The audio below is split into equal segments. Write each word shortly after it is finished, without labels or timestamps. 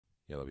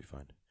Yeah, that'll be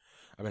fine.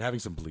 I've been having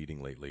some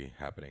bleeding lately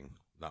happening.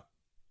 Not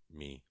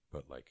me,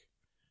 but like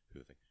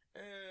through the thing.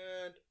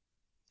 And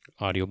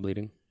Audio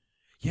bleeding.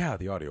 yeah,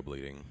 the audio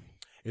bleeding.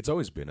 It's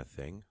always been a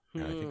thing,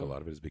 and I think a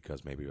lot of it is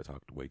because maybe I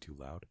talked way too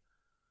loud,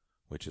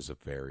 which is a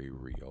very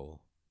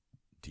real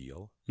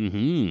deal.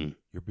 Mm-hmm.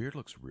 Your beard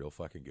looks real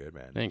fucking good,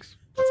 man. Thanks.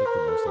 That's like the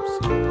most I've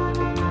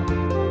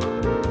seen.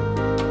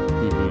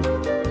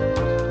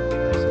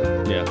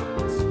 Mm-hmm. Yeah.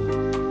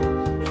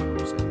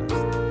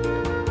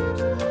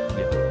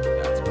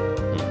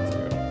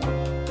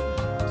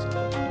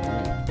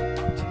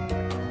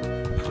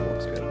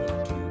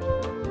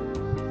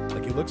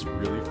 It looks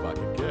really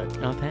fucking good.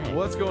 Oh, thanks.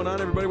 What's going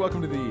on, everybody?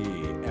 Welcome to the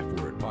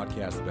F-Word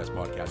Podcast, the best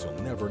podcast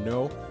you'll never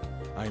know.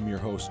 I'm your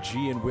host,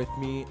 G, and with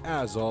me,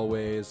 as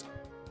always,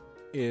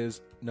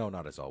 is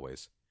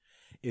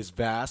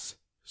Vass,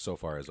 so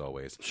far as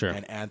always. Sure.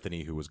 And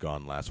Anthony, who was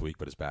gone last week,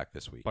 but is back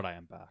this week. But I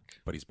am back.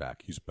 But he's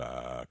back. He's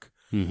back.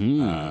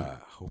 Mm-hmm.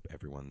 Hope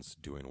everyone's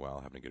doing well,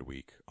 having a good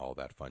week, all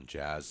that fun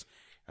jazz.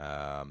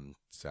 The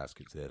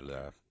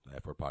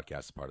F-Word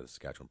Podcast is part of the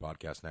Saskatchewan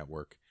Podcast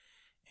Network,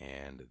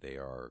 and they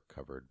are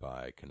covered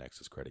by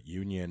Connexus Credit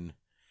Union.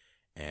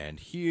 And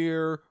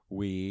here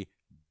we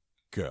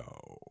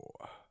go.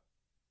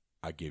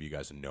 I gave you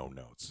guys no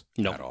notes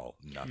at all.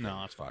 Nothing.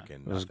 No, it's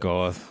fucking. Let's nothing.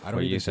 go with I don't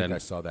what even you think said. I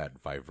saw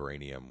that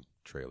Vibranium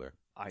trailer.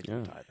 I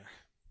didn't either.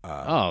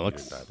 Oh, you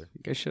looks. didn't either.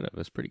 You guys should have.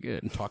 It's pretty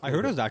good. I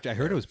heard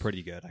it was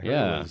pretty good. I heard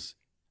Yeah. it was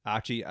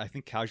actually. I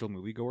think Casual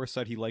Moviegoer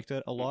said he liked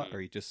it a lot, or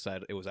he just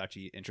said it was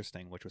actually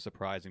interesting, which was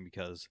surprising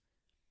because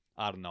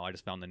I don't know. I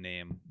just found the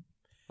name,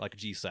 like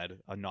G said,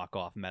 a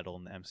knockoff Metal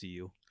in the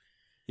MCU.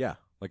 Yeah,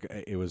 like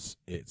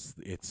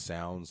it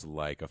sounds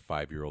like a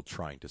 5-year-old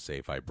trying to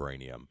say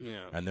Vibranium,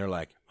 Yeah. and they're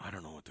like, I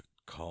don't know what to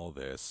call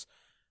this.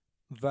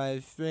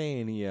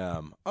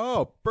 Vibranium.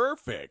 Oh,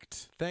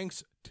 perfect.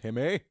 Thanks,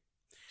 Timmy.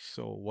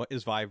 So what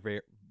is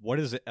What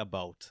is it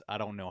about? I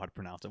don't know how to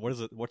pronounce it. What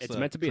is it? What's It's the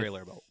meant to be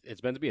trailer about?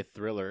 It's meant to be a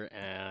thriller,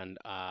 and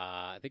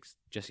I think it's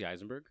Jesse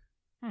Eisenberg.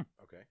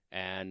 Okay.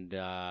 And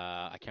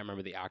I can't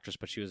remember the actress,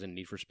 but she was in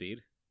Need for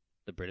Speed,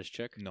 the British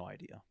chick. No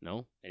idea.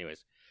 No?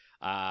 Anyways.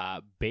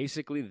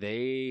 Basically,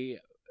 they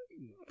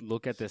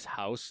look at this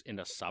house in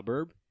a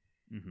suburb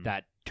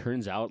that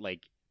turns out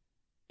like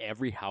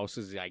every house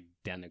is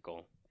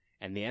identical.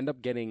 And they end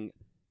up getting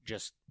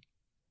just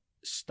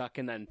stuck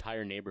in that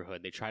entire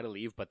neighborhood. They try to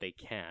leave, but they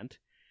can't.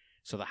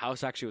 So the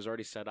house actually was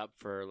already set up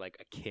for like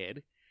a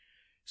kid.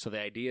 So the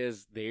idea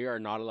is they are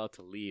not allowed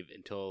to leave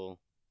until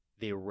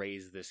they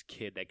raise this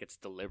kid that gets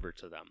delivered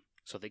to them.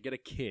 So they get a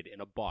kid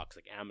in a box,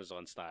 like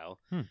Amazon style,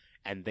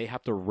 and they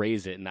have to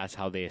raise it, and that's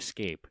how they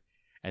escape.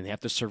 And they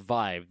have to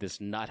survive this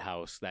nut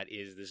house that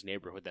is this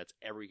neighborhood that's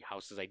every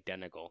house is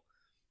identical.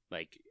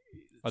 Like,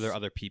 Are there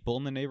other people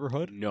in the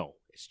neighborhood? No,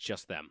 it's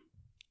just them.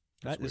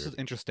 This is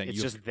interesting.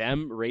 It's just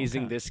them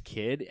raising this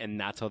kid, and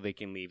that's how they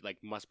can leave. Like,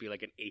 must be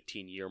like an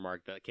 18-year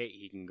mark that, okay,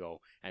 he can go,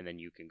 and then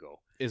you can go.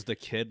 Is the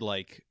kid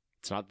like...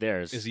 It's not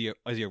theirs. Is he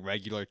a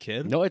regular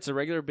kid? No, it's a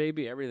regular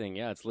baby, everything.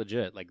 Yeah, it's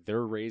legit. Like,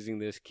 they're raising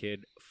this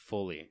kid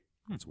fully.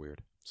 That's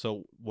weird.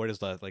 So what is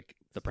the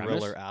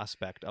thriller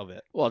aspect of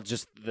it? Well,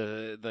 just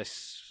the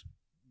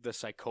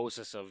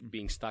psychosis of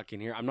being stuck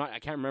in here. I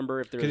can't remember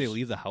if there's... Can they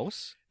leave the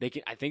house?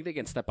 I think they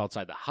can step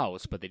outside the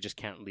house, but they just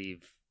can't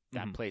leave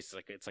that place.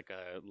 It's like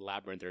a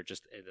labyrinth or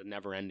just a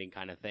never-ending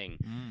kind of thing.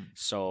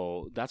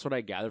 So that's what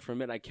I gathered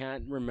from it. I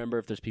can't remember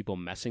if there's people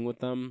messing with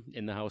them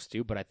in the house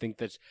too, but I think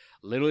that's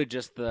literally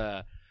just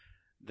the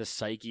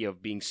psyche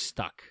of being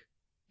stuck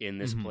in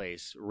this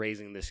place,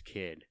 raising this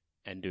kid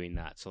and doing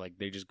that. So like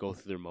they just go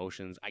through their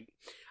motions. I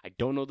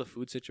don't know the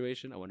food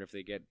situation. I wonder if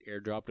they get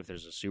airdropped, if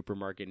there's a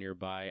supermarket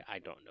nearby. I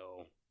don't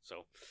know.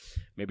 So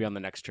maybe on the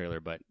next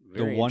trailer, but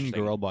The one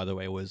girl, by the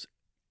way, was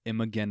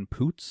Imogen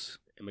Poots.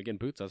 Imogen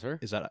Poots, that's her?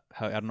 Is that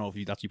how? I don't know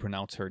if that's you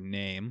pronounce her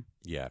name.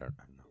 Yeah, I don't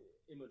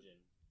know.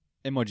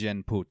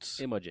 Imogen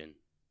Poots. Imogen.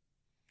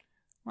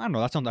 I don't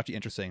know. That sounds actually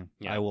interesting.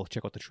 Yeah. I will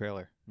check out the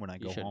trailer when I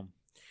go home.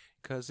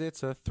 Because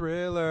it's a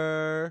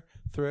thriller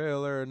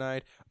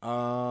night.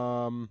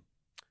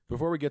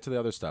 Before we get to the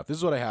other stuff, this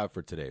is what I have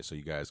for today, so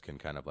you guys can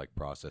kind of like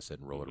process it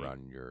and roll it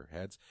around in your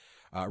heads.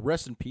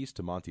 Rest in peace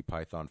to Monty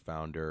Python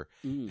founder,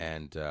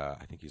 and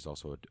I think he's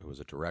also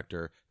was a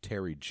director,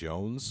 Terry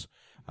Jones.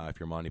 If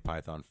you're a Monty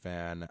Python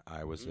fan,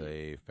 I was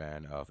a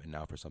fan of And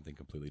Now for Something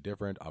Completely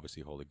Different.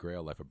 Obviously, Holy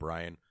Grail, Life of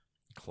Brian,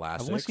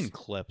 classics. I've only seen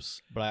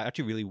clips, but I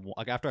actually really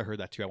like. After I heard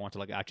that too, I want to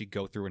like actually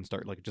go through and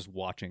start like just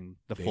watching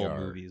the full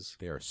movies.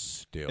 They are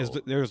still.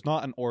 There's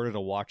not an order to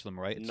watch them,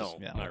 right? It's No,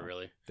 not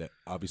really.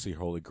 Obviously,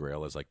 Holy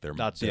Grail is like their.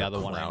 That's their the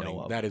one I crowning.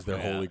 know of. That is their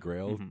Holy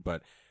Grail,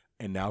 but.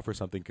 And Now for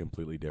Something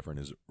Completely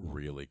Different is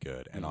really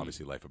good. And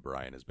obviously Life of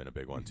Brian has been a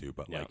big one too.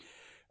 But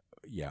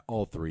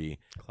all three.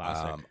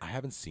 Classic. I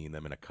haven't seen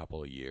them in a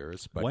couple of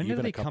years. But when even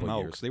did they a couple come out?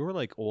 years, Because they were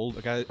like old.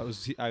 Like I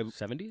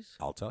 70s?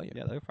 I'll tell you.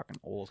 Yeah, they were fucking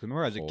old. 'Cause I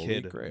remember as a Holy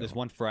kid, Grail. this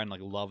one friend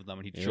like loved them,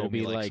 and he'd It'll show be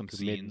me like like some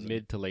scenes.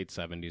 mid to late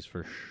 70s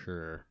for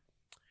sure.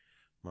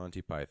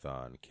 Monty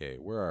Python. Okay,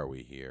 where are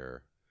we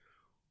here?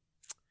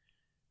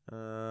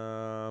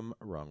 Wrong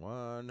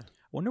one.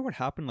 Wonder what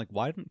happened. Like,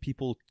 why didn't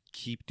people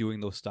keep doing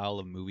those style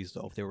of movies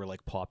though? If they were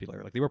like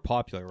popular, like they were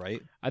popular,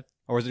 right?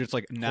 Or is it just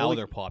like now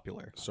they're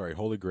popular? Sorry,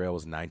 Holy Grail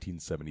was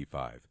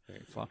 1975.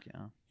 Fuck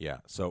yeah. Yeah.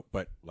 So,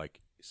 but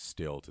like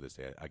still to this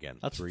day, again,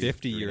 That's 50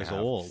 50 years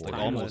old. Like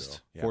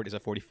almost Yeah. 40. Is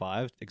that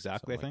 45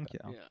 exactly? Something I like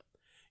think. that. Yeah.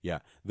 Yeah,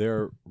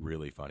 they're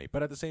really funny.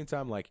 But at the same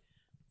time, like,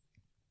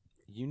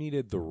 you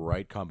needed the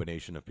right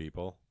combination of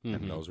people,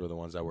 and those were the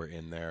ones that were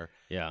in there.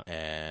 Yeah.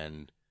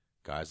 And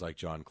guys like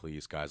John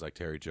Cleese, guys like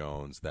Terry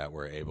Jones that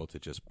were able to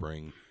just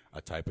bring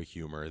a type of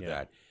humor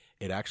that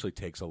it actually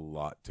takes a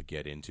lot to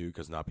get into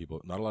because not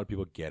a lot of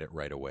people get it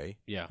right away.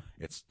 Yeah.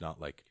 It's not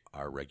like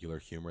our regular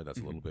humor that's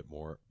a little bit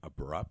more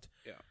abrupt.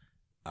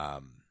 Yeah.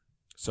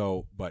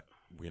 So, but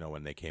you know,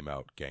 when they came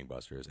out,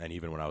 gangbusters, and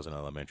even when I was in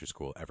elementary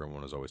school,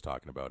 everyone was always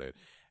talking about it.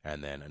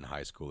 And then in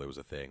high school, it was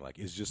a thing. Like,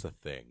 it's just a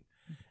thing.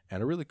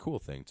 And a really cool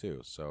thing,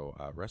 too. So,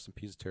 rest in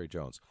peace, Terry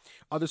Jones.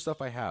 Other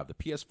stuff I have. The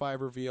PS5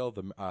 reveal.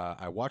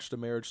 I watched A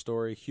Marriage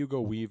Story. Hugo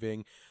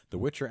Weaving. The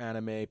Witcher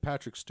anime.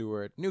 Patrick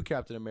Stewart. New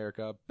Captain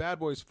America. Bad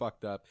Boys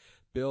Fucked Up.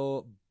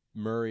 Bill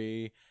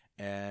Murray.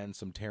 And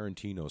some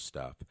Tarantino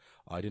stuff.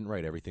 I didn't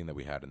write everything that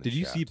we had in the Did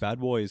you see Bad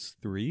Boys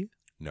 3?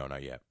 No,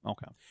 not yet.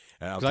 Okay.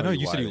 Because Because I know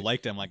you said you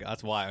liked him. Like,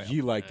 that's why.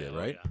 He liked it,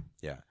 right?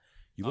 Yeah.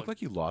 You look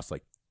like you lost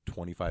like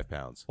 25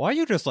 pounds. Why are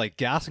you just like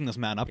gassing this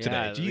man up today?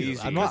 Yeah, Jesus,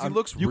 easy. I'm not. Because he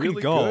looks you really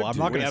can go. good, I'm dude.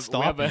 not We going to have-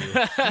 stop we you.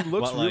 have He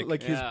looks But, really, like,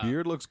 like his yeah.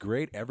 beard looks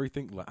great.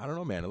 Everything. I don't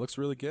know, man. It looks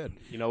really good.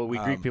 You know what we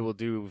Greek people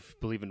do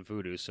believe in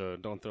voodoo, so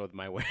don't throw it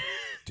my way.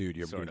 Dude,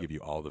 I'm going to give you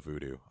all the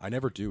voodoo. I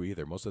never do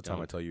either. Most of the time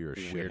I tell you you're a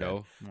You shithead. weirdo.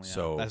 Well, yeah.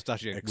 So that's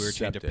actually a weird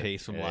change of accept it.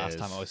 pace from It last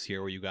time is. I was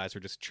here, where you guys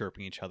were just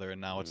chirping each other, and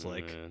now it's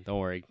like Don't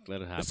worry,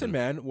 let it happen. Listen,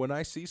 man, when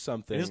I see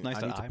something, it is nice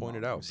I that need to I'm point on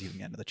it the out.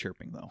 receiving end of the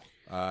chirping,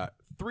 though.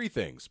 3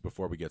 things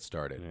before we get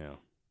started. Yeah.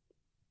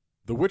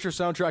 The Witcher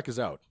soundtrack is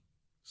out,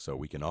 so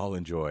we can all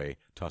enjoy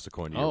Toss a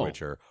Coin to Your Oh.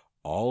 Witcher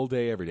all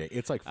day, every day.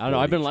 It's like I don't know.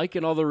 I've been 40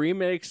 liking all the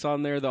remakes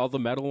on there, all the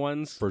metal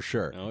ones. for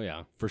sure. Oh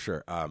yeah. For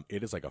sure.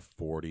 It is like a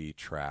 40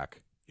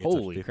 track. It's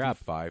Holy a crap.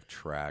 55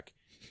 track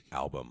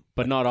album.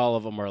 But not all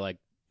of them are like.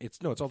 It's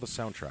all the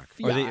soundtrack.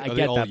 Yeah, Are they I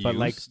get all that, but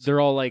like used?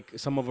 they're all like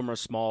some of them are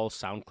small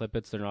sound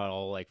clippets. They're not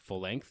all like full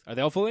length. Are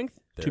they all full length?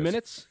 2 There's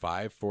minutes?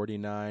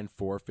 5:49,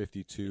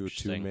 4:52, 2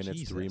 Interesting. minutes,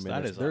 Jesus, 3 that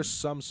minutes. is There's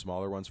some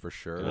smaller ones for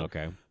sure.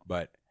 Okay.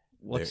 But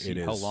Let's it see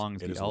is, how long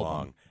is it the is album.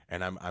 long,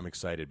 and I'm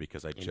excited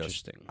because I just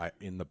Interesting.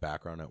 in the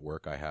background at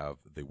work I have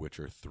the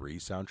Witcher 3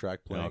 soundtrack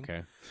playing.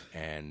 Okay.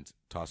 And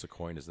Toss a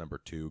Coin is number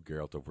 2.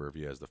 Geralt of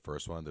Rivia is the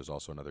first one. There's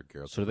also another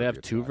Geralt. So do of they have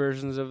Rivia 2 track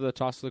versions of the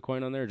Toss of the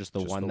Coin on there? Or just the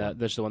Just one the that one.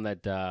 there's the one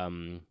that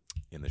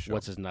in the show.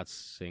 what's his nuts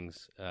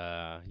sings?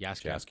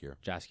 Jaskier.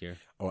 Jaskier.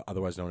 Oh,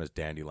 otherwise known as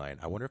Dandelion.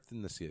 I wonder if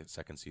in the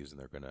second season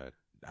they're gonna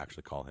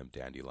actually call him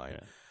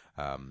Dandelion.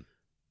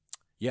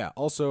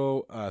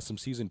 Also, some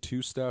season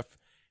 2 stuff.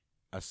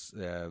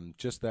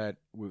 Just that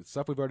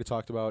stuff we've already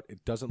talked about.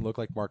 It doesn't look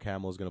like Mark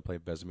Hamill is going to play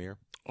Vesemir.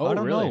 Oh, I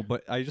don't really? know,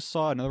 but I just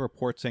saw another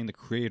report saying the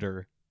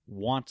creator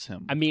wants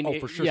him. I mean,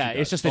 For sure. yeah, she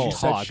it's does. just that She he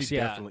said talks. she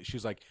yeah, definitely.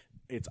 She's like,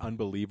 it's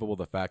unbelievable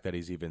the fact that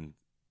he's even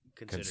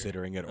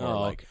considering it, or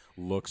Oh, like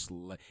looks.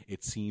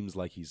 It seems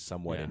like he's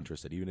somewhat Yeah.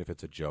 interested, even if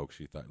it's a joke.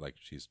 She thought like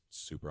she's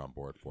super on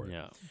board for it.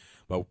 Yeah.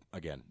 But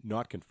again,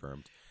 not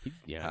confirmed.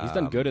 He's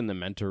done good in the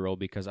mentor role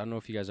because I don't know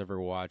if you guys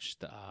ever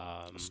watched.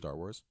 Star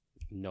Wars.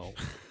 No,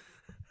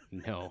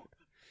 no.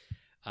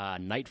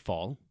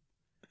 Nightfall,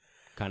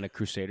 kind of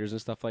Crusaders and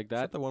stuff like Is that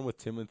that. the one with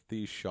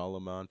Timothy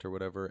Chalamet or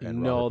whatever?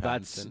 And No, Robert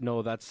that's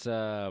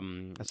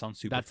Pattinson? That sounds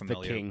super that's the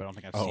familiar, king. but I don't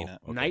think I've Oh. seen it.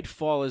 Okay.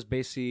 Nightfall is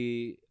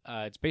basically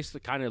it's basically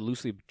kind of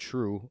loosely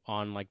true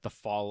on like the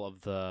fall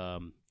of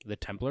the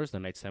Templars, the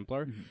Knights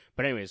Templar. Mhm.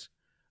 But anyways,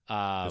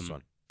 This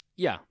one.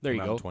 yeah, there you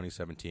Came out in go.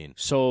 2017.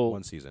 So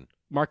One season.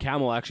 Mark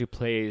Hamill actually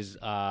plays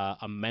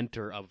a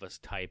mentor of this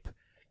type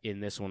in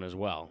this one as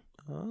well.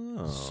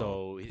 Oh.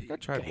 So I think I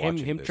tried him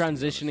watching this, to be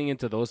transitioning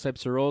into those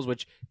types of roles,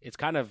 which it's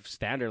kind of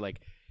standard.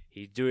 Like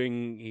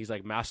he's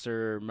like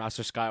Master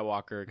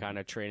Skywalker kind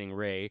of training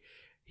Rey.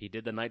 He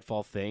did the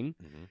Nightfall thing,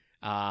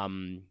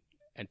 Mhm.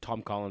 and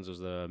Tom Collins was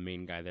the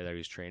main guy there that he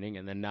was training.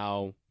 And then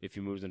now, if he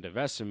moves into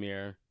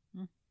Vesemir,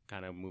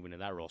 kind of moving to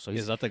that role. So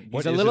Is that the he's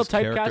what a is little his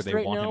character typecast they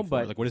right want now, him for?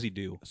 but Like, what does he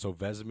do? So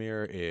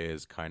Vesemir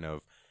is kind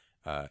of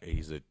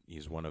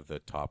he's one of the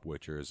top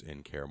witchers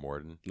in Kaer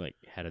Morhen. like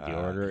head of the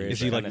order. he's Is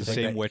he like I the think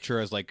same that- Witcher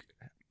as like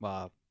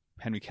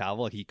Henry Cavill?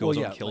 Like he goes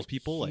out and kills like,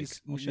 people? Like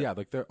he's- oh, shit. yeah,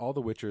 like they're all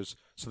the witchers.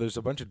 So there's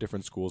a bunch of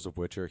different schools of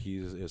witcher. He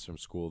is from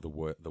school of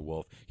the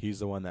wolf. He's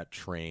the one that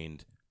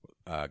trained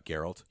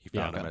Geralt. He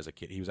found him as a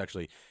kid. He was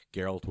actually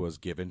Geralt was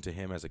given to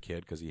him as a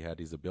kid because he had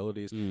these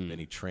abilities. Then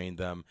he trained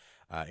them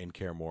in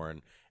Kaer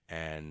Morhen,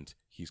 and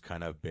he's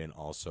kind of been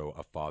also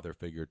a father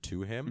figure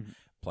to him.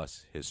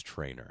 Plus his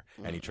trainer,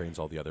 and he trains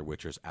all the other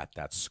witchers at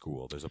that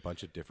school. There's a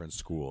bunch of different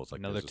schools. Like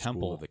Another there's a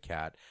temple. school of the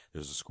cat.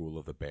 There's a school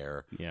of the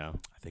bear. Yeah.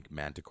 I think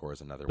Manticore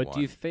is another But one.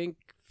 do you think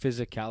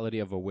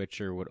physicality of a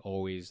Witcher would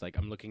always, like,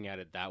 I'm looking at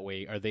it that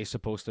way, are they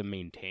supposed to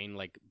maintain,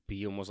 like,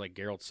 be almost like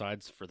Geralt's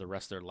sides for the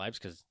rest of their lives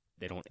because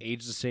they don't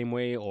age the same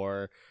way,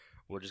 or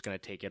we're just going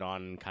to take it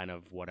on kind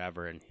of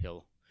whatever and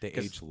he'll... They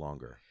age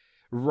longer.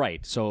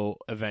 Right. So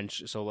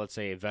let's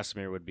say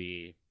Vesemir would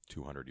be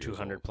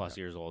 200 plus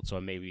years old. So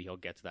maybe he'll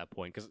get to that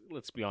point. Because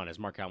let's be honest,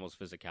 Mark Hamill's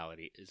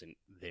physicality isn't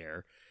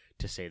there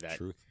to say that.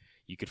 Truth.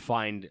 You could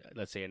find,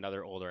 let's say,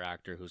 another older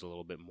actor who's a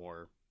little bit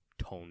more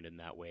toned in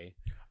that way.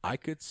 I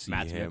could see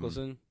Mads him.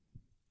 Mikkelsen.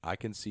 I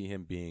can see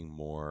him being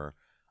more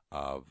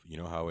of, you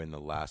know how in the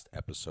last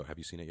episode, have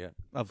you seen it yet?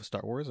 Of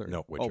Star Wars? Or?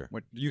 No, Witcher. Oh,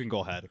 you can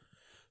go ahead.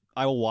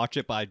 I will watch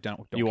it, but I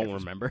don't You care won't for-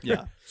 remember.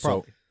 Yeah. So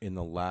Probably. in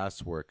the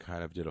last where it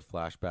kind of did a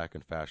flashback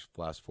and fast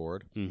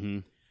forward, Mm-hmm.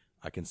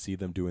 I can see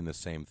them doing the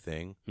same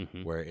thing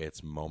Mm-hmm. where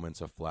it's moments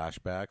of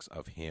flashbacks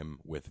of him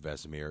with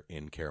Vesemir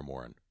in Kaer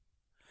Morhen.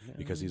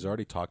 Because he's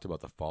already talked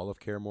about the fall of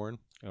Kaer Morhen,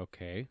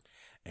 Okay.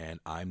 and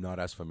I'm not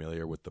as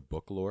familiar with the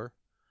book lore.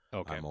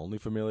 Okay. I'm only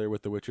familiar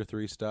with the Witcher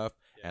 3 stuff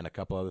and a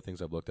couple other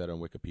things I've looked at on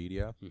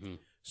Wikipedia. Mm-hmm.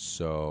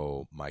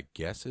 So my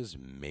guess is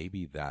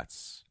maybe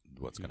that's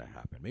what's going to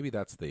happen. Maybe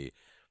that's the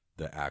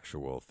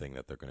actual thing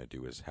that they're going to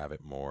do is have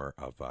it more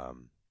of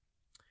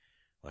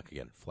like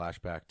again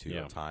flashback to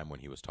a time when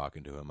he was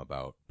talking to him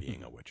about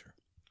being a Witcher.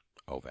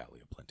 Oh,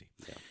 Valley of Plenty.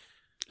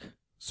 Yeah.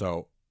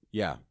 So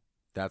yeah,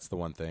 that's the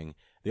one thing.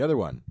 The other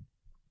one,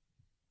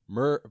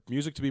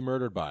 Music to be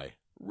Murdered By.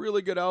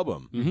 Really good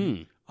album.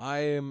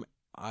 Mm-hmm.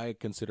 I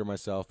consider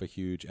myself a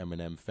huge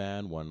Eminem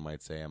fan. One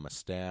might say I'm a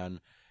stan.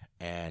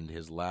 And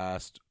his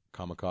last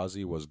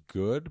Kamikaze was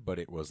good, but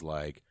it was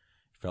like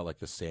felt like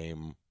the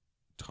same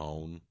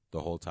tone the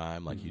whole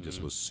time. Like he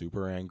just was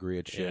super angry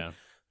at shit. Yeah.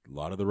 A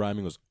lot of the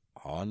rhyming was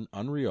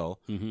unreal,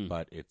 Mm-hmm.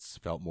 but it's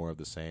felt more of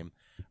the same.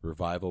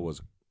 Revival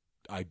was,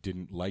 I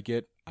didn't like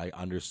it. I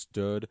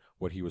understood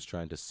what he was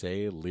trying to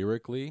say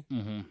lyrically.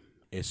 Mm-hmm.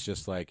 It's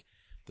just like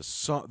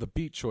the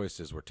beat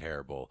choices were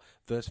terrible.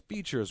 The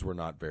features were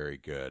not very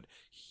good.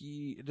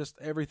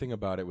 Everything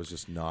about it was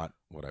just not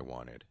what I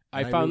wanted.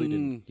 I And found,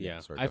 really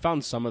didn't- sorry, I go.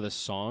 found some of the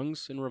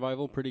songs in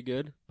Revival pretty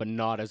good, but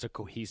not as a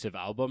cohesive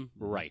album.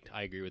 Right,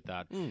 I agree with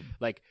that.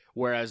 Like,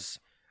 whereas,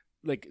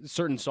 like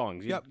certain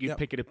songs, you'd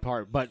pick it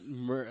apart, but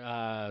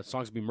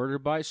songs to be murdered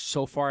by.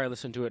 So far, I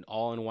listened to it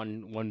all in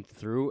one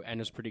through, and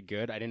it's pretty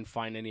good. I didn't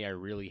find any I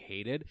really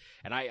hated,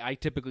 and I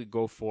typically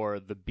go for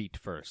the beat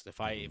first.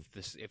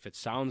 If it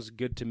sounds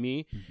good to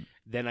me,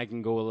 then I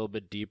can go a little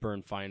bit deeper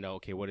and find out,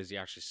 okay, what is he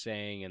actually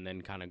saying, and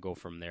then kind of go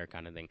from there,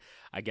 kind of thing.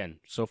 Again,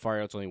 so far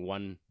it's only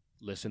one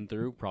listen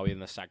through. Probably in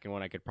the second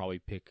one, I could probably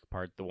pick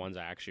apart the ones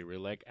I actually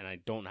really like, and I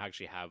don't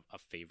actually have a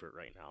favorite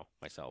right now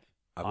myself.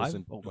 I've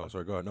listened.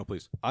 Sorry, go ahead. No,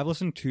 please. I've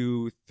listened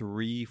to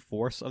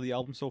 3/4 of the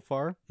album so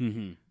far.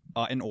 Mm-hmm.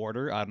 In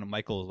order. I don't know,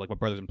 Michael, like my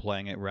brother's been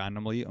playing it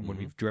randomly when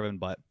we've driven,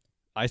 but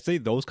I say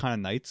Those Kind of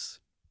Nights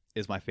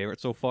is my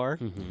favorite so far.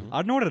 Mm-hmm. I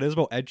don't know what it is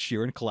about Ed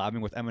Sheeran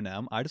collabing with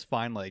Eminem. I just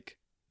find like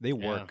they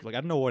work. Yeah. Like I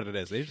don't know what it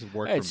is. They just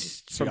work for me. It's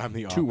See, from I'm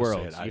the two opposite.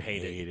 worlds. I You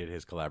hate it. hated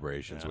his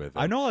collaborations with him.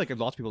 I know like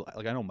lots of people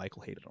like I know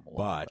Michael hated him a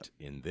lot. But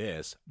in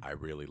this, I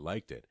really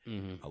liked it.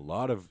 Mm-hmm. A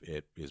lot of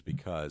it is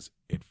because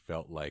it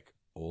felt like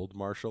old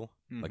Marshall.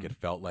 Like it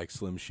felt like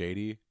Slim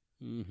Shady.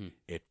 Mm-hmm.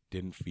 It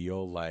didn't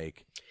feel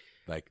like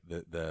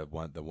the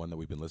one that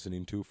we've been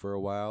listening to for a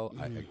while.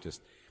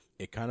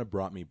 It kind of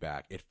brought me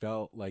back. It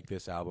felt like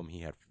this album he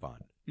had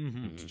fun.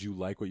 Did you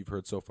like what you've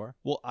heard so far?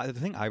 Well, the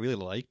thing I really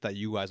like that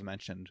you guys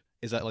mentioned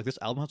is that like this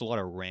album has a lot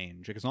of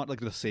range. Like it's not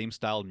like the same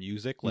style of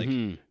music. Like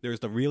there's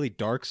the really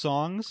dark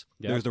songs,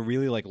 there's the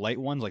really like light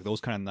ones, like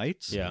Those Kind of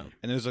Nights, Yeah.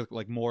 and there's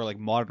like more like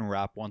modern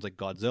rap ones like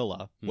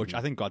Godzilla, which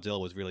I think Godzilla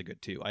was really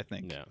good too. I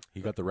think, Yeah. He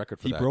got the record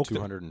for He that, broke the-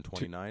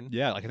 229,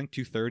 yeah, like I think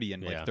 230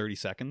 in Yeah. like 30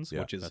 seconds, Yeah.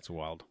 which is That's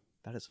wild.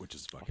 that is. which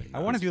is fucking I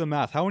want to nuts. do the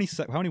math. How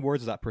many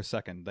words is that per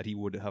second that he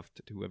would have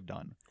to have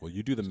done? Well,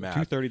 you do the math.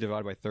 230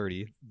 divided by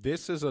 30,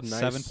 This is a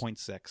nice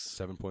 7.6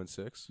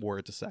 7.6.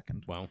 words a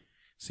second. Wow.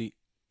 See,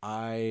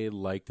 I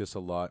like this a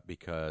lot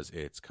because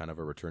it's kind of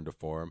a return to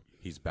form.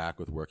 He's back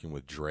with working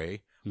with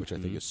Dre, which I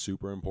think is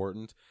super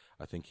important.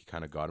 I think he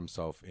kind of got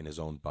himself in his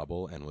own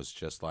bubble and was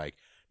just like,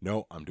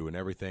 no, I'm doing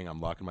everything. I'm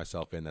locking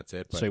myself in. That's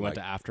it. But So he went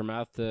like, to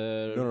Aftermath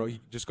to... No,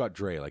 he just got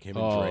Dre. Like him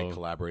and Dre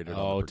collaborated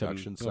on the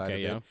production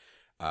side of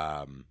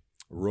it.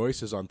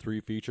 Royce is on 3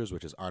 features,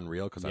 which is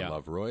unreal because I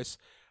love Royce.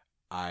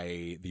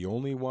 The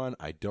only one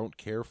I don't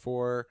care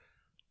for,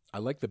 I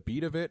like the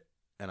beat of it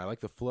and I like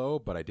the flow,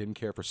 but I didn't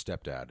care for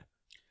Stepdad.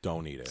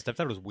 Don't need it.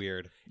 Stepdad was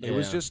weird. It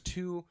was just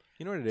too.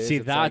 You know what it is? See,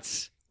 It's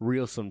that's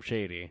real Slim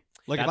Shady.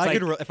 Like That's if I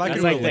could, like, if I that's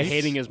could like relate, the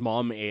hating his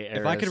mom.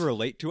 if I could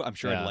relate to it, I'm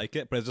sure Yeah. I'd like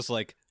it. But it's just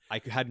like I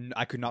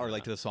could not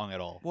relate to the song at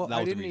all. Well, That I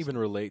was the didn't reason. even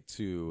relate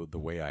to The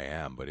Way I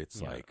Am, but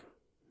it's like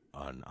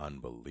an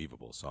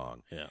unbelievable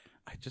song. Yeah.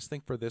 I just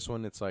think for this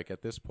one, it's like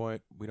at this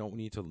point, we don't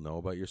need to know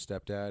about your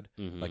stepdad.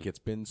 Mm-hmm. Like it's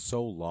been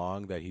so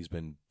long that he's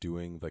been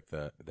doing like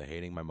the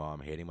hating my mom,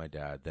 hating my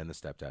dad, then the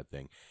stepdad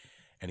thing.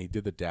 And he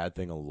did the dad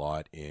thing a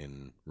lot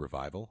in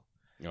Revival.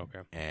 Okay.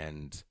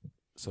 And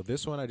so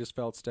this one, I just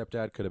felt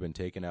stepdad could have been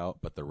taken out,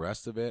 but the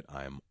rest of it,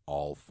 I'm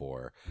all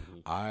for.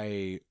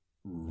 I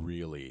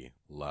really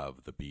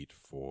love the beat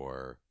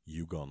for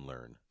You Gon'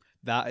 Learn.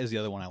 That is the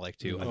other one I like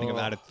too. I think I've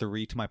added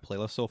 3 to my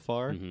playlist so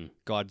far.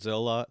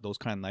 Godzilla, Those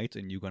Kind of Nights,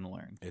 and You Gonna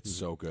Learn. It's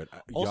so good.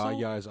 Also,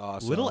 Ya is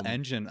awesome. Little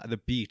Engine, the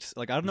beats,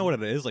 like I don't know what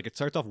it is. Like it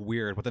starts off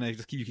weird, but then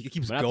it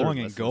keeps going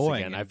and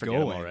going. And I forget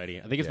them already.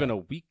 I think it's been a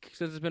week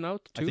since it's been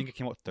out. Too? I think it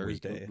came out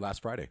Thursday,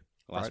 last Friday.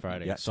 Last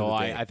Friday. Yeah, so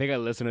I think I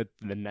listened to it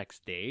the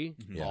next day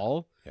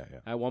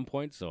at one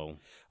point. So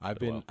I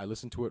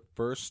listened to it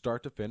first,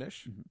 start to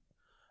finish.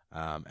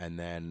 And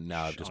then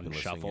now I've just been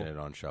listening to it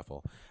on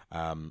shuffle.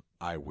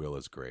 I Will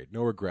is great.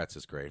 No Regrets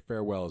is great.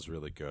 Farewell is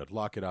really good.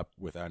 Lock It Up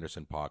with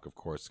Anderson .Paak, of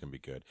course, is going to be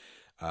good.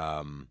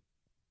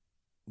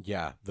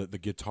 The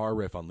guitar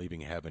riff on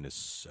Leaving Heaven is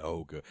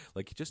so good.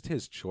 Like, just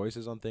his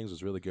choices on things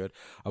was really good.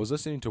 I was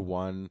listening to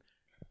one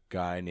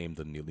guy named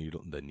the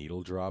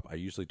Needle Drop. I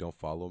usually don't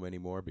follow him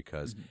anymore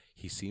because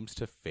he seems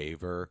to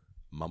favor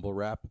mumble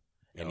rap.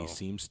 And he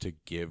seems to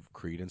give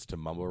credence to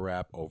mumble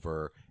rap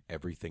over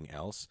everything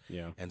else.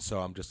 Yeah. And so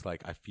I'm just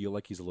like, I feel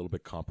like he's a little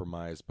bit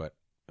compromised, but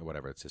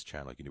whatever, it's his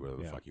channel. He can do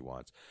whatever the fuck he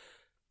wants.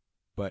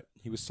 But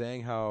he was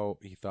saying how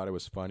he thought it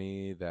was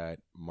funny that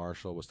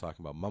Marshall was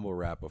talking about mumble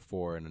rap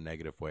before in a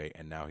negative way,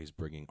 and now he's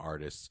bringing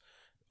artists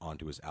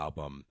onto his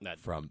album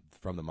from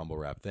the mumble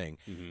rap thing.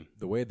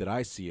 The way that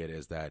I see it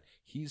is that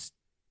he's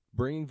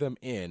bringing them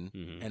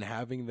in and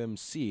having them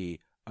see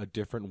a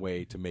different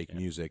way to make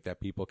music that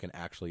people can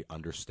actually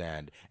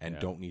understand and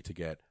don't need to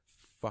get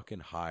fucking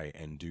high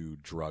and do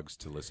drugs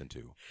to listen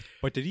to.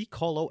 But did he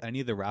call out any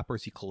of the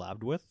rappers he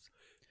collabed with?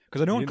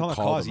 Because I know in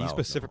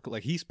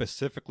Kamikaze he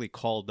specifically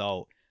called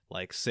out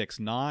like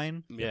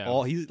 6ix9ine.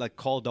 Yeah, he like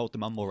called out the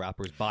mumble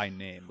rappers by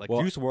name. Like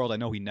Juice WRLD, I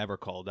know he never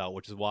called out,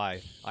 which is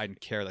why I didn't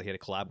care that he had a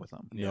collab with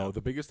them. No,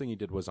 the biggest thing he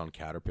did was on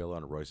Caterpillar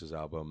on Royce's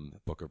album,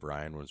 Book of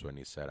Ryan, was when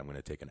he said, "I'm going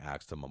to take an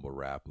axe to mumble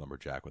rap,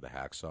 lumberjack with a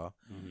hacksaw,"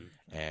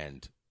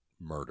 and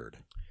murdered.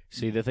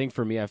 See, the thing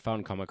for me, I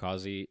found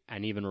Kamikaze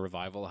and even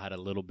Revival had a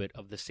little bit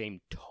of the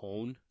same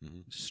tone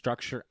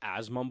structure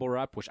as mumble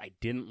rap, which I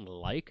didn't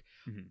like.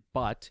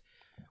 But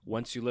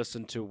once you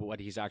listen to what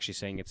he's actually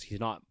saying,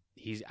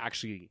 he's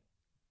actually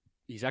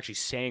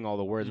saying all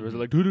the words where it's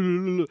like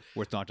where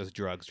it's not just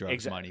drugs,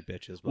 money,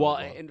 bitches. Blah,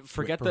 blah. And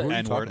forget the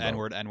N-word.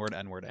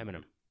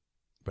 Eminem.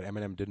 But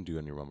Eminem didn't do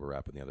any mumble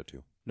rap in the other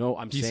two. No,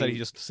 he said he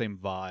used the same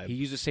vibe. He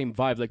used the same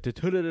vibe, like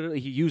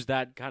he used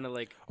that kind of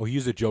like. Oh, he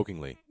used it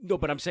jokingly. No,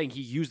 but I'm saying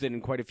he used it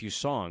in quite a few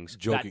songs.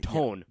 That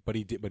tone, but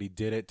he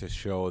did it to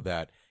show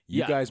that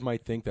you guys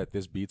might think that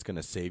this beat's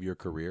gonna save your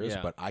careers,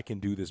 but I can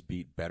do this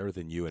beat better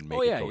than you and make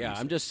it cohesive. Yeah.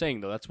 I'm just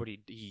saying though, that's what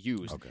he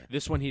used. Okay.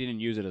 This one he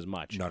didn't use it as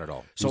much. Not at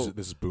all. So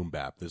this is boom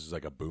bap. This is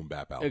like a boom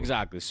bap album.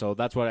 Exactly. So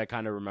that's what I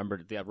kind of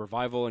remembered. The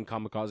Revival and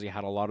Kamikaze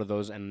had a lot of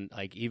those, and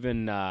like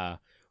even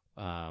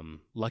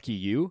Lucky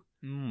You.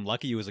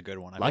 Lucky You is a good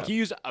one. Lucky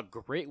You's a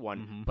great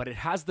one, but it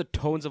has the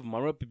tones of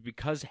mumble rap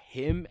because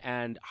him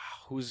and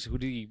who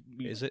did he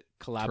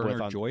collab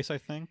Turner with? Joyce, I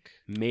think.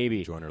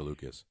 Maybe Joyner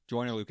Lucas.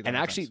 And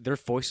actually, their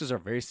voices are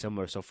very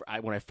similar. So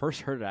when I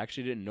first heard it, I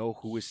actually didn't know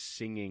who was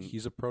singing.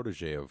 He's a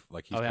protege of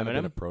he's kind of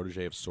been a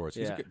protege of sorts.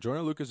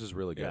 Joyner Lucas is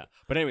really good. Yeah.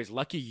 But anyways,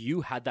 Lucky You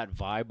had that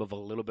vibe of a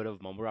little bit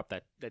of mumble rap,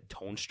 that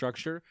tone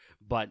structure,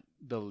 but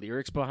the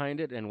lyrics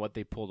behind it and what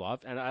they pulled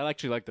off. And I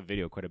actually liked the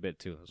video quite a bit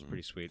too. It was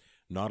pretty sweet.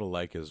 Not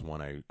Alike is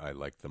one I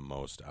liked the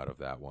most out of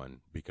that one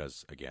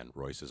because, again,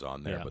 Royce is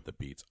on there, but the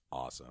beat's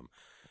awesome.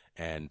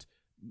 And,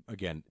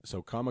 again,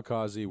 so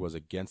Kamikaze was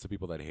against the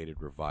people that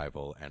hated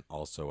Revival and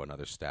also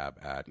another stab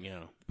at.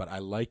 Yeah. But I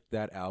liked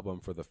that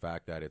album for the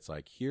fact that it's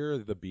like, here are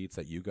the beats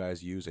that you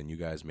guys use and you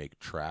guys make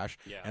trash.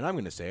 Yeah. And I'm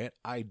going to say it,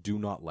 I do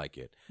not like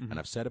it. And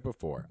I've said it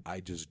before.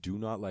 I just do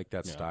not like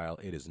that style.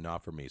 It is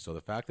not for me. So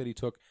the fact that he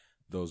took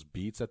those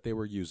beats that they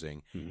were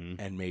using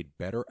and made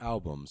better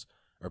albums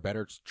or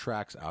better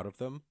tracks out of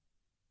them,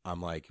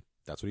 I'm like,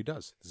 that's what he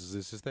does. This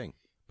is his thing.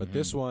 But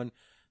this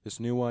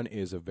new one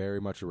is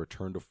very much a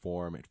return to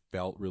form. It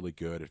felt really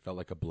good. It felt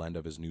like a blend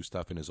of his new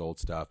stuff and his old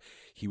stuff.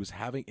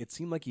 It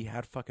seemed like he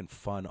had fucking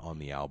fun on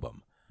the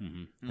album.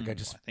 Like I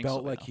just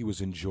felt like he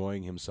was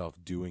enjoying himself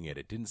doing it.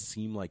 It didn't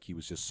seem like he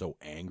was just so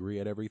angry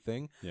at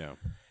everything. Yeah.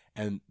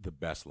 And the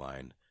best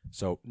line.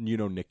 So,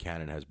 Nick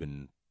Cannon has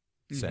been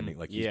sending,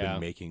 he's been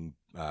making,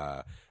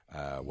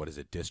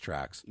 diss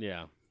tracks.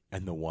 Yeah.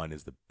 And the one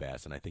is the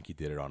best, and I think he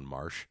did it on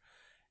Marsh,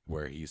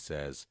 where he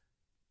says,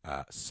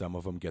 some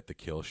of them get the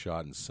kill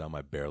shot, and some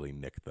I barely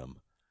nick them.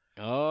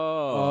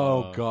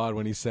 Oh, God,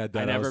 when he said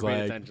that, I was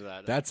like, attention to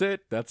that. That's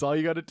it. That's all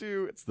you got to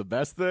do. It's the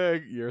best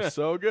thing. You're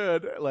so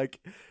good.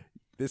 Like,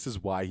 this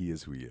is why he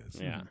is who he is.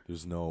 Yeah.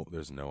 There's no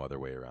other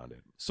way around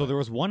it. So there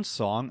was one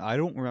song, I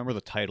don't remember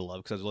the title of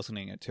because I was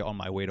listening to it on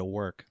my way to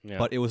work,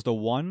 but it was the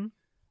one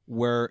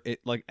where it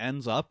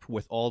ends up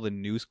with all the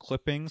news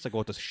clippings,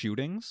 about the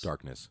shootings.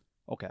 Darkness.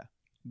 Okay.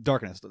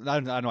 Darkness. I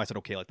know I said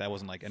okay like that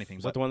wasn't like anything.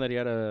 Was that the one that he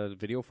had a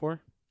video for?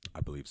 I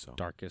believe so.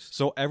 Darkest.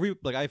 So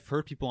I've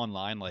heard people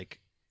online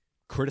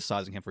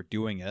criticizing him for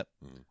doing it.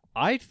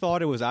 I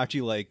thought it was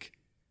actually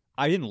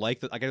I didn't like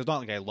that. It's not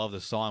like I love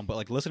the song,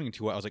 but listening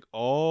to it, I was like,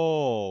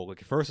 oh,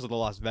 first is the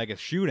Las Vegas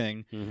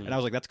shooting, and I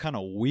was like, that's kind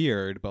of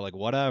weird, but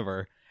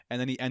whatever. And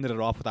then he ended it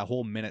off with that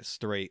whole minute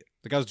straight.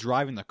 The guy was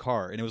driving the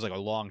car, and it was like a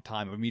long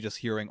time of me just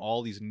hearing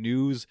all these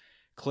news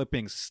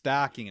clippings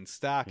stacking and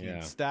stacking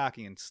and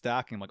stacking and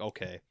stacking. I'm like,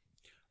 okay,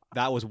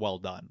 that was well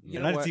done.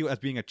 And I didn't see it as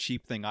being a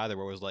cheap thing either,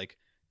 where it was like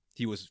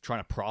he was trying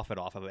to profit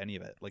off of any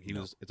of it. Like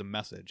it's a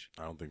message.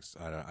 I don't think so.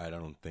 I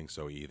don't think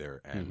so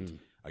either. And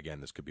again,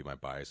 this could be my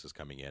biases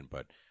coming in,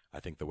 but I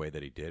think the way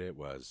that he did it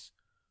was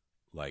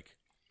like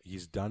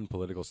he's done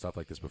political stuff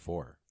like this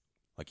before.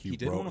 Like he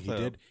did one with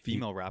a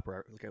female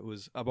rapper. Like it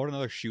was about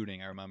another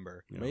shooting. I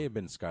remember. It may have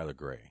been Skylar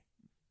Grey,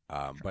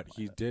 but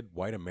he did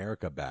White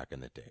America back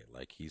in the day.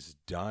 Like he's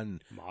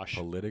done Mosh.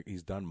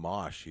 He's done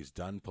Mosh. He's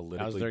done politically.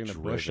 That was during the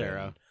Bush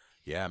era.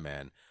 Yeah,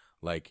 man.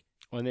 Like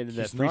when they did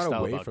he's that not freestyle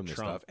away about from this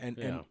Trump. stuff,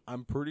 and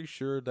I'm pretty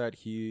sure that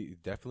he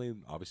definitely,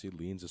 obviously,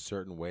 leans a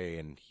certain way,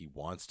 and he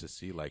wants to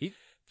see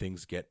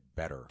things get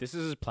better. This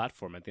is his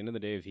platform. At the end of the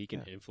day, if he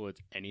can influence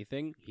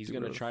anything, he's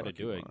going to try to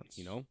do it.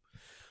 You know.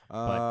 But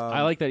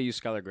I like that he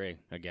used Skylar Grey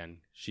again.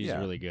 She's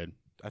really good.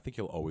 I think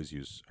he'll always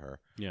use her.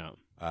 Yeah.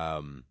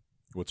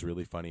 What's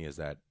really funny is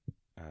that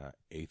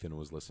Ethan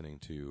was listening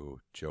to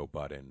Joe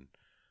Budden,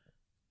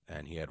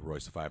 and he had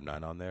Royce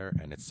 5'9" on there,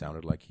 and it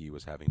sounded like he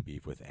was having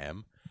beef with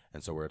M.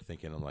 And so we're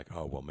thinking, I'm like,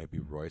 oh, well, maybe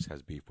Royce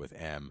has beef with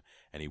M,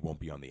 and he won't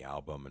be on the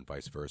album, and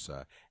vice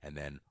versa. And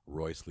then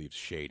Royce leaves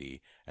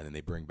Shady, and then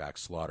they bring back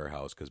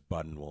Slaughterhouse, because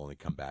Budden will only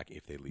come back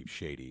if they leave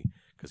Shady,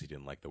 because he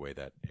didn't like the way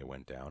that it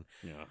went down.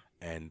 Yeah.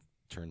 And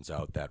turns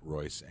out that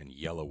Royce and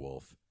Yellow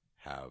Wolf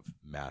have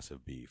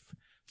massive beef.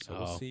 So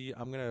we'll see.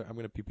 I'm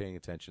gonna be paying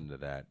attention to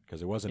that,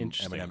 because it wasn't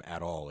Eminem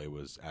at all. It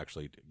was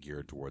actually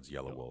geared towards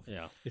Yellow Wolf.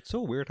 Yeah. It's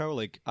so weird how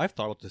I've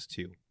thought about this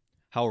too.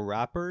 How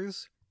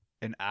rappers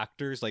and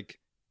actors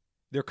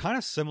they're kind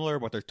of similar,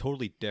 but they're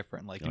totally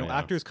different. Like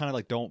actors kind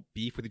of don't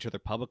beef with each other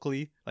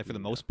publicly, for the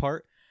most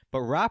part.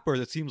 But rappers,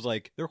 it seems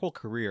like their whole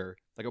career,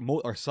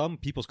 or some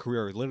people's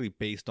career, is literally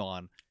based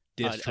on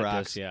diss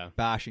tracks,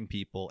 bashing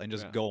people, and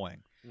just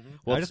going. Mm-hmm.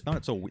 Well, I just found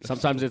it so weird.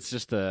 Sometimes it's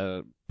just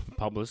a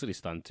publicity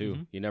stunt too.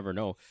 Mm-hmm. You never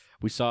know.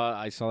 I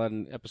saw that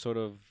in an episode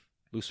of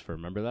Lucifer.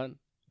 Remember that?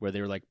 Where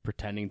they were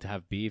pretending to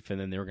have beef, and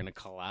then they were going to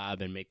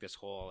collab and make this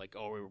whole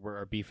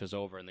our beef is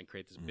over, and then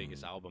create this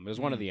biggest album. It was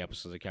one of the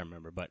episodes, I can't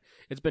remember, but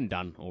it's been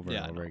done over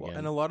and over again.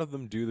 And a lot of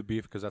them do the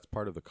beef because that's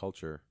part of the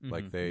culture.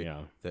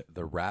 Mm-hmm.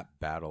 The rap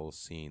battle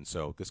scene.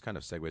 So this kind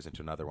of segues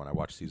into another one. I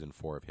watched season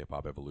 4 of Hip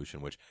Hop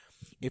Evolution, which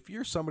if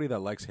you're somebody that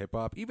likes hip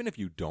hop, even if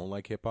you don't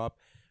like hip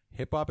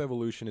hop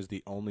Evolution is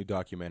the only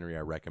documentary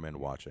I recommend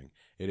watching.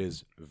 It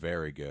is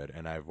very good,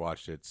 and I've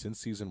watched it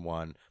since season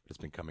 1, but it's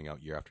been coming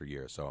out year after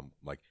year. So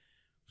I'm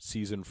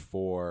season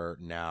 4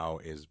 now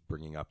is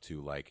bringing up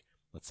to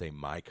let's say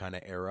my kind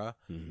of era,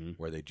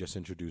 where they just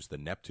introduced the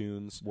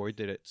Neptunes. Where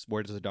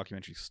does the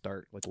documentary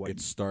start? It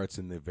starts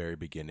in the very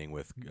beginning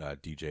with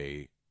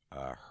DJ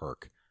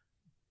Herc,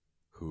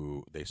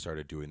 who they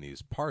started doing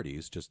these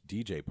parties, just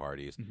DJ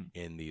parties,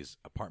 in these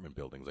apartment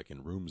buildings,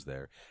 in rooms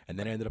there. And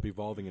then it ended up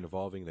evolving,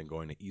 then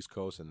going to East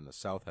Coast, and then the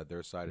South had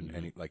their side.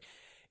 And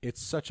it's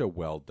such a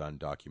well-done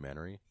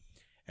documentary.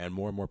 And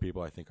more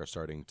people, I think, are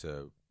starting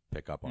to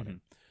pick up on it.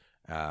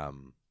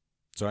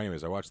 So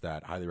anyways, I watched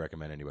that. Highly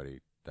recommend anybody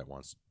that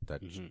wants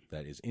that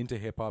is into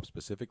hip-hop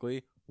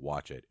specifically,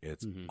 watch it.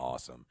 It's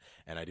awesome.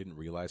 And I didn't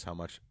realize how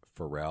much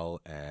Pharrell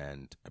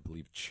and I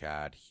believe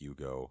Chad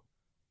Hugo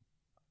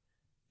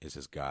is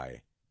his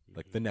guy,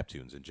 the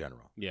Neptunes in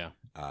general. Yeah.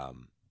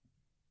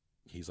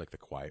 He's the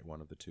quiet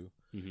one of the two.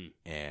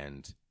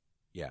 And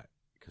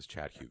because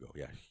Chad Hugo,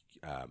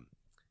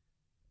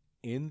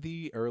 in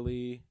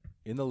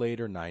the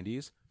later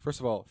 90s, first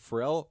of all,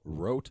 Pharrell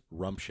wrote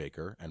Rump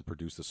Shaker and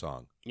produced the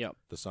song. Yep.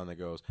 The song that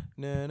goes,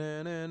 na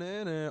na na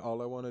na na,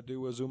 all I want to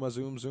do is zoom,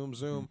 zoom, zoom,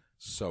 zoom.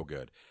 So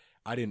good.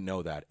 I didn't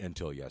know that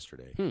until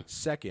yesterday.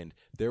 Second,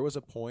 there was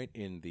a point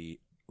in the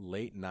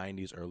late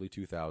 90s, early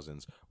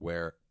 2000s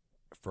where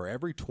for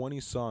every 20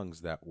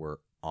 songs that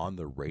were on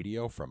the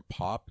radio, from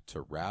pop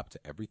to rap to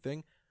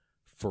everything,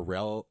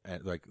 Pharrell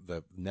and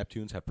the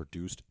Neptunes had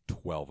produced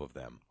 12 of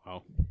them.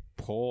 Wow.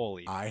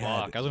 Holy fuck.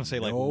 I was going to say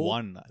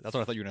one. That's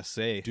what I thought you were going to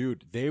say.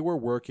 Dude, they were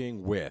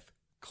working with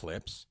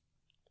Clips.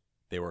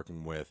 They were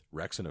working with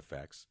Rex and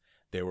Effects.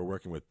 They were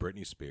working with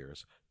Britney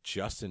Spears,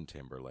 Justin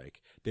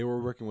Timberlake. They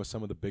were working with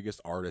some of the biggest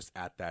artists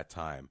at that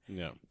time,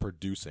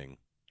 producing.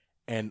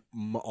 And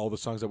all the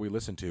songs that we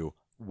listened to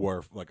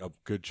were a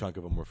good chunk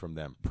of them were from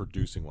them,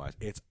 producing wise.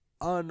 It's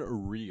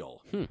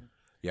unreal.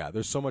 Yeah,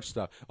 there's so much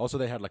stuff. Also,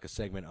 they had a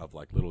segment of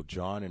Little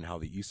John and how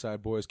the East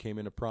Side Boys came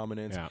into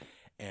prominence,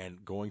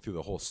 and going through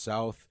the whole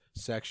South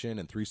section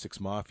and 3 6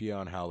 Mafia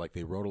on how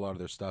they wrote a lot of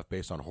their stuff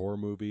based on horror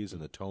movies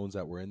and the tones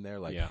that were in there.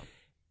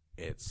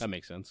 That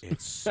makes sense.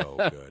 It's so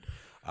good.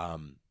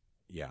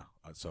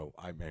 So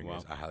I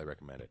highly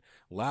recommend it.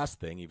 Last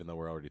thing, even though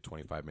we're already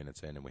 25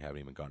 minutes in and we haven't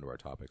even gotten to our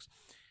topics,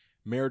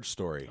 Marriage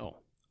Story. Oh.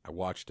 I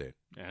watched it.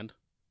 And?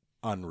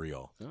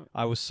 Unreal. Oh.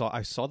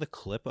 I saw the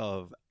clip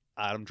of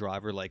Adam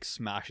Driver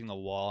smashing the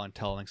wall and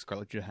telling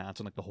Scarlett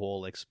Johansson the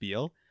whole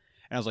spiel,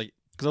 and I was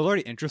because I was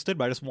already interested,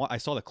 but I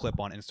saw the clip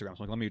on Instagram,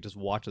 so let me just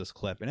watch this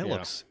clip, and it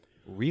looks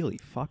really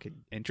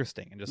fucking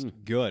interesting and just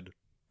good.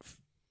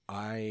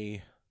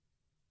 I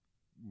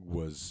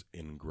was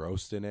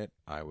engrossed in it.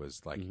 I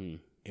was like,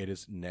 it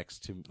is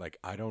next to, like,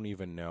 I don't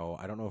know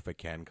if I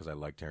can because I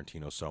like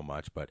Tarantino so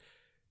much, but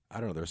I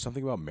don't know. There's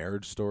something about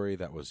Marriage Story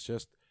that was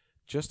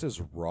just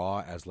as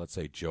raw as, let's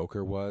say,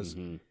 Joker was,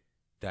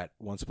 that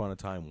Once Upon a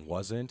Time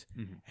wasn't.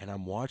 And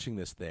I'm watching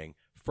this thing.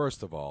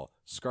 First of all,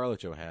 Scarlett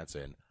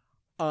Johansson,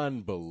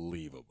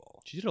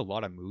 unbelievable. She did a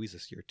lot of movies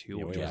this year too,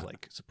 which was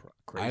like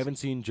crazy. I haven't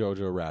seen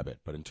Jojo Rabbit,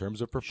 but in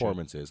terms of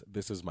performances,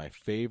 this is my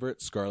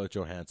favorite Scarlett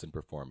Johansson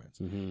performance.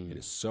 It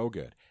is so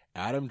good.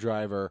 Adam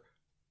Driver,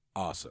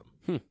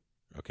 awesome.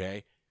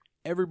 Okay,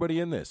 everybody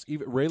in this,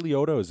 even Ray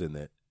Liotta is in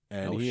it,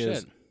 and he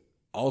is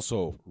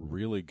also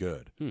really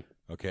good.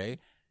 Okay,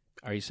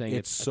 are you saying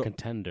it's a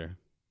contender?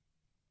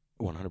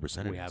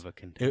 100%. We have a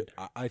contender.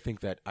 I think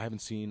that I haven't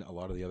seen a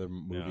lot of the other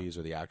movies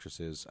or the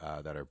actresses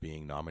that are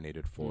being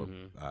nominated for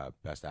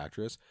Best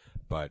Actress,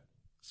 but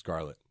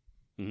Scarlett,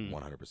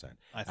 100%.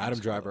 Adam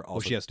Driver also.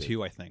 Well, she has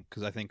two, I think,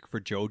 because I think for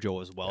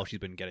JoJo as well, she's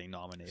been getting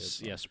nominated.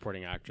 Yeah,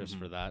 supporting actress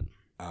for that.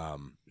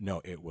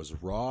 No, it was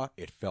raw.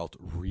 It felt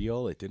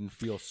real. It didn't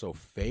feel so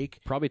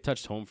fake. Probably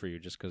touched home for you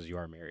just because you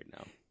are married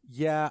now.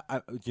 Yeah.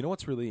 You know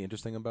what's really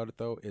interesting about it,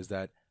 though, is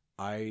that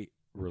I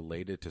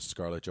related to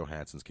Scarlett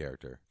Johansson's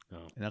character.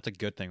 And that's a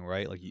good thing,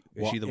 right? Like,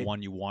 is she the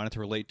one you wanted to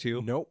relate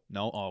to? Nope.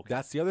 No? Oh, okay.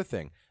 That's the other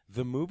thing.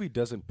 The movie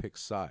doesn't pick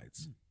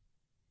sides.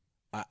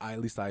 At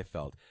least I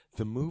felt.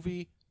 The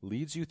movie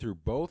leads you through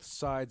both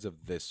sides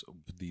of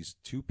these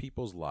two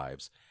people's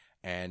lives,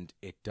 and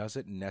it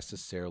doesn't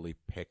necessarily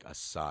pick a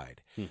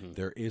side.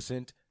 There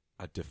isn't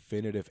a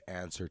definitive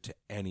answer to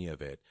any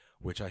of it,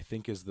 which I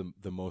think is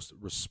the most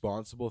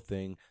responsible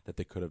thing that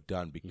they could have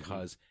done,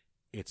 because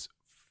it's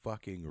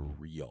fucking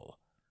real.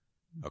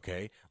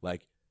 Okay?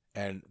 Like,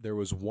 and there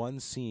was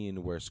one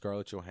scene where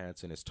Scarlett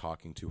Johansson is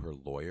talking to her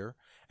lawyer,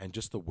 and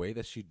just the way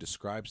that she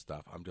describes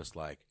stuff, I'm just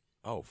like,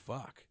 oh,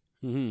 fuck.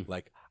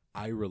 Like,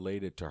 I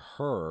related to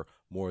her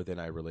more than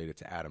I related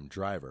to Adam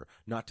Driver.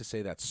 Not to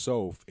say that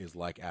Soph is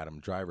like Adam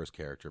Driver's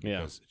character,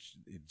 because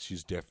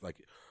she's different.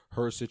 Like,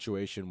 her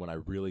situation, when I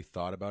really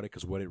thought about it,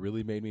 because what it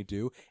really made me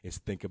do is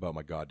think about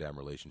my goddamn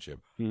relationship.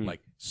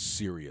 Like,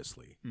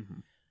 seriously.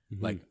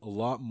 Like, a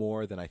lot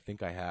more than I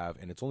think I have,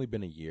 and it's only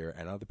been a year,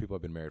 and other people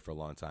have been married for a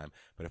long time,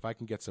 but if I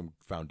can get some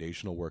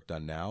foundational work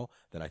done now,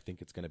 then I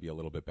think it's going to be a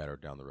little bit better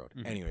down the road.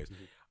 Anyways,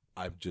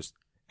 I've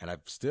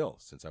still,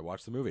 since I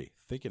watched the movie,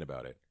 thinking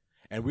about it,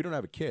 and we don't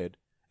have a kid,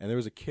 and there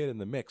was a kid in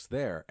the mix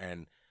there,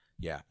 and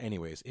yeah,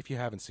 anyways, if you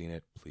haven't seen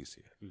it, please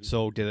see it.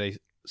 So did they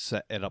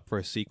set it up for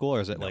a sequel, or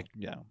is it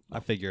I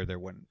figure there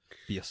wouldn't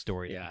be a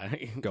story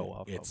go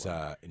off. It's you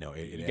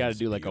got to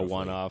do like a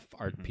one-off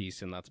art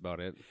piece, and that's about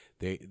it.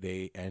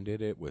 They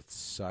ended it with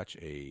such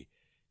a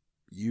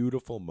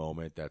beautiful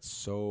moment that's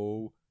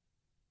so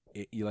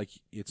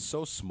it's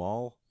so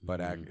small, but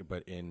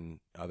in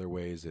other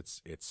ways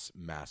it's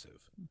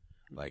massive.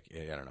 Like,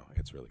 I don't know,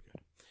 it's really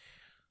good.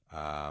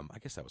 I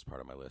guess that was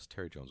part of my list.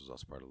 Terry Jones was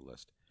also part of the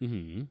list.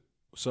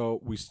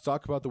 So we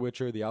talked about The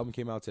Witcher. The album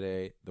came out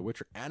today. The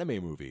Witcher anime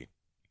movie.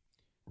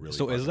 Really.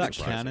 So is that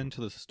canon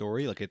to the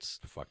story? Like, it's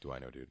the fuck do I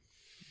know, dude?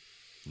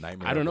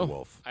 Nightmare I don't of know. the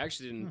Wolf. I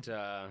actually didn't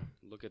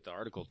look at the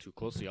article too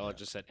closely. All it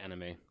just said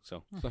anime.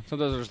 So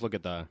sometimes I just look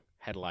at the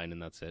headline and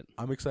that's it.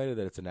 I'm excited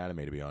that it's an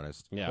anime, to be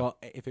honest. Yeah. Well,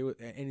 if it was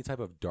any type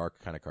of dark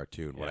kind of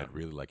cartoon, what I'd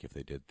really like if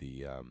they did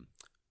the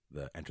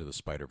Enter the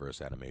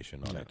Spider-Verse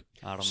animation on it.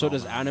 I don't so know,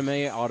 does man.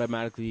 anime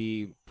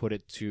automatically put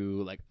it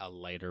to like a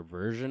lighter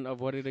version of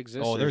what it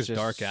exists? Oh, or there's it's just-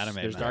 dark anime.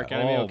 There's man. dark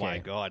anime. Oh Okay. my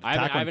god! I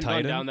Attack on haven't gone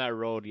Titan. down that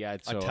road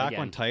yet. So Attack again,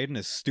 on Titan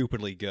is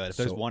stupidly good. If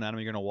there's So- one anime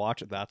you're gonna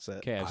watch, that's it.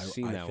 Okay, I've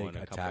seen I that think one.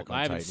 A Attack couple. on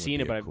I haven't Titan seen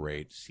would it, be but a I've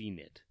great- seen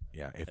it.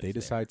 Yeah, if That's they there.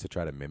 decide to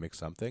try to mimic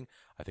something,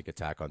 I think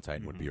Attack on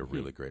Titan would be a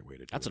really great way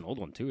to do That's it. an old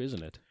one too,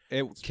 isn't it?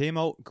 It came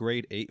out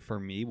grade 8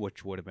 for me,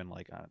 which would have been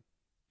like, It's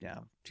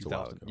a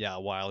while 2000. ago. Yeah, a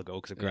while ago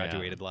because I Yeah.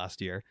 graduated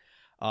last year.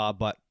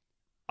 But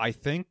I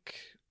think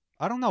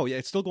I don't know. Yeah,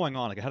 it's still going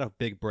on. Like, it had a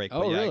big break.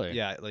 Oh, but yeah, really?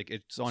 Yeah, like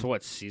it's on. So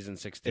what's season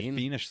 16?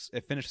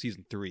 It finished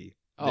season 3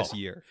 this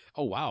year.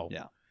 Oh wow.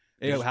 Yeah.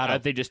 It It had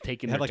have they just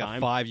taken it had their like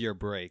time? a 5-year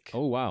break.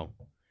 Oh wow.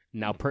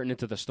 Now pertinent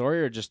to the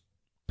story or just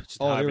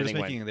how they were just everything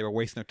went? making. They were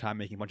wasting their time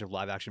making a bunch of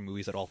live action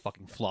movies that all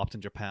fucking flopped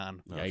in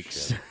Japan. Oh,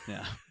 Yikes. shit.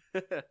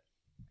 Yeah.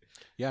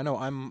 Yeah, no,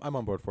 I'm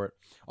on board for it.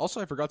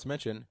 Also, I forgot to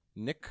mention,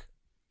 Nick,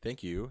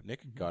 thank you.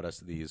 Nick got us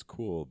these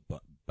cool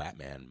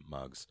Batman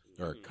mugs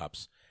or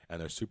cups,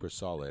 and they're super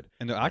solid.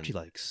 And they're actually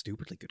like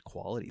stupidly good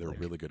quality. They're like,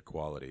 really good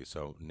quality.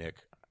 So, Nick,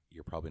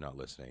 you're probably not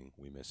listening.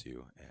 We miss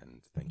you,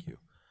 and thank you.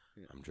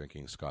 I'm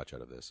drinking scotch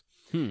out of this.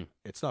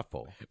 It's not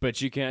full.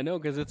 But you can't know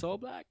because it's all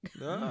black.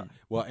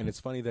 Well, and it's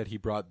funny that he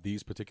brought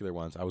these particular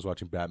ones. I was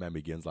watching Batman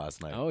Begins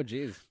last night. Oh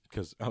jeez.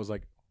 Because I was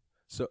like,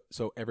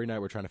 so every night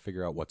we're trying to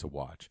figure out what to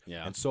watch.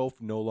 Yeah. And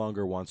Soph no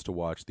longer wants to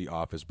watch The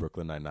Office,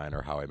 Brooklyn Nine-Nine,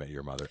 or How I Met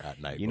Your Mother at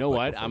night. You know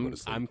like what? before I go to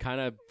sleep. I'm kind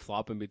of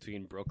flopping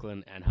between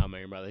Brooklyn and How I Met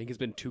Your Mother. I think it's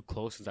been too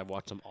close since I've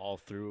watched them all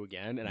through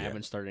again, and I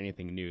haven't started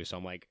anything new. So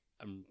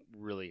I'm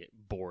really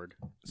bored.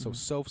 So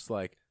Soph's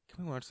like,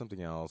 can we watch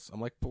something else? I'm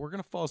like, but we're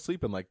going to fall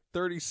asleep in like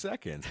 30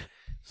 seconds.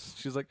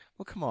 She's like,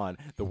 well, come on.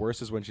 The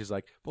worst is when she's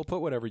like, well, put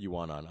whatever you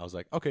want on. I was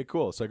like, okay,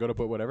 cool. So I go to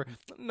put whatever.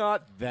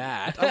 Not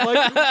that. I'm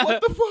like,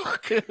 what the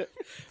fuck?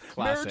 Classic.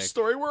 Marriage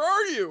Story, where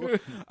are you?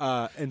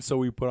 And so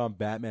we put on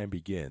Batman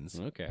Begins.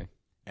 Okay.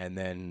 And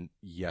then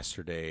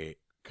yesterday,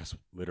 because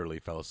literally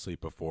fell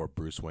asleep before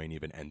Bruce Wayne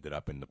even ended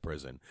up in the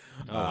prison.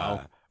 Oh,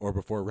 wow. Or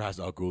before Ra's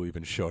al Ghul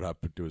even showed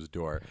up to his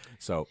door.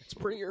 So It's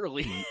pretty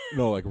early.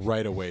 no, like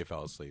right away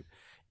fell asleep.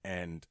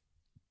 And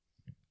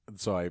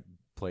so I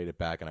played it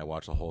back and I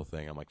watched the whole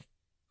thing. I'm like,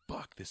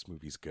 fuck, this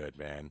movie's good,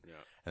 man. Yeah.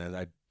 And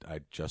then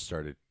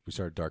we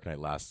started Dark Knight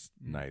last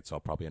night, so I'll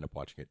probably end up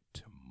watching it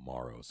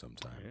tomorrow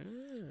sometime.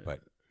 Yeah. But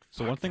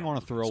So one thing I want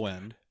to throw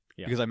in,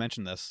 Yeah. because I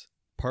mentioned this,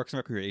 Parks and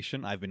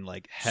Recreation, I've been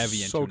like heavy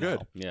into so good.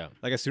 now. Yeah.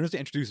 Like as soon as they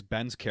introduced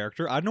Ben's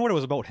character, I don't know what it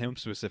was about him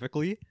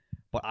specifically,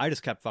 but I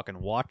just kept fucking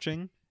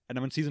watching. And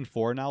I'm in season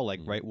 4 now, like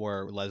right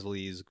where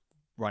Leslie's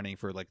running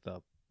for like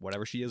the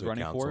whatever she is The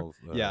running council,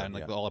 for. Yeah, and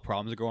like all the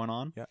problems are going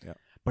on. Yeah, yeah.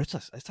 But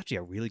it's actually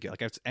a really good,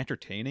 like it's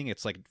entertaining.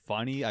 It's like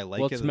funny. I like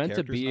Well, it. it's the meant to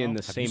characters be in now.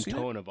 the Have you same seen it?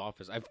 tone of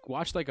Office. I've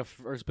watched like a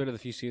first bit of the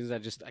few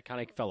seasons. I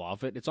kind of fell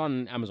off it. It's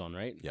on Amazon,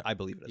 right? Yeah. I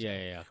believe it is.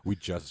 Yeah. We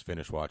just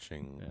finished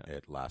watching Yeah.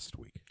 it last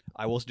week.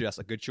 I will suggest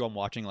a good show I'm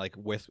watching like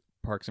with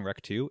Parks and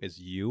Rec 2 is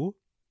You.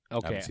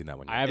 Okay. I haven't seen that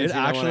one yet. I haven't It seen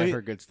that one. actually- I've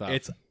heard good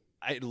stuff.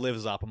 It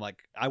lives up. I'm like,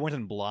 I went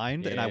in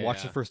blind and I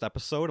watched the Yeah. first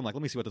episode. I'm like,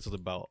 let me see what this is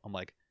about. I'm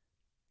like,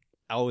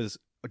 I was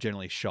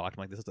generally shocked.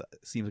 I'm like,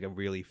 seems like a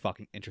really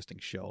fucking interesting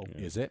show.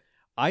 Is it?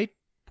 I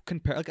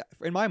compare, like,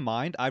 in my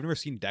mind, I've never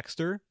seen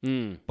Dexter,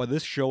 Mm. but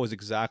this show is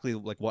exactly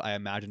like what I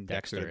imagined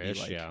Dexter to be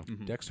Dexter-ish, like. yeah.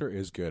 Mhm. Dexter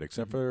is good,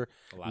 except for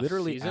The last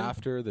literally season?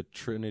 after the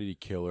Trinity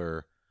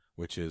Killer,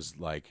 which is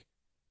like,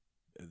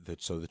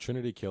 so the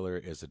Trinity Killer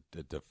is a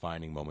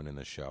defining moment in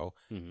the show.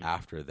 Mhm.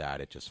 After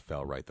that, it just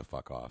fell right the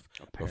fuck off.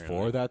 Apparently.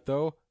 Before that,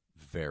 though,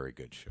 very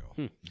good show.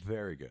 Hmm.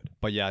 Very good.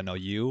 But yeah, no,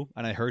 You.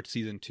 And I heard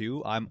season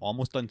 2. I'm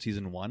almost done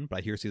season 1, but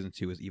I hear season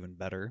 2 is even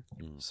better.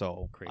 Mm.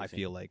 So I Crazy.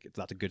 feel like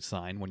that's a good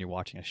sign when you're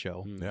watching a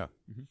show. Mm. Yeah.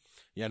 Mhm.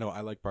 Yeah, no,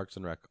 I like Parks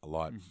and Rec a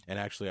lot. Mhm. And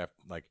actually, I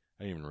didn't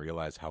even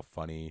realize how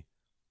funny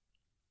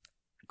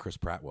Chris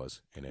Pratt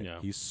was in it.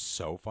 Yeah. He's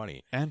so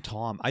funny. And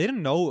Tom. I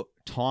didn't know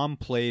Tom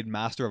played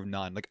Master of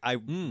None. Like, I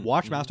Mm,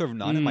 watched mm, Master of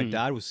None, and my mm.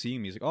 dad was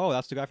seeing me. He's like, oh,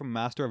 that's the guy from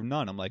Master of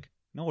None. I'm like,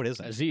 no, it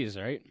isn't. Aziz,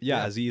 right?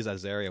 Yeah, Aziz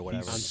Ansari,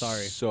 whatever. He's I'm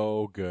sorry.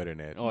 so good in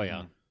it. Oh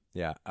yeah.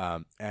 Yeah.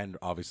 And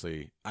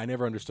obviously, I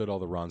never understood all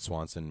the Ron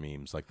Swanson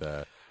memes, like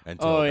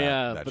until Oh that,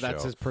 yeah, that but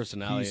that's show. his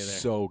personality He's there.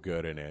 so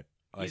good in it.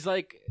 He's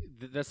like,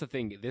 that's the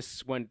thing.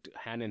 This went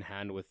hand in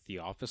hand with The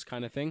Office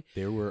kind of thing.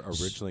 They were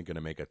originally going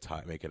to make it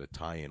a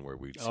tie-in where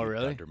we'd see Oh,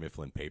 really? Dunder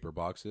Mifflin paper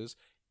boxes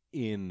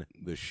in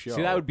the show.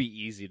 See, that would be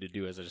easy to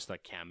do as just a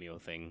cameo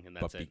thing, and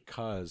that's but it.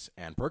 because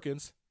Ann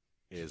Perkins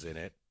is in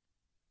it,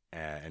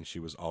 and she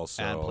was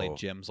also and played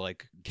Jim's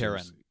like Karen.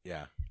 Jim's-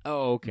 yeah,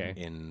 Oh, okay.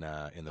 in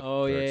the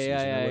Oh, third yeah, season yeah,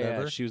 or yeah,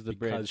 whatever. yeah. She was the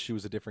because bridge. she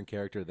was a different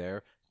character there.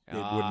 It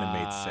wouldn't have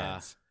made Ah.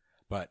 sense.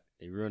 But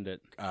They ruined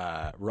it.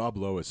 Rob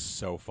Lowe is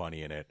so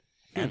funny in it.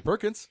 Ann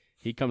Perkins.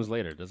 He comes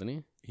later, doesn't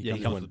he? He Yeah, he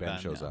comes comes when with Ben Ben,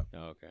 shows yeah. up.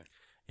 Oh, okay.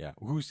 Yeah,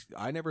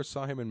 I never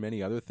saw him in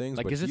many other things,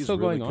 Like, but is it he's still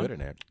really going good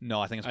on? in it.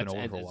 No, I think it's been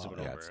over for a It's while.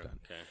 been Yeah, over. it's done.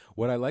 Okay.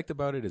 What I liked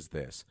about it is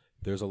this.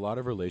 There's a lot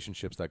of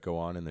relationships that go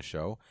on in the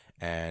show,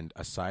 and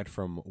aside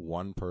from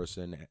one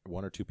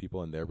or two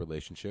people in their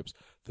relationships,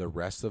 the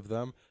rest of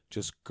them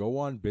just go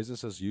on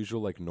business as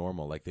usual, like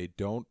normal. Like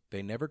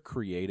they never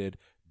created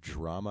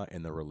drama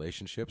in the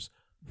relationships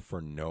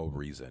for no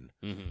reason.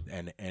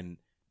 Mm-hmm. And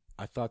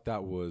I thought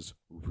that was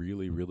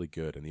really, really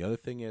good. And the other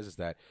thing is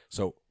that,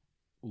 so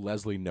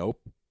Leslie Knope,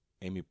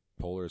 Amy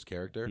Poehler's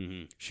character,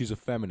 Mm-hmm. she's a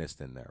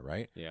feminist in there,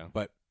 right? Yeah.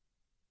 But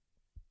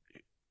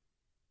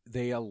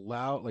they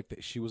allow,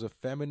 she was a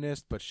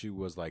feminist, but she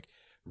was like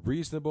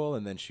reasonable,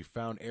 and then she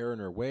found error in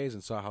her ways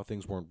and saw how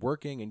things weren't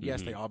working. And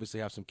yes, Mhm. they obviously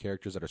have some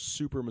characters that are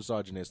super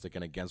misogynistic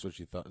and against what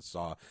she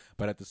saw,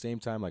 but at the same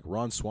time, like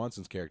Ron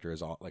Swanson's character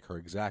is like her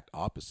exact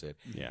opposite,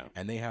 Yeah.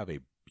 and they have a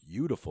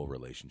beautiful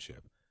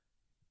relationship.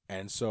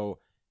 And so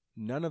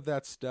none of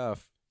that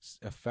stuff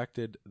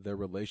affected their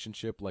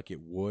relationship like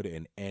it would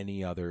in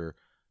any other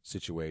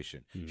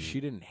situation. Mhm.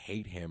 She didn't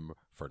hate him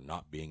for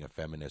not being a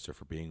feminist or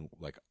for being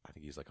like, I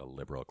think he's like a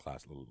liberal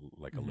class,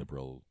 like a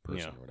liberal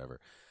person Yeah. or whatever,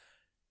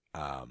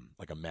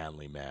 like a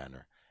manly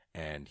man,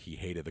 and he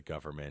hated the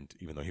government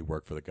even though he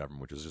worked for the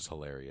government, which was just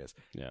hilarious.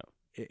 Yeah.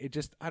 It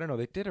just, I don't know,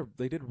 they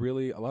did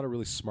really a lot of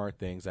really smart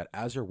things that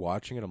as you're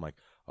watching it, I'm like,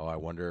 oh, I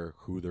wonder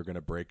who they're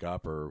gonna break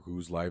up or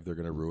whose life they're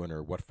gonna ruin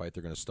or what fight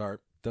they're gonna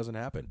start. Doesn't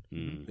happen.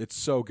 Mm. It's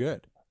so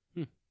good.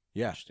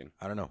 Yeah, Interesting.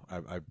 I don't know.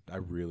 I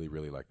really,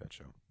 really like that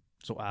show.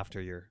 So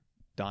after you're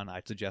done,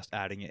 I'd suggest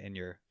adding it in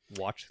your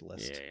watch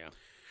list. Yeah.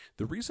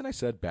 The reason I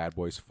said Bad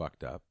Boys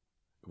fucked up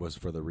was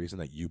for the reason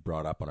that you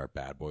brought up on our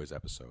Bad Boys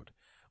episode,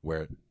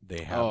 where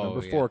they have Oh,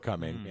 number yeah. 4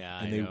 coming, Yeah,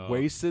 and I they know.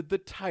 wasted the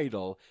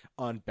title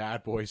on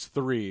Bad Boys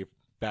 3,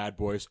 Bad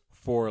Boys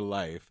for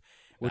Life,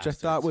 which I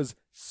thought was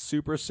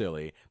super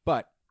silly,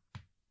 but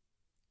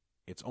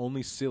it's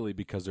only silly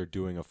because they're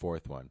doing a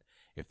 4th one.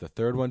 If the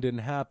third one didn't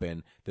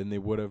happen, then they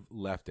would have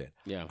left it.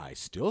 Yeah. I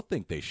still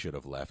think they should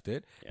have left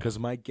it because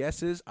my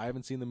guess is I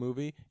haven't seen the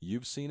movie.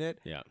 You've seen it.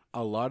 Yeah.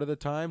 A lot of the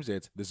times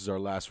this is our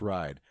last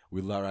ride.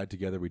 We ride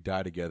together. We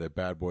die together.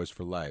 Bad boys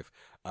for life.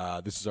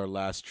 This is our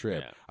last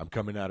trip. Yeah. I'm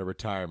coming out of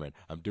retirement.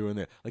 I'm doing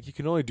this. Like, you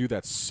can only do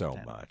that so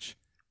much.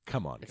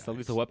 Come on, It's guys. the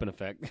lethal weapon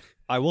effect.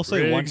 I will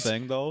say one Riggs.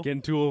 thing though.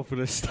 Getting too old for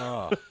this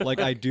stuff. Oh.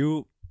 Like I'm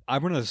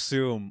going to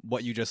assume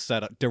what you just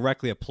said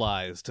directly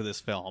applies to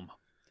this film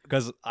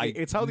because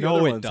It's how the know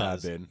other it ones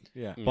does. have been.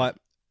 Yeah. But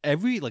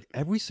every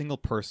single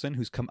person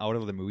who's come out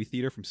of the movie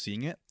theater from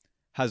seeing it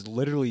has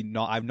literally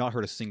I've not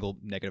heard a single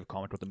negative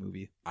comment about the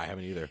movie. I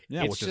haven't either.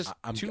 Yeah, It's which is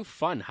just too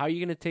fun. How are you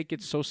going to take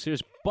it so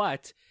serious?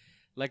 But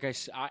like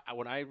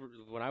when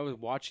I was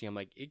watching, I'm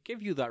like, it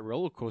gave you that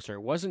roller coaster.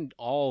 It wasn't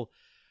all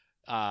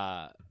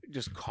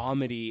just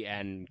comedy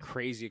and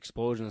crazy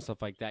explosions and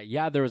stuff like that.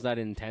 Yeah, there was that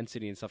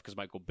intensity and stuff because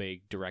Michael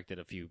Bay directed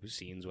a few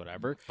scenes,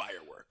 whatever.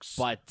 Fireworks.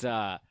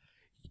 But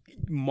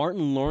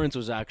Martin Lawrence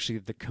was actually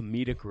the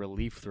comedic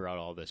relief throughout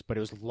all this, but it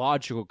was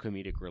logical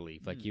comedic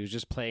relief. Like he was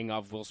just playing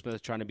off Will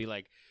Smith trying to be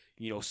like,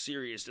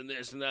 serious and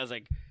this and that. I was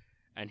like,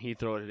 and he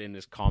threw it in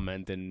his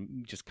comment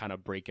and just kind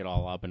of break it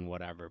all up and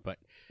whatever. But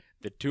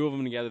the two of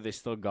them together, they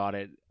still got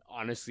it.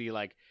 Honestly,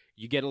 like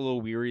you get a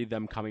little weary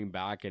them coming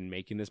back and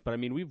making this, but I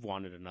mean, we've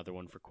wanted another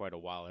one for quite a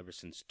while, ever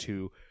since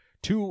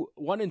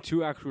 1 and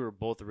 2 actually were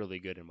both really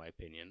good in my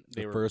opinion.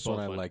 The were first both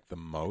one I fun. liked the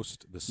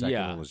most. The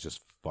second one was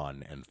just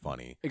fun and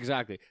funny.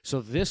 Exactly.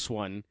 So this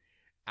one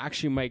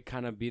actually might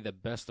kind of be the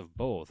best of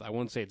both. I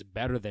won't say it's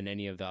better than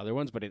any of the other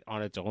ones, but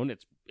on its own,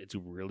 it's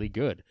really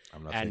good.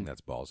 I'm not saying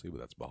that's ballsy, but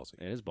that's ballsy.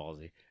 It is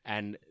ballsy,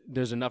 and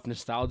there's enough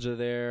nostalgia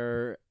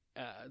there.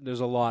 There's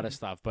a lot of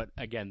stuff, but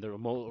again, the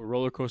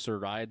roller coaster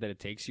ride that it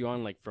takes you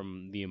on, like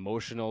from the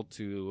emotional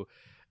to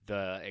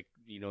the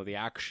the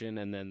action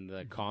and then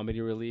the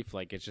comedy relief,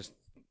 like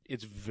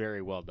it's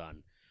very well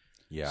done.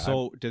 Yeah.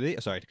 So did they?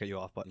 Sorry to cut you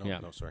off, but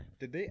No, sorry.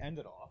 Did they end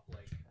it off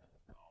like?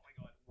 Oh my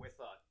god, with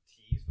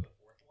tease for the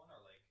fourth one, or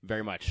like?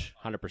 Very much,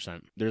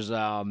 100%. There's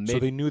So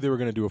they knew they were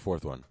going to do a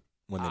fourth one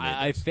when they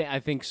made this. I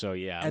think so,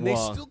 yeah. And they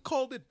still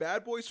called it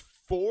Bad Boys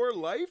for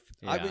Life?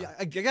 Yeah. I mean,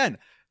 again,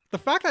 the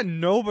fact that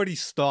nobody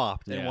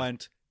stopped and Yeah.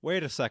 went,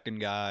 wait a second,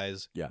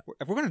 guys. Yeah.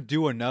 If we're going to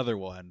do another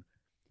one,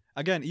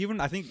 again, even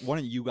I think one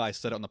of you guys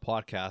said it on the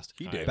podcast.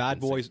 He did. Bad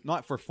Boys,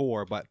 not for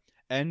 4, but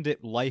end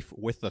it life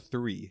with the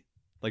 3.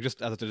 Like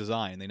just as a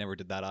design. They never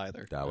did that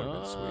either. That would have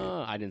been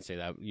sweet. I didn't say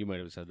that. You might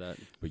have said that.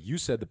 But you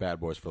said the Bad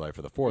Boys for Life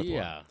for the fourth one.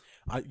 Yeah.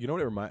 You know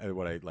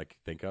what I like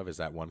think of is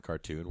that one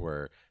cartoon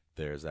where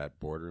there's that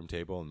boardroom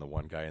table and the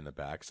one guy in the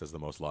back says the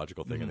most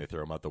logical thing and they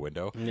throw him out the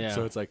window. Yeah.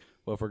 So it's like,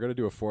 well, if we're going to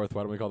do a fourth,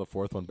 why don't we call the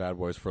fourth one Bad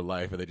Boys for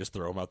Life? And they just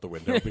throw him out the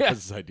window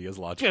because his idea is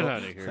logical. Get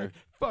outta It's here. like,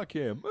 fuck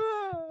him.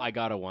 I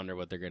gotta wonder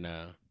what they're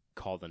gonna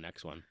call the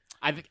next one.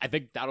 I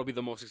think that'll be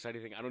the most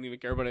exciting thing. I don't even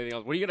care about anything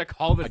else. What are you gonna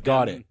call this? I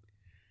got then? it.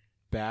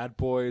 Bad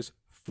Boys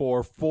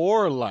for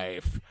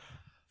Life.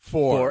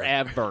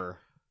 Forever.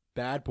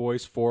 Bad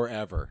Boys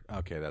Forever.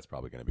 Okay, that's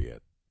probably going to be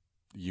it.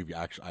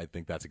 I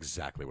think that's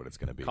exactly what it's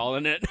going to be.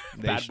 Calling it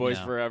Bad Boys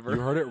yeah. Forever.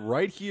 You heard it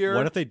right here.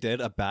 What if they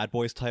did a Bad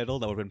Boys title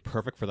that would have been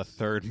perfect for the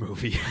 3rd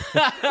movie?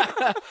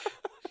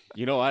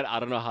 You know what? I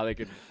don't know how they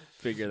could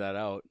figure that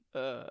out.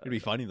 It'd be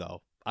funny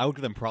though. I would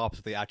give them props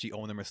if they actually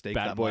own their mistake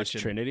Bad that Boys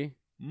much. Trinity.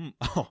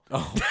 Oh,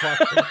 Oh,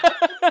 fuck.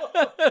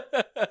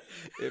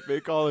 If they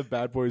call it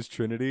Bad Boys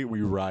Trinity,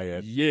 we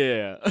riot.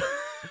 Yeah.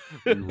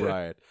 We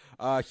riot.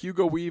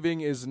 Hugo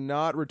Weaving is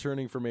not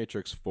returning for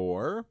Matrix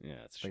 4. Yeah,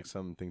 that's I true. think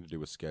something to do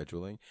with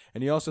scheduling.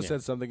 And he also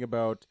said something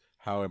about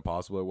how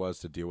impossible it was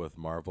to deal with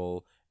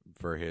Marvel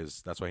for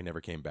his... That's why he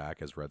never came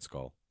back as Red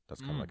Skull. That's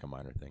kind of like a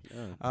minor thing.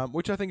 Yeah.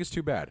 Which I think is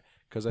too bad,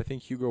 because I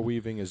think Hugo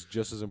Weaving is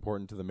just as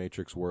important to the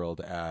Matrix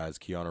world as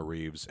Keanu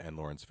Reeves and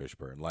Lawrence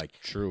Fishburne. Like,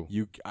 True.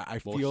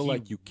 I Well, feel he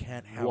like you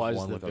can't have Was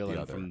one the without villain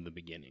the other. from the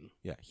beginning.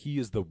 Yeah, he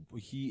is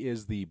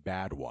the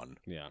bad one.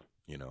 Yeah.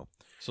 You know.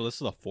 so this is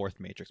the 4th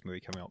Matrix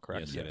movie coming out,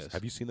 correct? Yes, it is.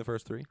 Have you seen the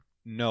first 3?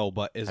 No,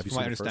 but Have you from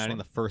my seen the first understanding,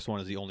 one? the first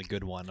one is the only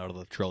good one out of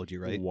the trilogy,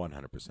 right?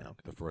 100%.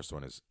 The first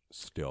one is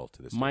still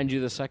to this Mind you,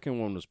 the second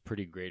one was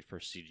pretty great for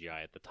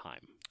CGI at the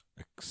time.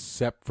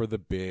 except for the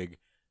big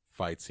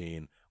fight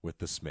scene with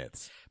the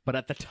Smiths. But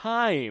at the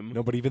time,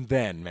 No, but even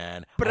then,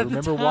 man, But I at the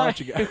remember time-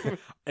 watching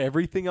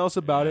everything else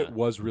about it Yeah.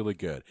 was really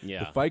good.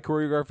 Yeah. The fight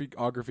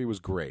choreography was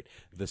great.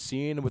 The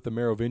scene with the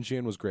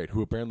Merovingian was great,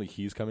 who apparently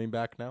he's coming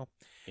back now.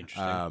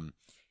 interesting.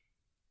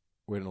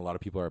 When a lot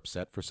of people are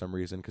upset for some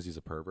reason because he's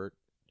a pervert.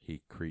 He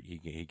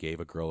gave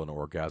a girl an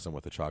orgasm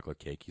with a chocolate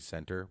cake he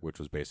sent her, which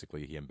was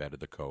basically he embedded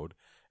the code,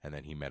 and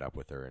then he met up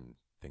with her and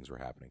things were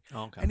happening.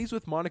 Oh, okay. And he's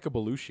with Monica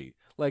Bellucci.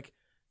 Like,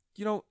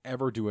 you don't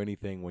ever do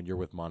anything when you're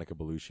with Monica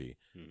Bellucci.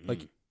 Mhm.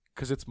 Like,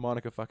 because it's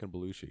Monica fucking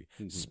Bellucci.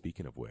 Mhm.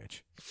 Speaking of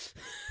which,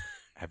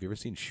 have you ever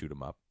seen Shoot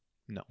 'Em Up?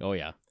 Oh,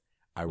 yeah.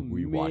 I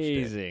rewatched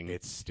Amazing. it.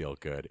 It's still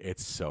good.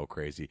 It's so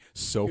crazy.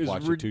 Soph It was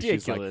watched it too.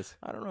 She's like, ridiculous.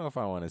 I don't know if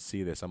I want to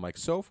see this. I'm like,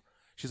 Soph?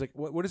 She's like,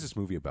 what is this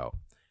movie about?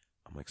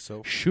 I'm like,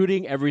 Soph?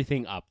 Shooting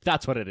everything up.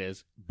 That's what it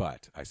is.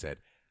 But I said,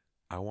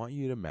 I want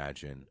you to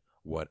imagine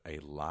what a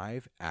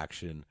live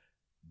action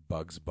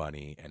Bugs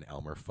Bunny and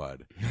Elmer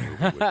Fudd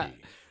movie would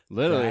be.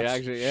 Literally, That's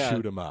actually, yeah.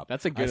 Shoot 'em up.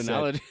 That's a good I said,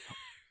 analogy.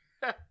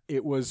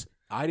 It was.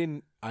 I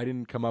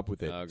didn't come up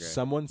with it. Okay.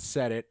 Someone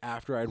said it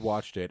after I'd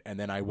watched it, and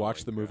then I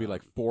watched the movie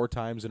like 4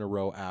 times in a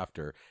row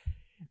after.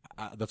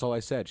 That's all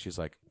I said. She's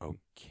like,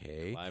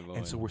 okay.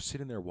 And so we're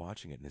sitting there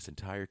watching it, and this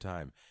entire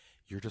time,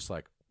 you're just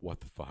like, what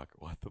the fuck?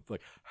 What the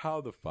like? How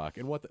the fuck?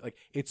 And what the like?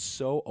 It's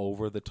so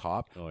over the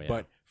top. Oh, yeah.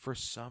 But for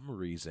some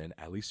reason,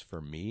 at least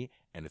for me,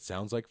 and it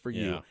sounds like for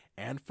you Yeah.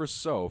 and for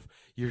Soph,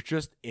 you're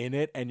just in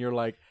it, and you're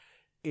like,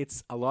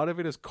 it's a lot of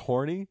it is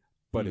corny,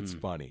 but it's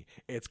funny.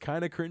 It's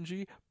kind of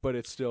cringy, but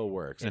it still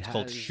works. And it's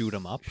called Shoot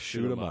 'em Up.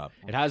 Shoot 'em up.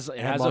 It has a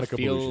Monica Bellucci's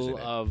feel in it.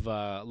 of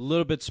a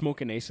little bit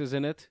Smoke and Aces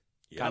in it.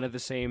 Yep. Kind of the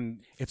same.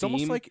 It's theme,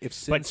 almost like if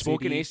Sin but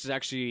Smoke and City- Aces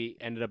actually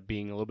ended up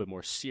being a little bit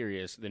more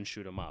serious than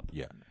Shoot 'em Up.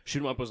 Yeah. Shoot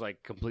 'em Up was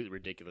like completely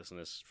ridiculous in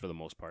this for the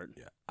most part.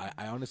 Yeah.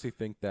 I honestly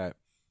think that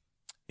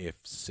if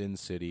Sin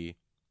City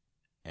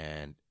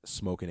and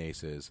Smoke and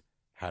Aces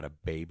had a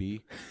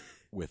baby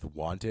with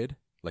Wanted,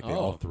 like they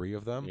all 3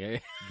 of them, Yeah.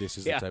 this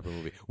is Yeah. the type of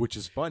movie. Which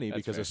is funny That's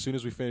because fair. as soon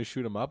as we finished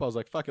Shoot 'em Up, I was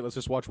like, fuck it, let's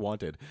just watch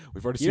Wanted.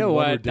 We've already seen You know one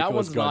what? That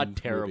ridiculous one's gun not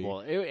movie. terrible.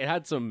 It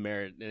had some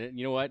merit. And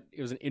you know what?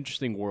 It was an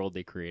interesting world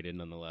they created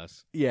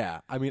nonetheless.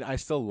 Yeah, I mean, I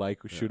still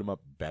like Shoot 'em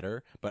Up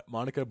better, but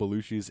Monica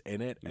Bellucci's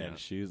in it, Yeah. and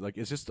she's like,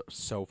 it's just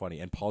so funny.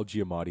 And Paul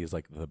Giamatti is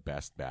like the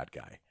best bad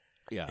guy.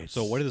 Yeah. It's-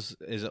 So what is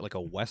it like a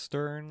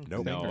Western?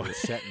 Nope. No.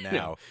 It's set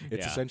now.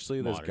 It's Yeah,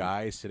 essentially this modern.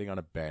 guy sitting on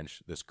a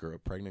bench. This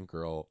pregnant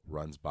girl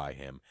runs by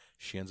him.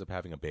 She ends up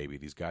having a baby.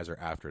 These guys are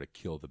after to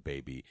kill the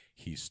baby.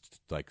 He's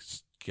like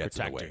gets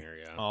in the Protecting way. her,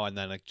 yeah. Oh, and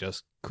then it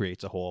just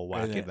creates a whole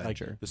And wacky then, like,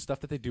 adventure. the stuff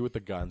that they do with the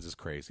guns is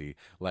crazy.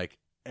 Like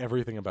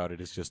everything about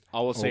it is just.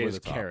 All we'll say over is the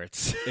top.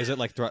 carrots. Is it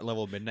like Threat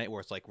Level Midnight where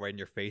it's like right in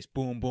your face,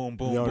 boom, boom,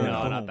 boom, No, boom,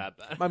 no, boom? not that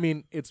bad. I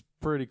mean, it's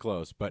pretty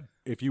close, but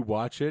if you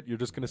watch it, you're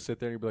just gonna sit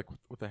there and you'll be like,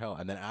 "What the hell?"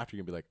 And then after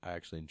you'll be like, "I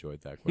actually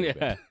enjoyed that quite a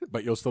Yeah. bit,"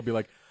 but you'll still be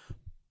like,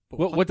 "But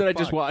What the did I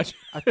just fuck?" watch?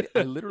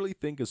 I literally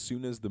think as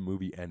soon as the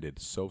movie ended,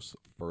 Soph's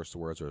first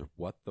words are,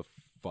 "What the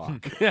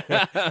fuck?"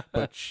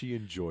 But she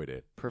enjoyed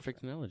it.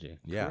 Perfect analogy.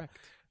 Yeah. Correct.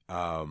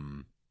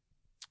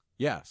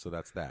 Yeah, so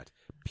that's that.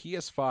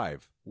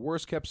 PS5,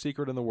 worst kept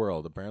secret in the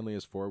world. Apparently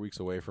is 4 weeks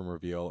away from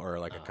reveal, or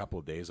like a couple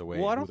of days away.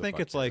 Well, I Who don't the think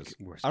fuck it's like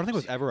cares? I don't think it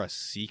was ever a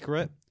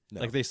secret.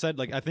 No. Like they said,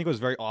 like I think it was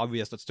very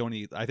obvious that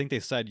Sony. I think they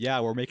said, yeah,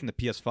 we're making the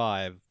PS5,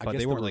 I but guess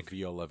they the weren't like,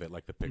 reveal of it,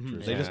 like the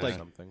pictures. They or just, like-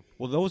 something.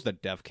 well, those the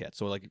dev kit.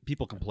 So like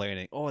people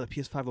complaining, oh, the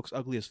PS5 looks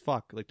ugly as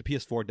fuck. Like the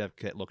PS4 dev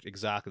kit looked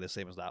exactly the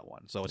same as that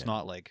one. So it's Yeah.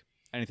 not like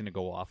anything to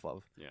go off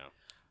of. Yeah.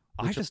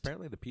 Which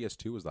apparently the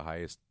PS2 was the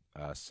highest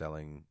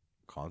selling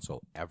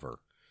console ever.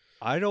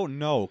 I don't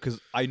know because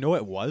I know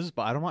it was,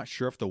 but I'm not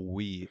sure if the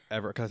Wii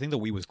ever. Because I think the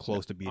Wii was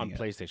close to beating On it.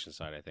 PlayStation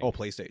side, I think. Oh,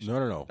 PlayStation.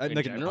 No. In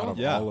Like, general? Out of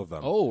yeah. all of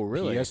them. Oh,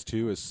 really?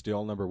 PS2 is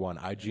still number one.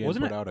 IGN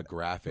Wasn't put it out a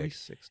graphic.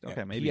 360.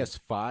 Okay, maybe.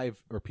 PS5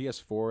 or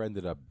PS4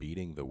 ended up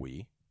beating the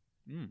Wii.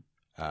 Mm.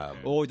 Oh,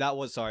 Oh, that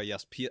was sorry.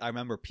 Yes, I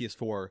remember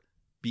PS4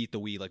 beat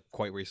the Wii like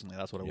quite recently.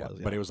 That's what it yeah, was.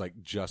 but it was like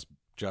just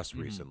Mhm.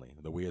 recently.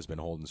 The Wii has been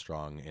holding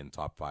strong in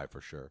top 5 for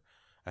sure.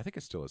 I think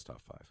it still is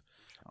top 5.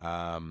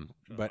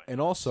 But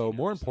and also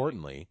more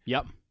importantly,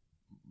 Yep.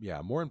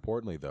 more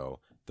importantly though,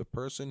 the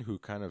person who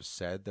kind of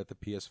said that the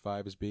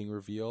PS5 is being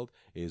revealed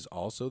is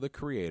also the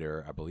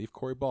creator, I believe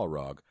Cory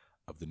Balrog,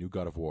 of the new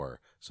God of War.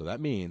 So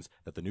that means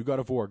that the new God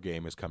of War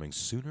game is coming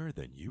sooner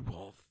than you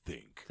all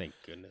think Thank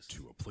goodness.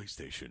 to a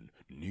PlayStation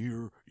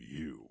near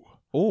you.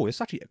 Oh, it's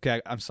actually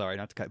okay. I'm sorry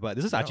not to cut, but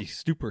this is actually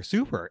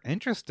super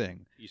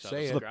interesting. You saw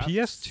Say this it. So the graph?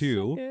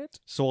 PS2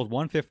 sold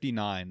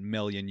 159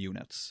 million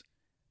units.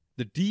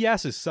 The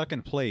DS is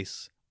second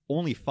place,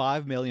 only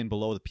 5 million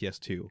below the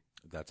PS2.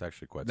 That's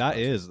actually quite That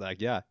surprising. is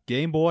like, yeah.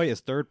 Game Boy is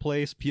third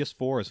place,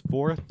 PS4 is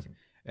fourth,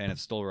 and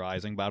it's still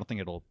rising, but I don't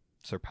think it'll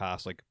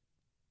surpass like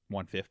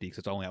 150 because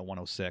it's only at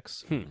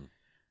 106.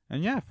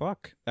 And yeah,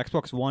 fuck.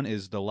 Xbox One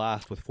is the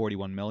last with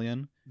 41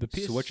 million. The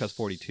Switch has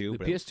 42. The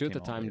but it PS2 at the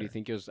came out time, do you later.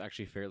 think it was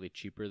actually fairly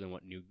cheaper than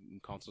what new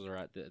consoles are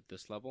at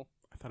this level?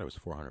 I thought it was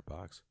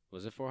 $400.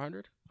 Was it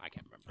 400? I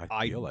can't remember.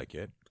 I feel like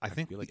it. I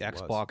think feel the like it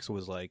was. Xbox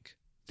was like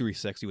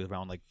 360 was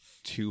around like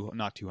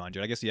not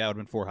 200. I guess yeah, it would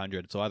have been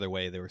 400. So either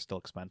way, they were still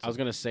expensive. I was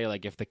gonna say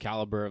like if the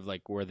caliber of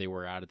like where they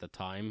were at the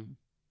time,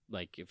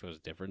 like if it was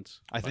different.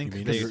 I think You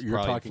mean they you're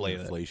probably talking inflated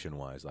it. inflation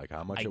wise, like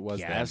how much I it was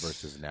then guess.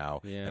 versus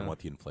now, Yeah. and what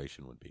the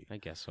inflation would be. I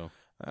guess so.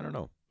 I don't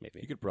know. Maybe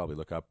You could probably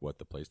look up what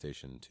the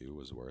PlayStation 2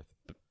 was worth.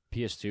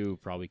 PS2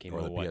 probably came Or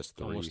out the what,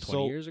 PS3. almost 20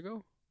 So- years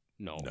ago.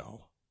 No.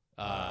 No.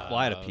 Well,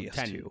 I had a 10.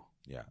 PS2.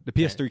 Yeah. The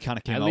PS3 kind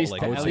of came At out least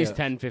like would at say least that-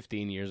 10,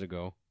 15 years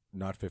ago.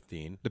 Not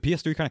 15. the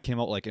PS3 kind of came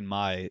out like in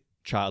my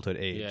childhood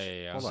age.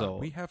 Yeah. Hold So on.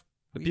 We have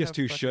the we have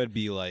PS2 fucking should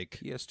be like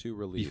PS2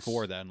 release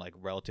before then, like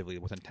relatively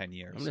within 10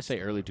 years. I'm gonna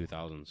say early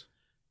 2000s.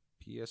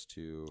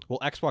 PS2 Well,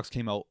 Xbox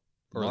came out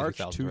early March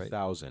 2000, right?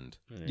 2000,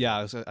 Yeah,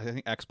 I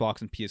think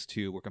Xbox and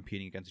PS2 were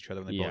competing against each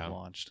other when they Yeah. both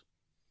launched.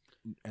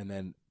 and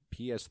then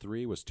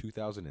PS3 was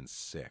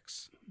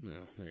 2006, Yeah,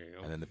 there you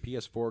go. and then the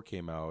PS4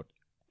 came out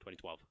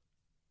 2012.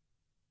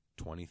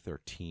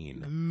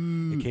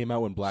 2013. It came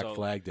out when Black So-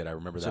 Flag did. I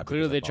remember that. So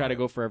clearly they try to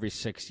go for every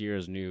 6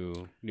 years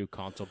new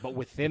console, but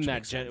within Which that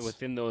makes sense.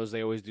 within those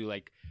they always do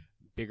like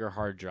bigger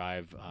hard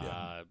drive,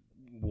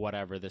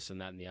 whatever this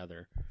and that and the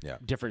other,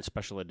 different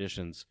special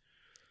editions.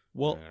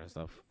 Well, that kind of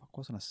stuff. what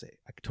was I gonna say?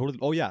 I totally.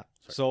 Oh yeah.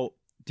 Sorry. So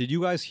did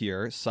you guys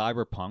hear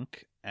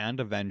Cyberpunk and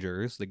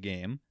Avengers, the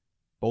game,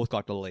 both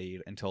got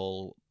delayed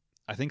until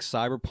I think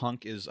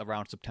Cyberpunk is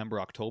around September,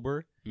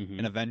 October,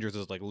 and Avengers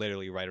is like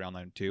literally right around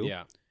then too.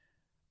 Yeah,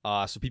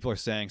 So people are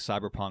saying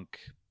Cyberpunk,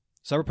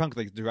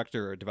 the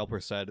director or developer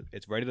said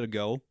it's ready to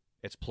go,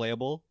 it's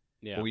playable,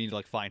 yeah, but we need to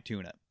like fine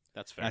tune it.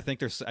 that's And fair.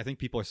 I think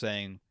people are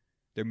saying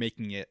they're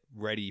making it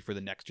ready for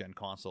the next gen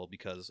console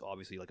because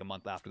obviously like a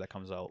month after that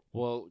comes out.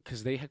 Well,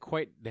 because they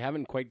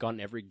haven't quite gotten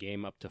every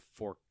game up to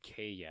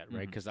 4K yet,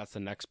 right? Mhm. Because that's the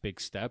next big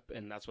step,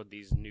 and that's what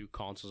these new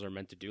consoles are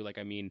meant to do. Like,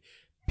 I mean,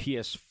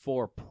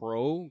 PS4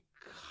 Pro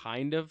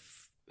kind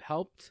of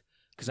helped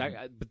because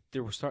but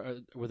there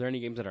were there any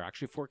games that are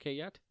actually 4K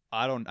yet?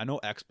 I know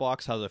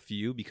Xbox has a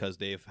few because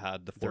they've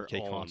had the Their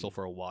 4K own. console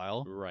for a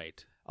while.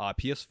 Right.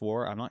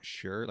 PS4, I'm not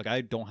sure. Like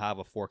I don't have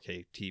a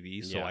 4K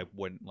TV, so Yeah. I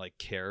wouldn't like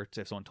care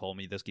if someone told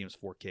me this game's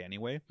 4K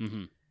anyway.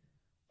 Mm-hmm.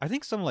 I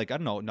think some like I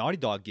don't know Naughty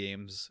Dog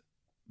games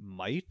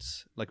might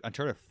like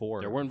Uncharted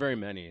 4. There weren't very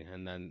many,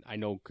 and then I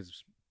know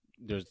because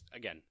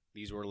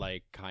these were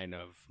like kind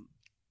of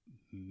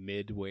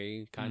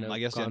midway kind of. I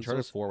guess Uncharted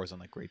consoles. 4 was in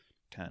like grade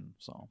 10,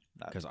 so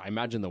Because I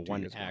imagine the 2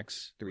 One years ago.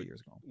 X, 3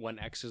 years ago. One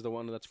X is the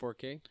one that's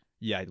 4K.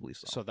 Yeah, I believe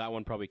so. So that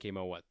one probably came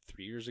out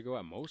 3 years ago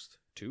at most,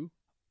 2.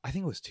 I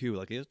think it was 2.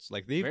 Like it's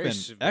like they've Very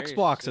been very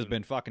Xbox has soon.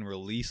 been fucking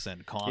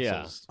releasing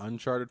consoles.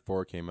 Uncharted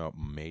 4 came out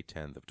May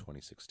 10th of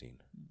 2016.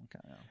 Okay,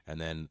 yeah. And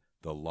then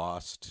the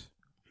Lost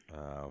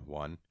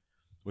one,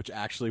 which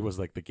actually was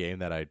like the game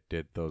that I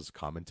did those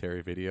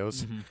commentary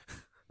videos. Mhm.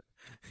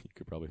 You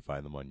could probably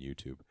find them on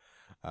YouTube.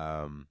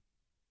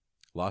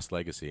 Lost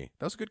Legacy.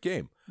 That was a good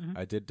game. Mhm.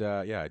 I did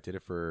I did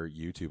it for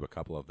YouTube, a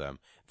couple of them.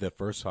 The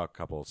first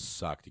couple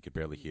sucked. You could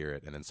barely hear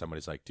it. And then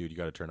somebody's like, dude, you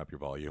got to turn up your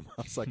volume.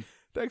 I was like,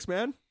 thanks,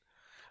 man.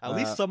 At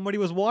least somebody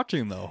was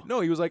watching though. No,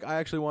 he was like, I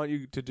actually want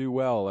you to do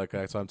well. Like,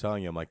 so I'm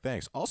telling you, I'm like,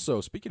 thanks.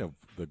 Also, speaking of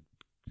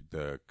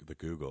the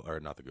Google, or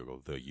not the Google,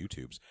 the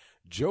YouTubes,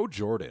 Joe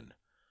Jordan,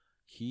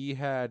 he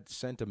had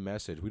sent a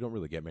message. We don't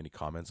really get many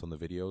comments on the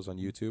videos on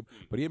YouTube,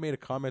 but he had made a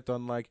comment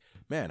on like,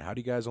 man, how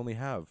do you guys only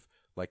have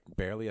like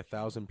barely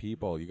 1,000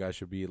 people? You guys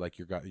should be like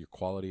your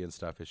quality and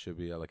stuff. It should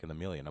be like in the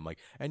million. I'm like,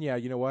 and yeah,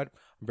 you know what?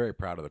 I'm very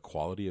proud of the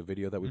quality of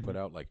video that we put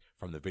out, like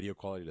from the video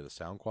quality to the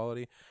sound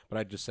quality. But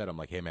I just said, I'm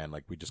like, hey man,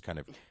 like we just kind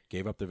of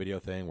gave up the video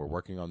thing. We're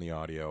working on the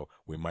audio.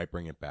 We might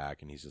bring it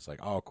back. And he's just like,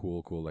 oh,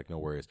 cool. Like no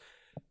worries.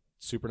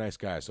 Super nice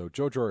guy. So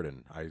Joe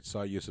Jordan, I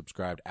saw you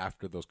subscribed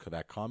after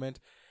that comment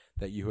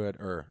that you had,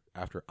 or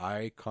after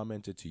I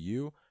commented to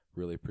you.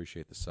 Really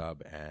appreciate the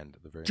sub and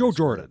the very Joe nice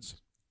Jordan.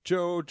 words.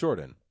 Joe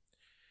Jordan.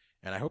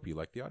 And I hope you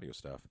like the audio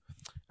stuff.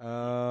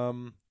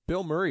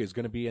 Bill Murray is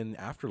going to be in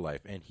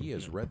Afterlife, and he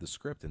has read the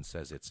script and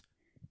says it's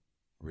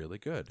really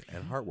good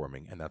and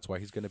heartwarming, and that's why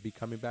he's going to be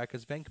coming back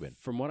as Venkman.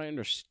 From what I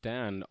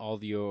understand, all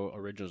the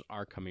originals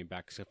are coming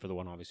back, except for the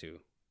one obviously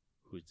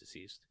who's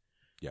deceased.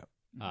 Yeah.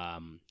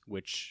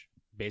 Which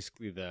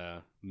basically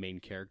the main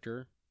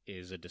character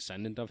is a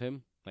descendant of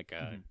him, like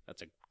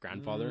that's a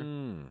grandfather,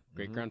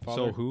 great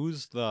grandfather. So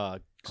who's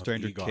the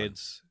Stranger Egon.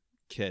 Kids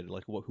kid?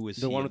 Like who is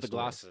the he one in with the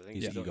story? glasses? I think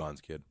He's he's the-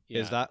 Egon's kid.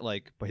 Yeah. Is that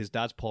like? But his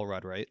dad's Paul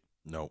Rudd, right?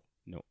 No,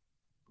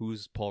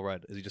 Who's Paul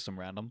Rudd? Is he just some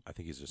random? I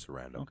think he's just a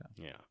random. Okay.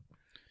 Yeah,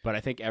 but I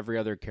think every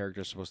other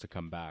character is supposed to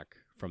come back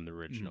from the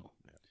original.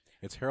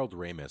 It's Harold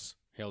Ramis.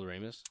 Harold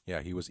Ramis.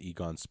 Yeah, he was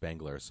Egon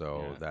Spengler,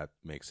 so Yeah. that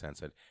makes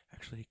sense. And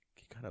actually,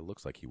 he kind of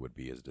looks like he would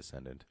be his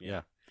descendant.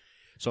 Yeah.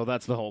 So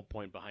that's the whole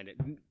point behind it.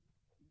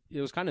 It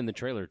was kind of in the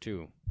trailer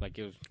too. Like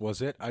it was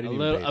Was it? I a didn't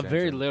little, even pay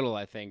very attention. little,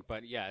 I think.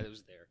 But yeah, it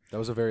was there. That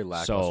was a very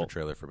lackluster So-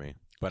 trailer for me.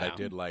 But I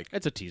did like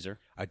It's a teaser.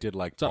 It's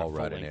not It's not Paul a full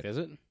Rudd in length, it. is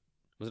it?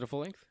 Was it a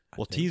full length?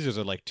 Well, teasers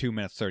are like 2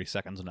 minutes 30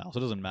 seconds now, so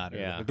it doesn't matter.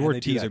 Yeah. Like, And the word they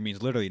do teaser that-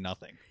 means literally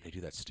nothing. They do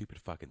that stupid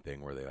fucking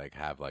thing where they like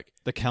have like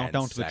The 10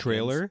 countdown to the seconds.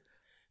 trailer.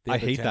 They have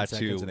I the hate 10 that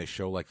seconds too. And they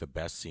show like the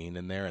best scene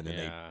in there, and then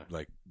Yeah. they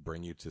like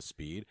bring you to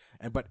speed.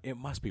 But it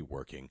must be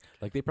working.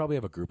 Like they probably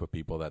have a group of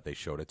people that they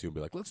showed it to and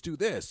be like, "Let's do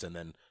this," and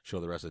then show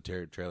the rest of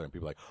the trailer, and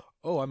people are like,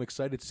 "Oh, I'm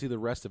excited to see the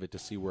rest of it to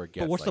see where it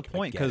gets." But what's Like, the I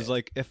point? get Because it.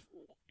 like if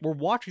we're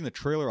watching the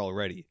trailer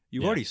already,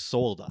 you've Yeah. already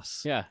sold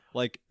us. Yeah.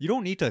 Like you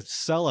don't need to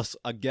sell us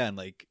again.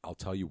 Like I'll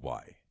tell you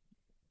why.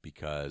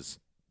 Because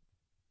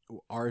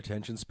our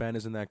attention span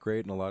isn't that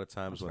great, and a lot of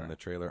times That's when fair. the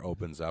trailer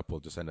opens up, we'll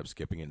just end up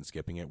skipping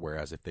it.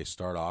 Whereas if they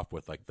start off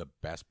with like the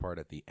best part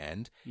at the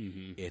end,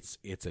 Mm-hmm.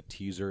 it's a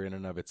teaser in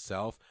and of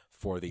itself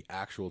for the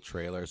actual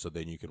trailer, so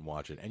then you can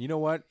watch it. And you know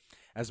what?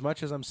 As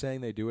much as I'm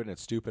saying they do it and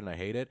it's stupid and I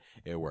hate it,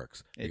 it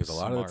works. Because It's a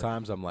lot of smart. the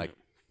times I'm like,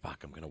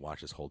 fuck, I'm going to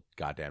watch this whole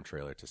goddamn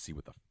trailer to see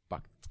what the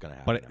fuck is going to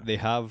happen. but they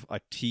have a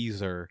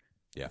teaser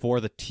Yeah. for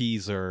the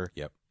teaser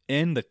Yep.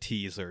 in the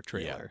teaser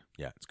trailer.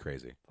 Yeah, it's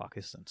crazy. Fuck,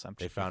 it's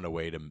They found a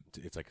way to,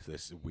 it's like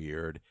this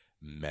weird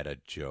meta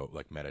joke,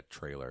 like meta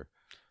trailer.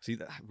 See,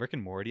 Rick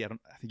and Morty, I think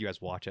you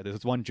guys watch it. There's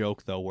this one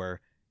joke, though,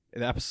 where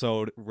in the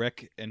episode,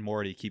 Rick and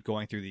Morty keep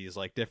going through these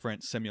like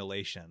different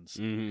simulations,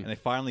 and they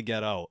finally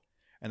get out,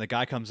 and the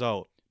guy comes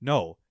out,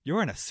 no,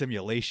 you're in a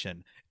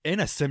simulation, in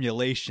a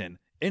simulation,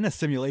 in a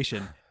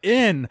simulation,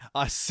 in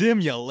a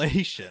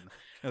simulation.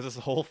 There's this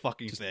whole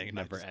fucking thing. It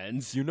never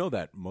ends. You know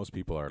that most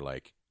people are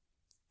like,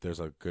 there's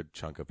a good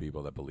chunk of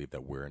people that believe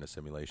that we're in a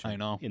simulation. I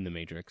know. In the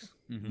Matrix.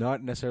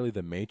 Not necessarily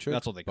the Matrix.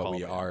 That's what they call it. But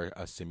we it. are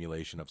a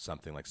simulation of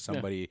something. Like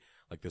somebody,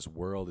 like this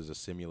world is a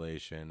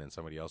simulation and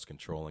somebody else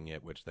controlling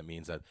it, which that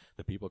means that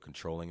the people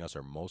controlling us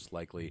are most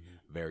likely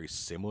very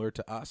similar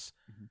to us.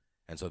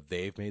 And so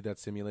they've made that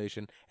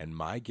simulation. And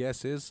my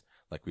guess is,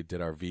 like we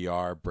did our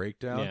VR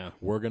breakdown,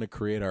 we're going to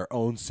create our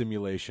own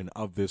simulation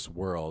of this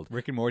world.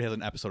 Rick and Morty has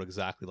an episode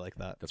exactly like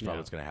that. That's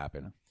probably what's going to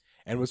happen.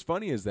 And what's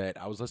funny is that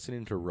I was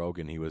listening to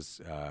Rogan. It was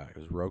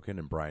Rogan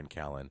and Brian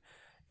Callen,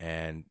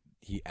 and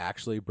he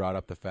actually brought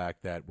up the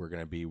fact that we're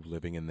going to be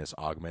living in this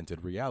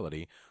augmented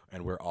reality,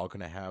 and we're all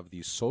going to have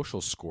these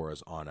social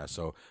scores on us.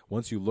 So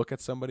once you look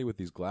at somebody with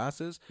these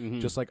glasses,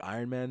 just like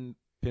Iron Man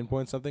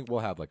pinpoint something, we'll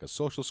have like a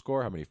social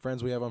score, how many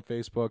friends we have on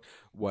Facebook,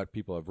 what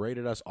people have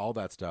rated us, all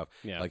that stuff.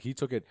 Like he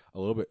took it a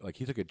little bit, like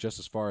he took it just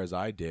as far as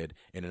I did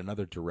in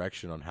another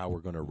direction on how we're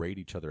going to rate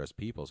each other as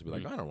people. So be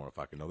like, I don't want to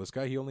fucking know this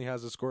guy. He only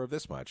has a score of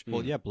this much.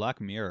 Well, yeah,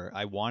 Black Mirror.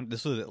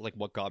 This was like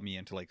what got me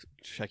into like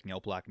checking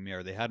out Black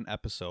Mirror. They had an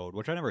episode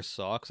which I never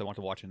saw because I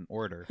wanted to watch it in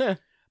order,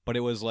 but it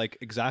was like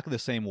exactly the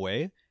same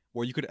way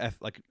where you could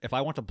if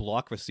I want to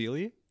block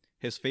Vasily,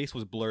 his face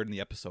was blurred in the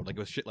episode. Like it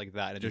was shit like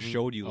that. And it just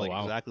showed you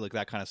exactly like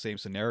that kind of same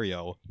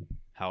scenario,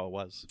 how it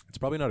was. It's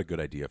probably not a good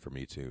idea for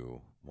me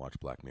to watch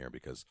Black Mirror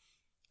because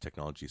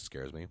technology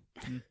scares me.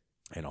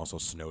 And also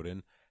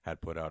Snowden had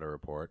put out a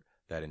report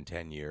that in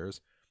 10 years,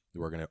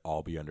 we're going to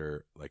all be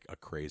under like a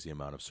crazy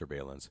amount of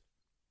surveillance.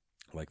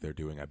 Like they're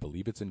doing, I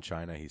believe it's in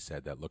China. He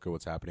said that look at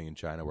what's happening in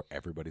China where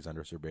everybody's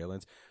under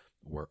surveillance.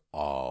 We're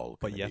all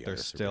But yet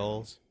there's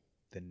still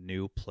the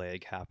new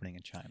plague happening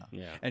in China.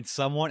 Yeah. And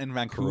someone in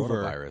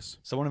Vancouver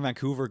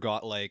Coronavirus.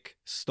 got like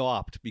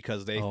stopped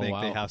because they think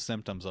they have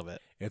symptoms of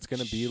it. It's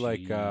going to be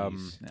like the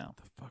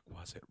fuck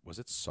was it? Was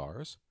it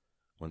SARS?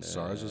 When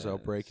SARS was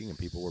outbreaking and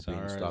people were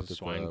being stopped at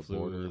the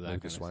border,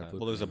 like the swine flu.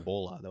 Well, there's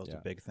Ebola. That was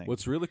a big thing.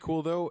 What's really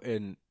cool though,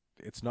 and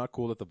it's not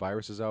cool that the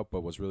virus is out,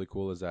 but what's really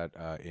cool is that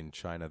in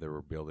China they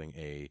were building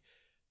a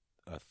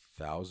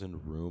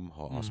 1,000-room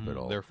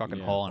hospital. They're fucking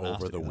hauling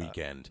over the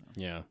weekend.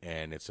 Yeah,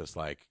 and it's just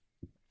like,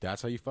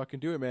 that's how you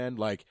fucking do it, man.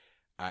 Like,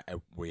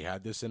 we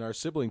had this in our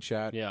sibling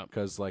chat. Yeah.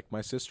 Because, like,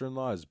 my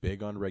sister-in-law is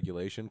big on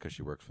regulation because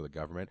she works for the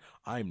government.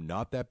 I'm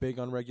not that big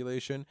on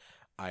regulation.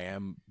 I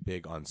am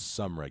big on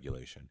some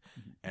regulation.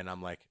 And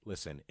I'm like,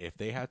 listen, if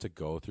they had to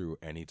go through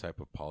any type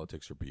of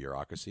politics or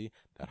bureaucracy,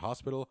 that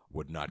hospital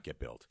would not get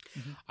built.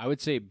 I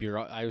would say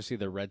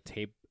the red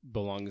tape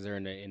belongs there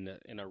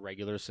in a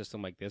regular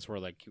system like this where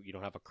like you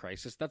don't have a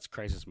crisis. That's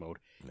crisis mode.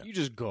 No. You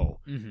just go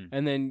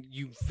and then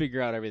you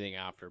figure out everything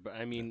after. But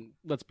I mean,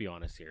 let's be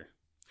honest here.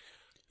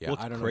 Yeah,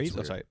 I don't know.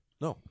 Crazy.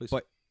 No, please.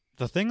 But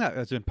the thing that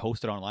has been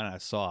posted online, I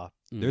saw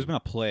there's been a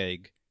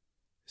plague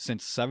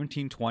since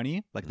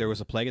 1720. Like there was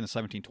a plague in the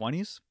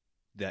 1720s,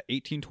 the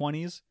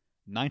 1820s,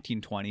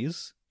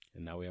 1920s,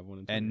 and now we have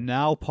one. And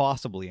now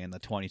possibly in the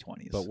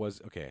 2020s. But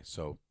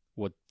so.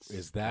 What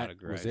is that?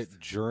 Was it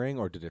during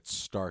or did it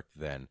start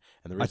then?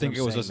 And I think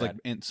it was just like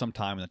in some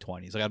time in the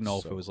 20s. Like I don't know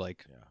if it was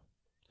like,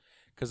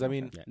 because I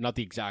mean, not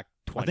the exact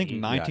 20. I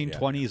think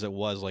 1920s it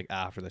was like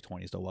after the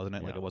 20s, though, wasn't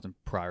it? Like it wasn't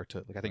prior to.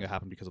 Like I think it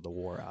happened because of the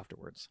war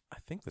afterwards. I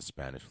think the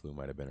Spanish flu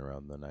might have been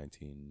around the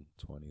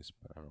 1920s,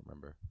 but I don't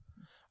remember.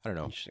 I don't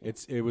know.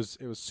 It was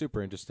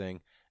super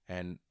interesting,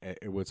 and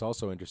it was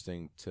also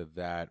interesting to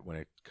that when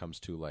it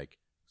comes to like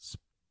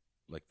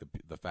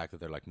the fact that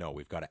they're like, no,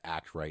 we've got to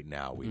act right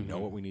now. We know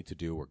what we need to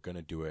do. We're going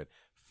to do it.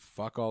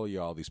 Fuck all of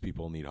y'all. These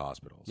people need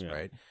hospitals,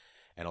 right?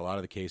 And a lot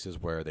of the cases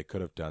where they could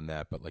have done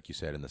that, but like you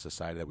said, in the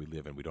society that we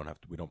live in, we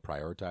don't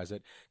prioritize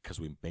it because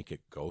we make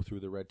it go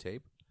through the red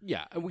tape.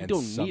 Yeah, and we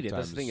don't need it.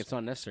 That's the thing. It's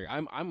not necessary.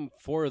 I'm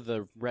for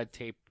the red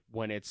tape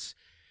when it's,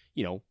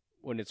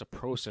 when it's a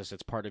process.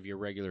 It's part of your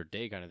regular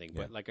day kind of thing.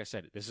 But like I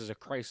said, this is a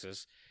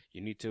crisis. You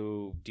need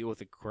to deal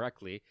with it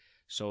correctly.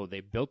 So they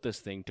built this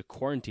thing to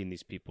quarantine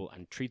these people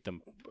and treat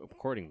them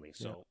accordingly.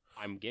 So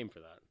I'm game for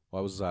that.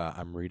 Well,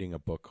 I'm reading a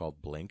book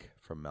called Blink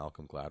from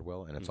Malcolm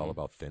Gladwell, and it's all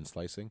about thin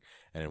slicing.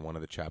 And in one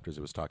of the chapters,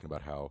 it was talking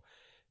about how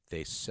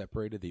they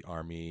separated the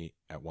army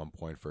at one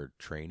point for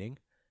training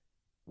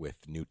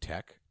with new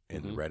tech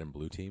in the red and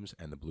blue teams.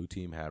 And the blue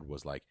team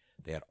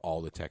they had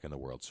all the tech in the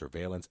world,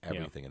 surveillance,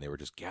 everything, and they were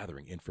just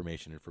gathering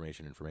information.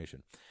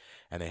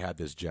 And they had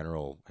this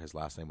general, his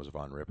last name was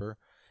Von Ripper,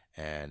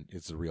 and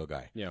it's a real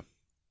guy. Yeah.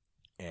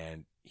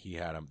 And they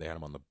had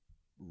him on the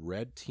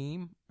red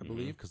team, I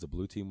believe, because the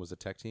blue team was the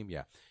tech team.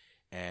 Yeah.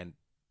 And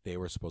they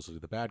were supposedly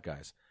the bad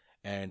guys.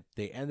 And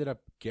they ended up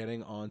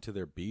getting onto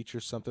their beach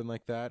or something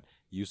like that,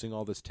 using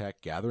all this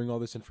tech, gathering all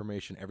this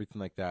information, everything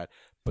like that.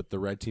 But the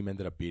red team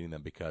ended up beating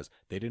them because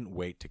they didn't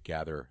wait to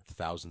gather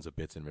thousands of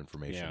bits of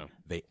information. Yeah.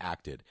 They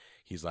acted.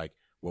 He's like,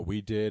 what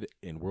we did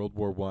in World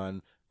War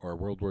One or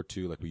World War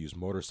II, like we use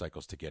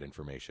motorcycles to get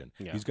information.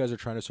 Yeah. These guys are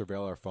trying to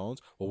surveil our phones.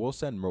 Well, we'll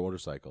send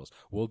motorcycles.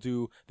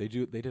 They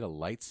did a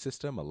light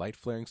system, a light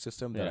flaring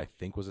system that I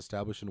think was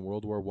established in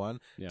World War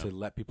One to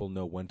let people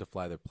know when to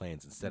fly their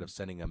planes instead of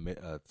sending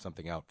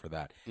something out for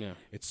that. Yeah.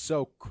 It's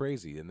so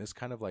crazy. And this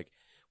kind of like,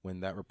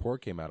 when that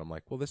report came out, I'm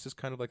like, well, this is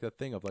kind of like that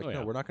thing of like,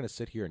 no, we're not going to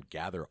sit here and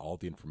gather all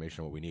the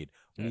information what we need.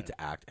 We need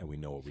to act, and we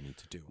know what we need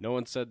to do. No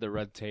one said the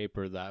red tape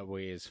or that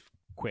way is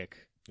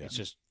quick. Yeah. It's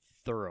just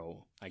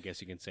thorough, I guess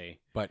you can say.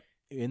 But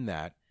in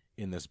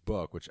this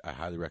book, which I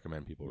highly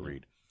recommend people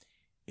read,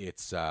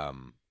 it's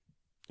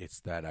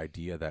that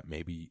idea that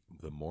maybe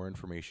the more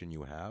information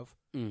you have,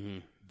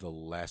 the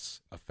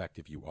less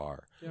effective you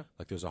are. Yeah.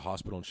 Like there's a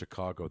hospital in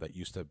Chicago that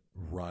used to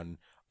run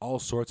all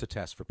sorts of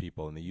tests for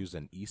people, and they used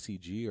an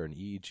ECG or an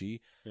EEG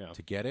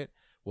to get it.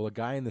 Well, a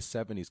guy in the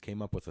 70s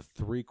came up with a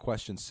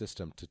 3-question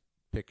system to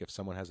pick if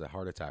someone has a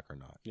heart attack or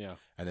not. Yeah.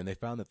 And then they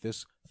found that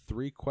this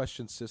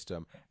 3-question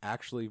system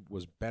actually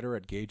was better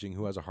at gauging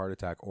who has a heart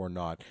attack or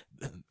not,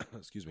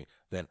 excuse me,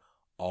 than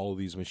all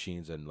these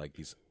machines and like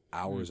these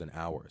hours and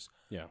hours.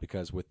 Yeah.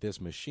 Because with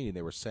this machine,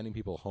 they were sending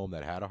people home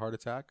that had a heart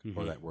attack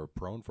or that were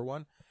prone for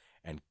one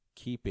and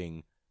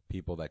keeping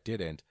people that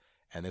didn't.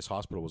 And this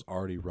hospital was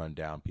already run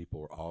down.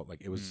 People were all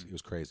like, it was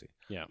crazy.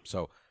 Yeah.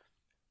 So,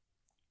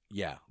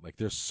 yeah, like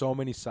there's so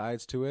many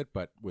sides to it,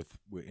 but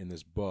in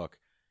this book,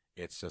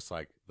 it's just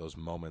like those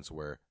moments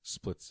where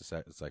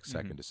it's like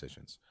second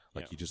decisions.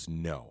 Like you just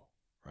know,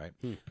 right?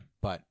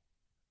 But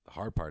the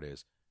hard part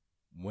is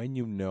when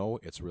you know,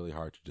 it's really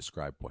hard to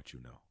describe what you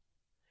know.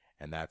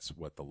 And that's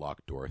what the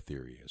locked door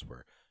theory is,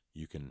 where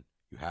you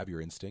have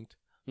your instinct.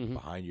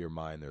 Behind your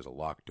mind, there's a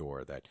locked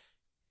door that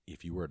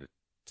if you were to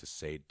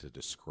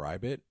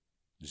describe it,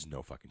 there's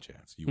no fucking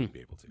chance. You wouldn't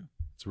be able to.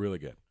 It's really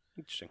good.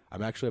 Interesting.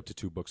 I'm actually up to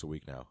 2 books a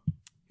week now.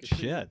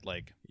 Shit,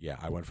 like. Yeah,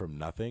 I went from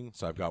nothing.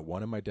 So I've got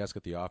one in my desk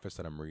at the office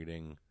that I'm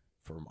reading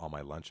on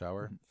my lunch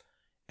hour.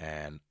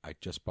 And I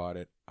just bought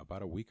it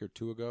about a week or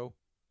 2 ago.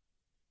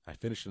 I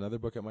finished another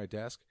book at my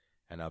desk.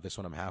 And now this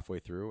one I'm halfway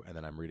through. And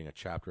then I'm reading a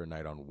chapter a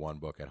night on one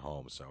book at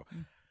home. So,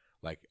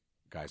 like,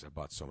 guys, I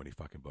bought so many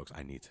fucking books.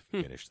 I need to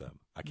finish them.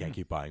 I can't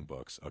keep buying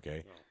books,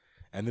 okay?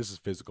 And this is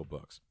physical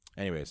books.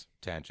 Anyways,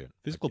 tangent.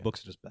 Physical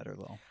books are just better,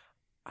 though.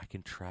 I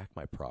can track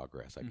my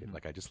progress. I can,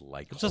 I just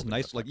like. It's just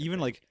nice. Like even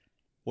like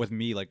with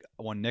me, like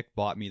when Nick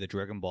bought me the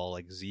Dragon Ball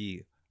like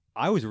Z,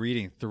 I was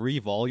reading 3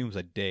 volumes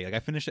a day. Like I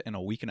finished it in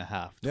a week and a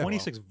half.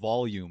 26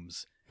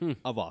 volumes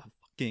of a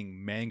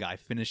fucking manga I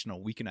finished in a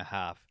week and a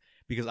half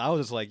because I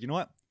was just like, you know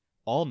what?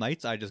 All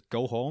nights I just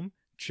go home,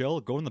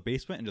 chill, go in the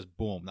basement, and just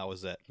boom, that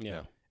was it.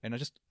 Yeah. And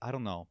I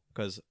don't know,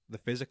 because the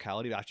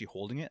physicality of actually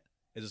holding it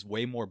is just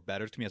way more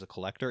better to me as a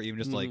collector. Even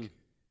just like,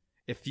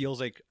 it feels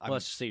like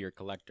let's just say you're a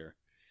collector.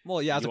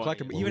 Well, yeah, as a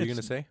collector, but what even were you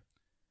gonna say?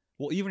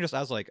 Well, even just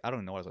as like, I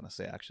don't know what I was gonna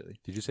say actually.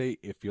 Did you say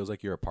it feels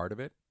like you're a part of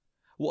it?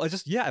 Well, it's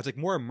just it's like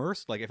more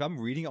immersed. Like if I'm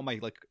reading on my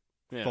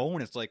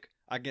phone, it's like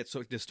I get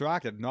so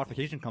distracted.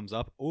 Notification comes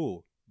up.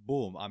 Oh,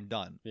 boom, I'm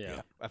done.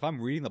 Yeah. If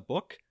I'm reading the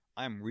book,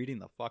 I'm reading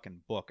the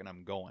fucking book and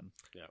I'm going.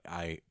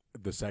 Yeah.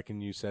 The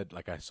second you said,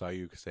 like I saw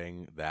you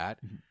saying that,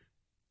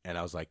 and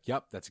I was like,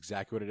 yep, that's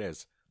exactly what it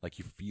is. Like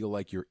you feel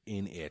like you're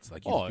in it.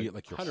 Like you feel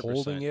like you're 100%.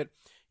 Holding it.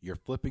 You're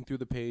flipping through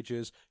the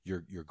pages.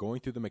 You're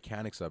going through the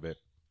mechanics of it.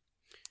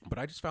 But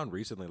I just found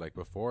recently, like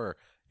before,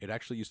 it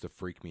actually used to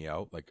freak me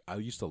out. Like I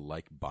used to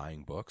like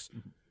buying books,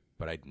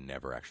 but I'd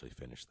never actually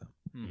finish them.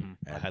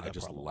 And I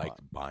just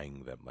liked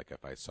buying them. Like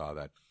if I saw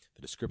that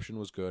the description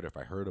was good, if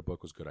I heard a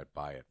book was good, I'd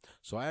buy it.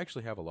 So I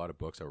actually have a lot of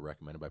books that were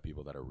recommended by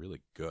people that are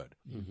really good.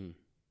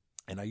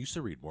 And I used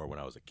to read more when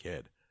I was a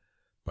kid,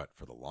 but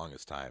for the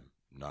longest time,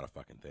 not a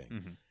fucking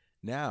thing.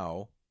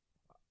 Now,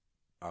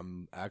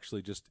 I'm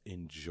actually just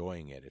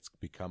enjoying it. It's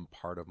become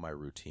part of my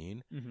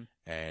routine,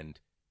 and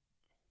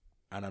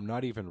I'm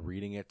not even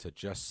reading it to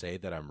just say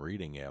that I'm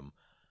reading him.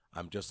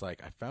 I'm just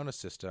like, I found a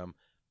system.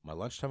 My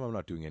lunchtime, I'm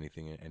not doing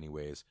anything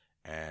anyways,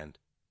 and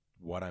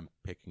what I'm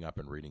picking up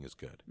and reading is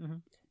good.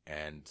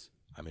 And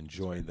I'm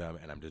enjoying them,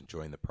 and I'm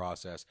enjoying the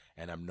process,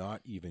 and I'm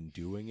not even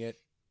doing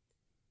it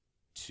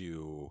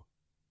to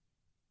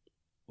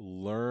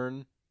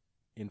learn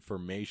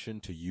information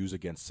to use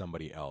against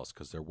somebody else,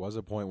 because there was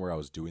a point where I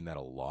was doing that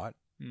a lot.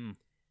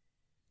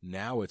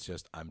 Now it's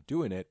just I'm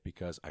doing it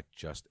because I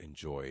just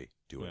enjoy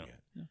doing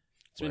it.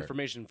 It's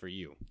information for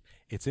you.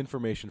 It's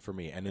information for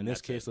me. And in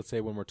this case, let's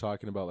say when we're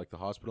talking about like the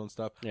hospital and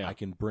stuff, I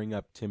can bring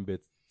up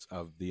tidbits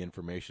of the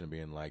information and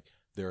being like,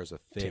 there is a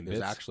thing. Tidbits?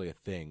 There's actually a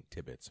thing.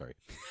 Tidbits, sorry.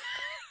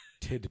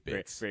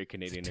 Tidbits. Very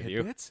Canadian of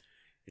you.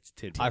 It's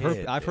tidbits.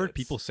 I've heard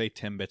people say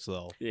Timbits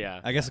though.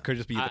 Yeah. I guess it could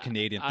just be the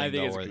Canadian thing. I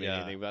think though, it's a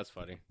Canadian thing, but that's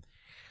funny.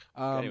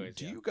 Anyways,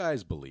 do you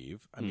guys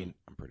believe? I mean,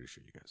 I'm pretty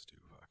sure you guys do.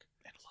 Fuck.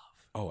 And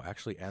love. Oh,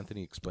 actually,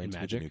 Anthony, explain to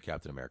me the new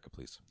Captain America,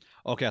 please.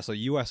 Okay, so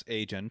U.S.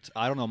 agent.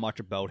 I don't know much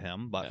about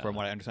him, but from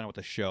what I understand with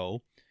the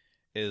show,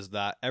 is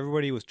that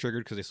everybody was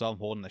triggered because they saw him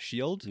holding the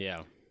shield.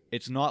 Yeah.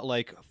 it's not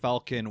like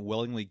Falcon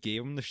willingly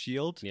gave him the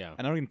shield. Yeah.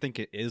 And I don't even think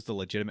it is the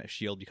legitimate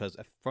shield because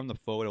from the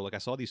photo, like I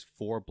saw these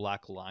 4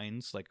 black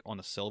lines like on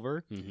the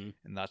silver, and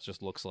that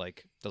just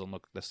doesn't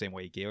look the same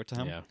way he gave it to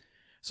him. Yeah.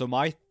 So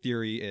my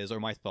theory is, or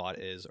my thought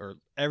is, or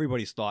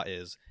everybody's thought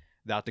is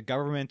that the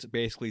government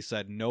basically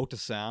said no to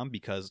Sam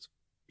because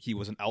he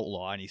was an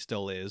outlaw and he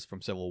still is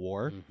from Civil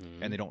War,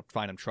 and they don't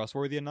find him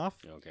trustworthy enough.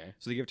 Okay.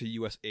 So they give it to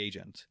U.S.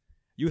 agent.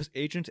 U.S.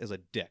 agent is a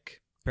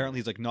dick. Apparently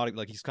he's like not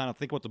like he's kind of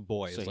think about the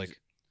boys So like.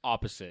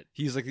 Opposite.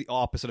 He's like the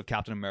opposite of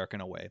Captain America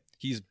in a way.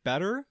 He's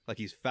better, like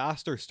he's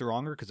faster,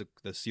 stronger because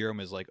the serum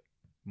is like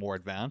more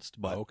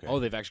advanced. But okay. Oh,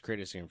 they've actually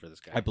created a serum for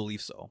this guy. I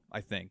believe so. I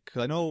think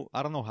because I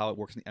don't know how it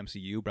works in the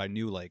MCU, but I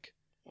knew like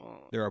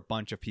there are a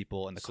bunch of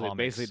people in the so comics.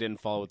 they basically didn't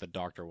follow what the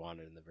Doctor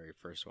wanted in the very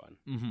first one.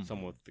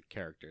 Someone with the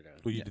character down.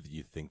 Well,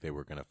 you think they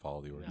were going to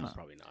follow the orders? No,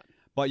 probably not.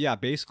 But yeah,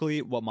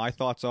 basically what my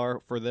thoughts are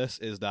for this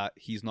is that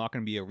he's not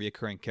going to be a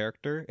reoccurring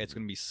character. It's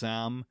going to be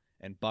Sam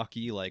and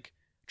Bucky like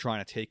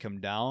trying to take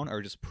him down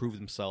or just prove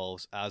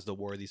themselves as the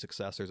worthy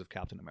successors of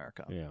Captain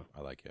America. Yeah.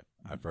 I like it.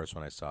 At first,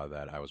 when I saw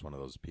that, I was one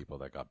of those people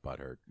that got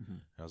butthurt.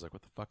 I was like,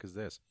 what the fuck is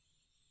this?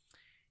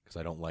 Because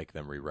I don't like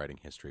them rewriting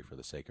history for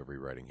the sake of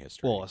rewriting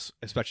history. Well,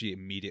 especially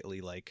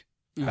immediately like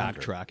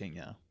backtracking,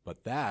 yeah.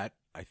 But that,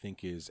 I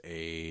think, is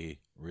a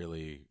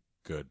really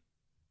good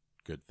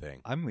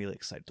thing. I'm really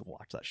excited to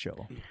watch that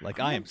show. Like,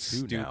 I am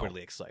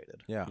stupidly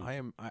excited. Yeah, I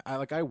am.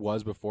 I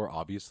was before,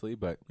 obviously,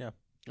 but yeah.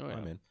 Oh, yeah.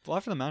 I'm in. Well,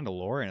 after The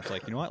Mandalorian, it's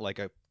like, you know what? Like,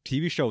 a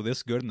TV show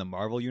this good in the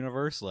Marvel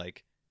universe,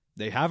 like,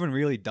 they haven't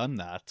really done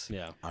that.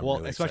 Yeah. I'm well,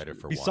 really especially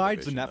excited for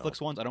besides the WandaVision, Netflix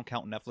though. ones, I don't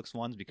count Netflix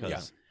ones because,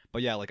 Yeah.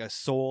 but yeah, like a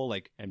sole,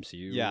 like,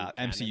 MCU. yeah,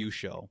 canon. MCU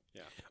show.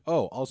 Yeah.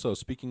 Oh, also,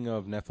 speaking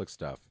of Netflix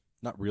stuff,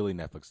 not really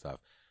Netflix stuff,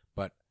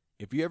 but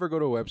if you ever go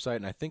to a website,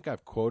 and I think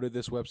I've quoted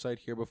this website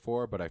here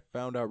before, but I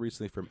found out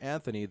recently from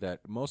Anthony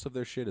that most of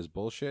their shit is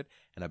bullshit,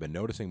 and I've been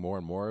noticing more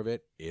and more of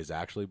it is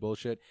actually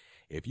bullshit.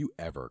 If you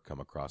ever come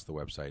across the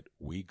website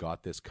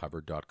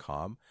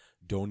wegotThiscovered.com,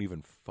 don't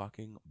even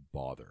fucking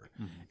bother.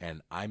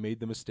 And I made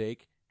the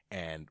mistake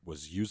and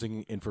was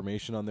using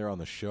information on there on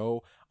the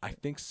show. I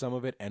think some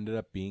of it ended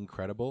up being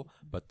credible,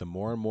 but the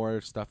more and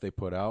more stuff they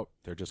put out,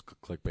 they're just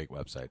clickbait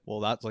website. Well,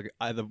 that's like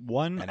the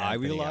one And I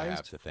Anthony, realized I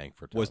have to thank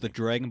for was the telling me.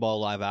 Dragon Ball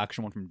live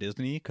action one from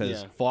Disney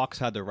because Yeah. Fox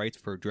had the rights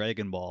for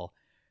Dragon Ball,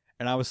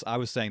 and I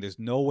was saying there's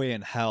no way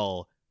in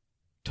hell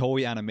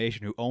Toei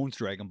Animation, who owns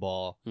Dragon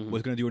Ball,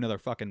 was going to do another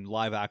fucking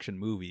live action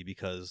movie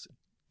because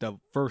the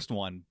first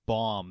one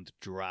bombed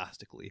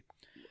drastically.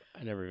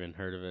 I never even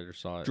heard of it or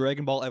saw it.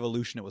 Dragon Ball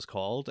Evolution it was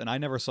called, and I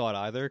never saw it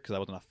either because I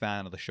wasn't a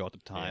fan of the show at the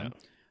time. Yeah.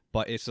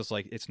 But it's just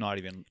like it's not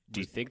even. Do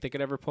you think they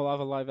could ever pull off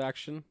a live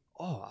action?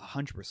 Oh,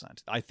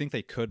 100%. I think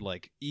they could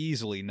like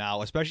easily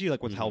now, especially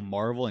like with how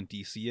Marvel and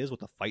DC is with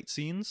the fight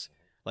scenes.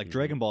 Like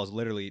Dragon Ball is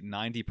literally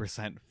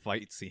 90%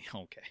 fight scene.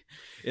 Okay,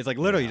 it's like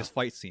literally just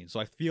fight scenes. So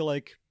I feel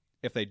like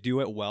if they do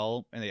it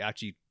well and they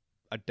actually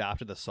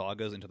adapted the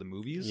sagas into the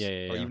movies,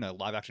 or even a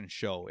live action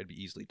show, it'd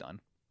be easily done.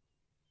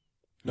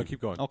 No,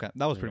 keep going. Okay,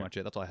 that was pretty much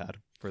it. That's all I had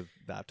for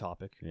that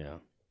topic. Yeah.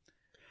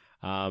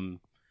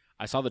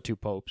 I saw The Two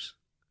Popes,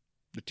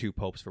 The Two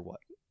Popes for what?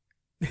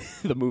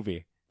 the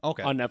movie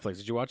Okay. on Netflix.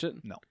 Did you watch it?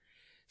 No.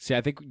 See,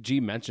 I think G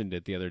mentioned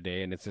it the other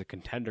day, and it's a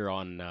contender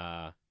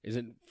on.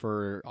 Isn't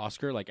for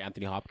Oscar? Like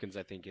Anthony Hopkins,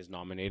 I think is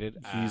nominated.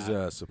 He's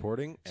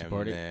supporting,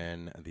 supporting.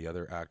 and then the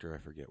other actor, I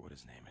forget what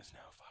his name is now.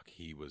 Fuck,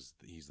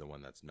 he's the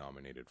one that's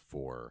nominated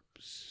for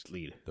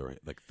lead. the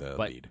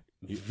But lead.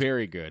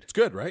 Very good. It's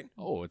good, right?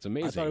 Oh, it's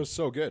amazing. I thought it was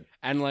so good.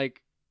 And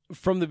like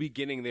from the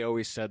beginning, they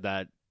always said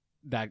that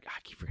I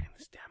keep forgetting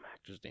this damn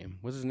actor's name.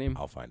 What's his name?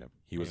 I'll find him.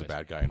 He was a Anyways.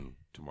 bad guy in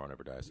Tomorrow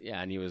Never Dies.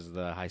 Yeah, and he was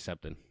the High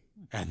Septon,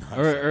 And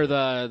or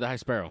the High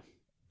Sparrow.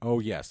 oh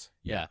yes,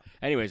 Yeah.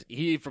 Anyways,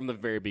 he from the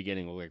very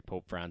beginning looked like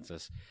Pope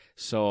Francis,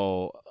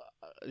 so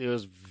it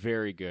was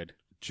very good.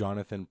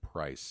 Jonathan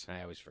Pryce.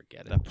 I always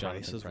forget it. That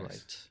Jonathan Price is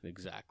right.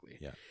 Exactly.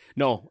 Yeah.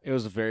 No, it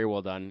was very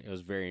well done. It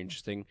was very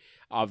interesting.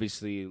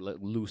 Obviously,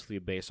 loosely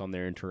based on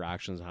their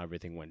interactions and how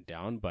everything went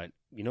down. But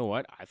you know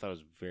what? I thought it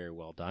was very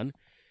well done.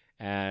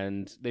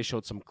 And they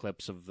showed some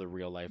clips of the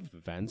real life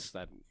events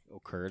that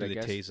occurred. Did I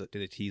guess. Did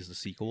they tease the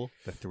sequel,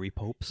 The Three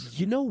Popes?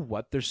 You know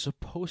what? There's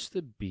supposed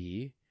to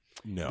be.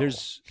 No,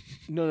 There's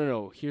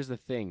no. Here's the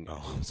thing.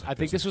 Oh, I'm sorry. I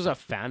think this was a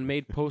fan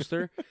made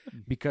poster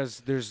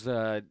because there's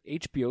the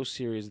HBO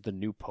series The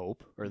New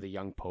Pope or The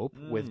Young Pope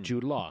with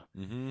Jude Law.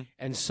 Mm-hmm.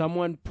 And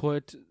someone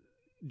put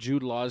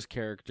Jude Law's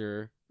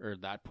character or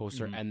that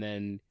poster and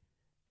then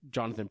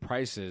Jonathan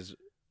Pryce's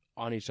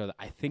on each other.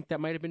 I think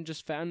that might have been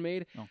just fan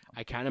made. Oh.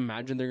 I can't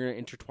imagine they're going to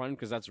intertwine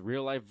because that's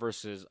real life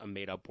versus a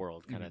made up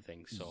world kind of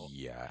thing. So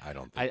Yeah, I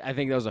don't think. I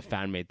think that was a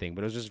fan made thing,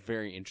 but it was just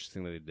very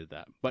interesting that they did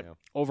that. But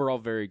overall,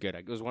 very good.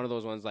 It was one of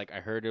those ones like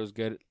I heard it was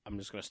good. I'm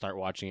just going to start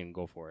watching it and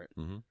go for it.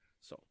 Mm-hmm.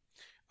 So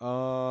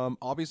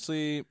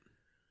Obviously,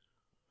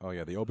 oh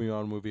yeah, the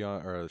Obi-Wan movie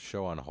or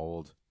show on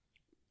hold.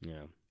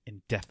 yeah.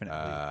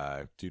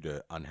 indefinitely. Due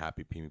to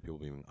people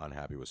being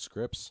unhappy with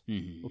scripts.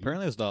 Mm-hmm. Well,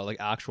 apparently, there's the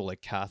actual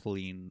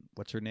Kathleen.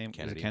 What's her name?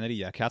 Kennedy. Is it Kennedy?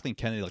 Yeah, Kathleen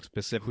Kennedy.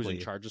 Specifically, Who's in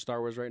charge of Star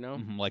Wars right now?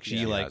 She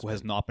Yeah,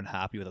 has not been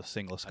happy with a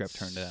single script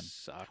turned in,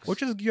 Sucks.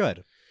 which is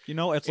good.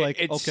 It's like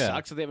it okay.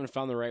 sucks that they haven't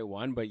found the right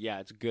one, but yeah,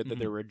 it's good that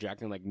they're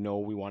rejecting. Like, no,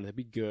 we want it to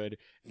be good.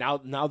 Now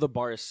the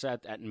bar is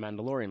set at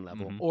Mandalorian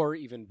level, or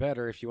even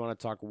better, if you want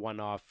to talk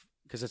one-off,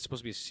 because it's supposed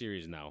to be a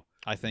series now.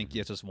 I think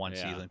it's just one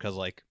season because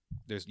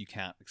you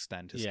can't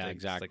extend his thing.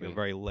 Exactly. It's like a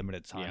very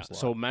limited time slot.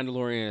 So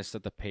Mandalorian has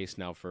set the pace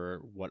now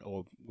for what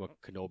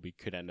Kenobi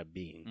could end up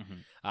being.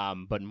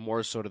 But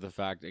more so to the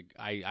fact that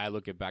I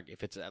look at back,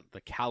 if it's at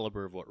the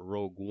caliber of what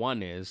Rogue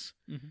One is,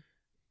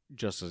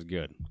 just as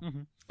good.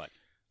 But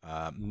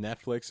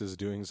Netflix is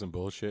doing some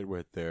bullshit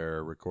with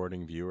their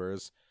recording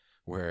viewers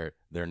where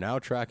they're now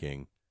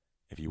tracking.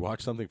 If you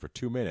watch something for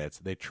 2 minutes,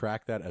 they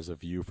track that as a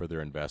view for their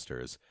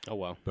investors. oh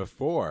well.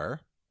 Before,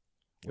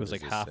 it was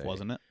like half,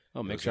 wasn't it?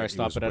 Oh, make sure I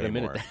stop it at a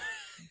minute.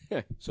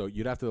 So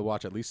you'd have to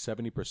watch at least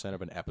 70%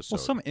 of an episode.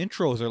 Well, some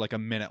intros are like a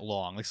minute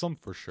long, like some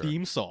for sure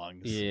theme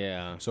songs.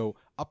 Yeah. So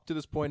up to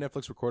this point,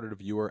 Netflix recorded a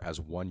viewer as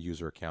one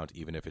user account,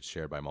 even if it's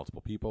shared by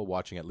multiple people,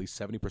 watching at least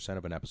 70%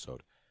 of an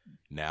episode.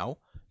 Now,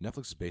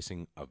 Netflix is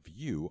basing a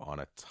view on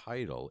a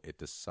title it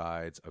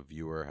decides a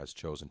viewer has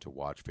chosen to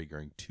watch,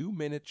 figuring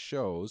 2-minute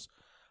shows.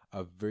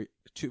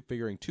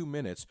 Figuring 2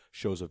 minutes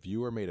shows a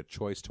viewer made a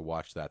choice to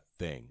watch that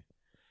thing.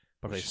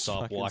 But they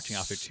stop watching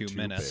after 2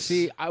 minutes.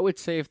 See, I would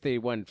say if they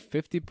went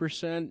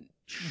 50%,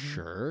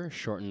 sure,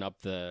 shorten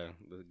up the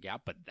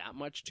gap, but that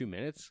much, 2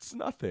 minutes? It's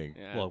nothing.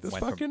 Yeah. Well, It's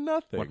went fucking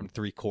nothing. Went from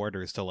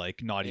 3/4 to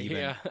like not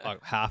even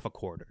half a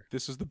quarter.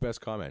 This is the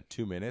best comment.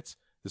 2 minutes.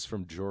 This is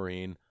from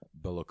Joreen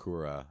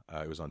Belokura.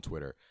 It was on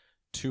Twitter.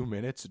 2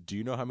 minutes? Do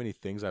you know how many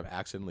things I've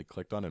accidentally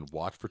clicked on and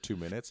watched for 2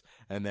 minutes?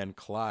 And then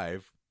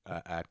Clive,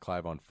 at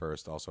Clive on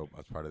First, also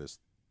as part of this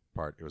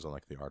part, it was on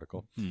like the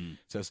article,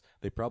 says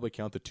they probably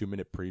count the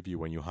 2-minute preview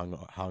when you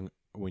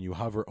when you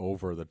hover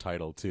over the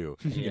title too.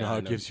 You know how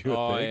it gives you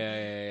a thing?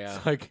 Yeah.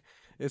 It's like,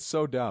 it's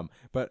so dumb.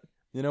 But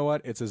you know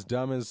what? It's as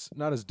dumb as,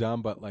 not as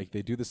dumb, but like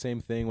they do the same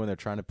thing when they're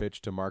trying to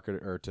pitch to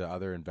market or to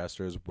other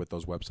investors with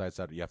those websites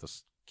that you have to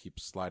keep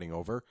sliding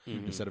over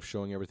instead of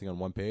showing everything on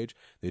one page.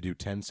 They do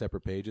 10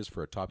 separate pages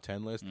for a top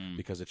 10 list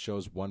because it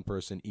shows one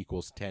person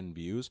equals 10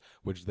 views,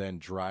 which then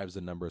drives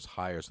the numbers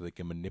higher so they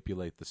can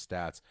manipulate the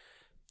stats.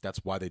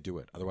 That's why they do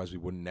it. Otherwise, we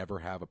would never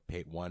have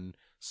one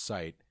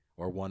site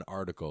or one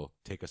article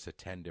take us to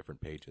 10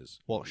 different pages.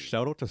 Well,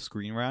 shout out to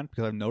Screen Rant,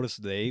 because I've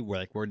noticed they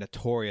were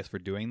notorious for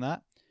doing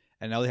that.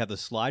 And now they have the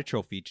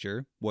slideshow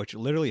feature, which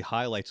literally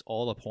highlights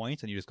all the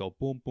points, and you just go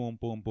boom, boom,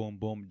 boom, boom,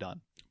 boom,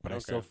 done. But I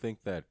still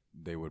think that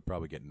they would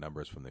probably get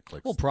numbers from the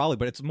clicks. Well, probably,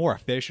 but it's more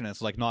efficient.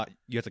 It's like not,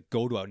 you have to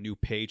go to a new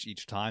page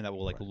each time that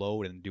will like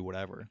load and do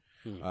whatever.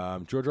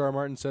 George R. R.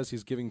 Martin says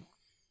he's giving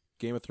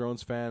Game of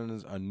Thrones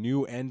fans a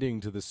new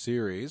ending to the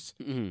series.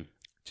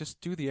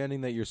 Just do the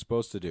ending that you're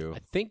supposed to do. I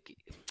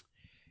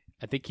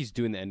think he's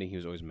doing the ending he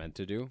was always meant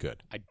to do.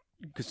 Good.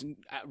 Because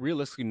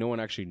realistically, no one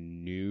actually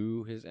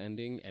knew his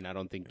ending, and I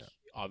don't think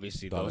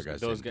obviously those guys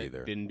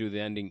didn't do the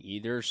ending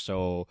either.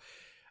 So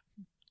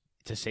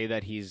to say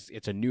that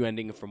it's a new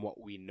ending from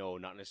what we know,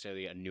 not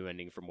necessarily a new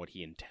ending from what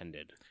he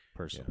intended,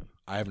 personally.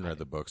 Yeah. I haven't read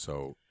the book,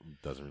 so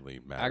it doesn't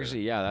really matter.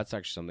 Actually, yeah, that's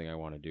actually something I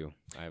want to do.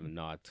 I have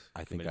not.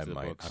 I think I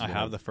might. I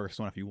have the first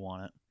one if you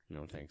want it.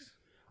 No, thanks.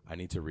 I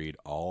need to read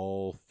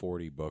all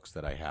 40 books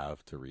that I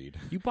have to read.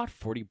 You bought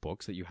 40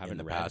 books that you haven't in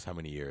the read? past how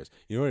many years?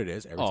 You know what it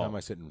is? Every time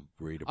I sit and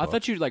read a book. I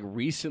thought you like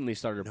recently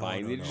started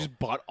buying. You just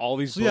bought all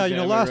these books.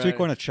 Yeah, last week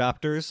going to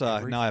chapters.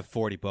 Now I have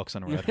 40 books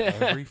unread.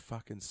 Every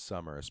fucking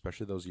summer,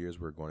 especially those years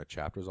we're going to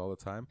chapters all the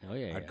time,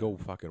 I'd go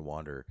fucking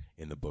wander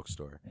in the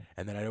bookstore.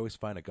 And then I'd always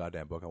find a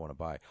goddamn book I want to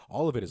buy.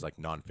 All of it is like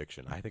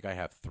nonfiction. I think I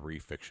have 3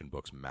 fiction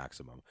books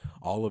maximum.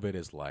 All of it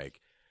is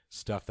like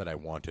stuff that I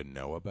want to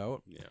know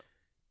about. Yeah.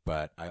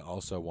 But I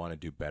also want to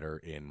do better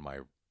in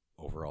my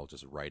overall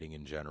just writing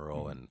in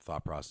general and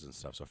thought process and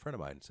stuff. So a friend of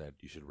mine said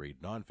you should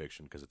read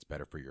nonfiction because it's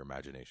better for your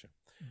imagination.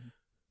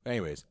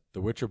 Anyways,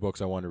 the Witcher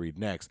books I want to read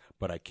next,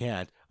 but I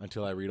can't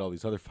until I read all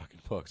these other fucking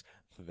books.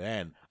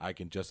 Then I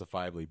can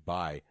justifiably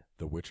buy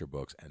the Witcher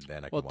books, and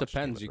then I can watch Well, it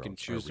depends. Game You of can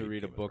Thrones, choose to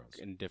read a Game of book Thrones.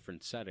 in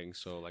different settings.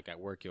 So like at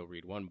work, you'll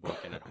read one book,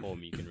 and at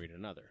home, you can read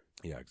another.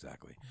 Yeah,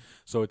 exactly.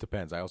 So it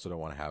depends. I also don't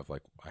want to have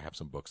I have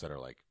some books that are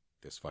like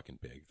this fucking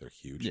big. They're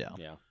huge.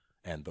 Yeah.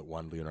 And the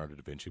one Leonardo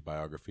da Vinci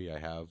biography I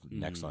have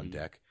next on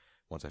deck,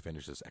 once I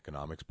finish this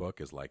economics book,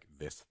 is like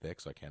this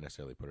thick, so I can't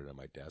necessarily put it on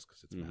my desk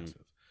because it's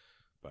massive.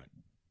 But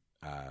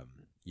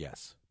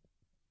yes,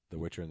 The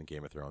Witcher and the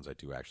Game of Thrones I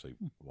do actually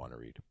want to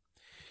read.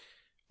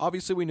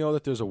 Obviously, we know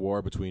that there's a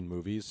war between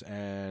movies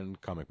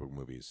and comic book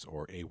movies,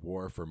 or a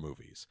war for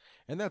movies.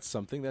 And that's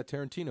something that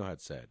Tarantino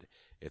had said.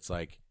 It's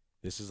like,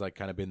 this has like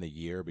kind of been the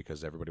year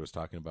because everybody was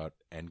talking about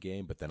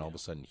Endgame, but then all of a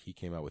sudden he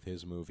came out with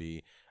his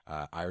movie.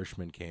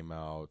 Irishman came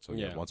out. So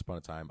Once Upon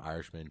a Time,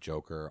 Irishman,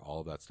 Joker,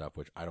 all of that stuff,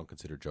 which I don't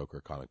consider Joker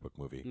a comic book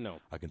movie. No.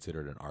 I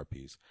consider it an art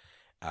piece.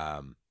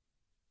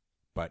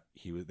 but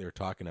they're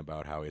talking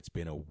about how it's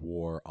been a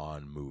war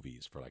on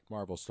movies for like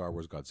Marvel, Star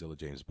Wars, Godzilla,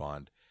 James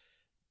Bond.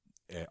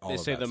 All They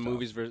of say that the stuff.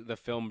 movies, the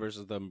film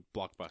versus the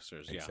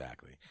blockbusters. Yeah.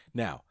 Exactly.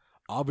 Now,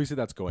 obviously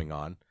that's going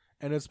on,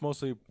 and it's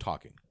mostly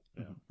talking,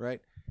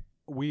 right?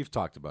 We've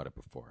talked about it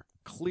before.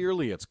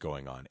 Clearly it's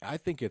going on. I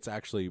think it's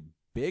actually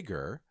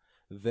bigger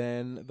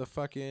than the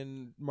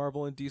fucking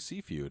Marvel and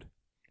DC feud.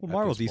 Well, at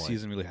Marvel this DC point.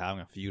 isn't really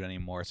having a feud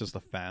anymore. It's just the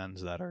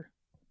fans that are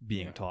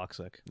being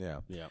toxic.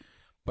 Yeah. Yeah.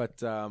 But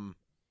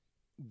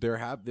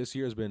this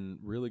year has been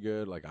really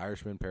good, like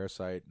Irishman,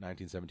 Parasite,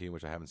 1917,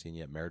 which I haven't seen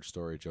yet, Marriage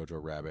Story, Jojo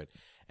Rabbit,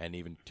 and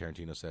even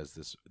Tarantino says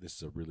this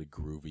is a really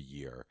groovy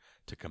year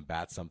to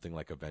combat something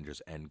like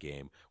Avengers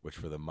Endgame, which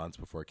for the months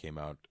before it came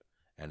out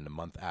and the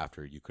month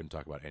after, you couldn't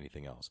talk about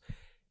anything else.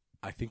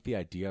 I think the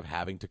idea of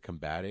having to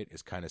combat it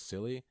is kind of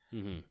silly.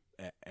 Mm-hmm.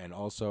 And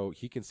also,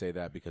 he can say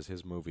that because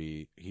his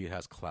movie, he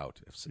has clout.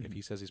 If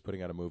he says he's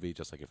putting out a movie,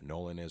 just like if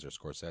Nolan is or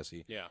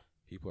Scorsese,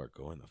 people are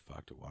going the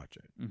fuck to watch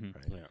it.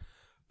 Right? Yeah.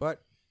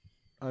 But,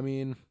 I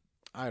mean,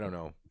 I don't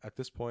know. At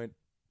this point,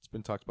 it's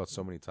been talked about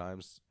so many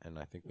times, and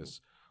I think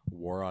this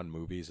war on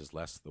movies is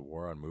less the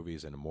war on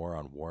movies and more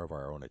on war of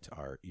our own,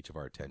 each of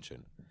our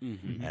attention.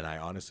 Mm-hmm. And I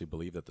honestly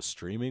believe that the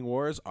streaming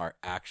wars are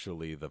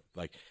actually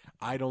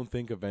I don't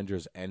think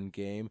Avengers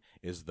Endgame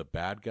is the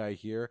bad guy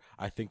here.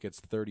 I think it's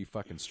 30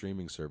 fucking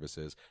streaming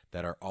services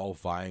that are all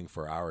vying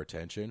for our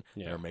attention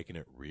and are making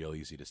it real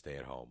easy to stay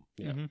at home.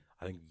 Yeah.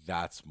 I think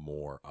that's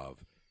more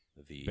of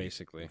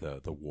Basically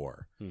the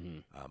war. Mm-hmm.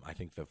 I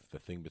think the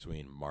thing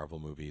between Marvel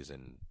movies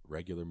and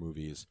regular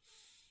movies,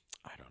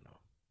 I don't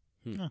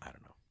know. I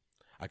don't know.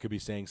 I could be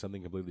saying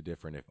something completely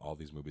different if all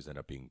these movies end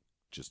up being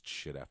just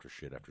shit after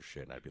shit after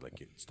shit, and I'd be like,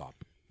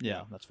 stop.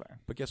 Yeah, that's fair.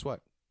 But guess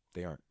what?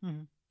 They aren't.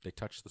 Mm-hmm. They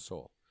touch the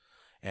soul.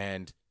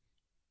 And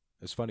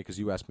it's funny because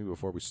you asked me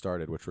before we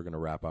started, which we're going to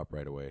wrap up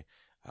right away,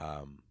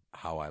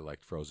 how I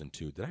liked Frozen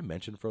 2. Did I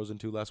mention Frozen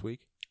 2 last week?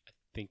 I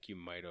think you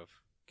might have.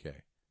 Okay.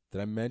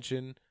 Did I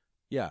mention?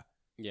 Yeah.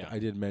 Yeah. I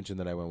did mention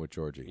that I went with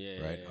Georgie,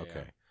 Yeah, right? yeah,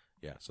 Okay.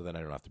 Yeah, so then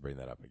I don't have to bring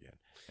that up again.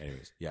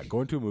 Anyways, yeah,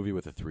 going to a movie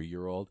with a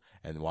 3-year-old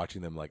and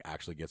watching them like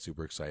actually get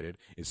super excited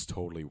is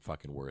totally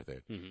fucking worth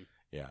it. Mm-hmm.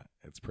 Yeah,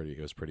 it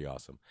was pretty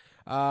awesome.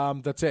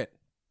 That's it.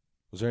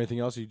 Was there anything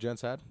else you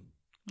gents had?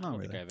 I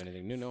don't think I have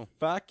anything new. No.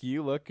 Fuck,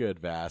 you look good,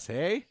 Vass.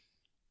 Hey?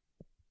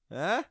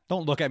 Huh?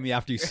 Don't look at me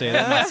after you say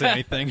that and not say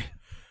anything.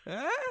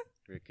 Huh?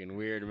 Freaking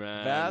weird,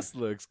 man. Vass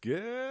looks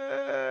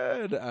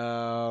good.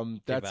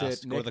 That's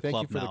Vass, it. go to Nick, the thank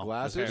club you for now. the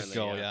glasses. Apparently.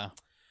 Go, Yeah. yeah.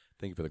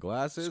 Thank you for the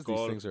glasses. Skull.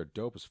 These things are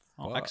dope as fuck.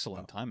 Oh,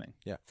 excellent timing.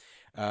 Yeah.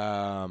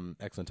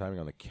 Excellent timing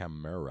on the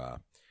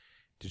camera.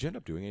 Did you end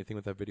up doing anything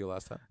with that video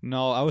last time?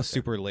 No, I was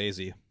super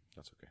lazy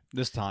That's okay.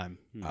 this time.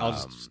 I'll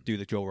just do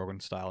the Joe Rogan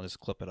style and just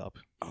clip it up.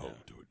 Oh,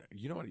 dude.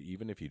 You know what?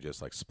 Even if you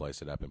just like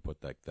splice it up and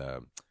put like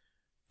that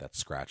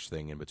scratch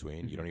thing in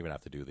between, you don't even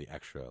have to do the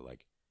extra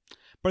like.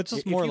 But it's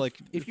just If more you-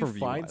 like if for you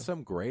find view-wise.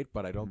 some great,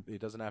 but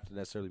it doesn't have to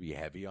necessarily be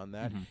heavy on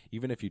that.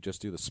 Even if you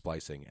just do the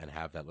splicing and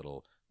have that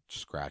little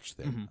scratch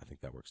thing, I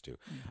think that works too.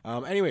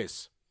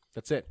 Anyways,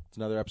 that's it. It's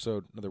another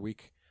episode, another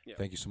week. Yeah.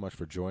 Thank you so much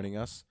for joining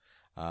us.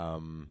 I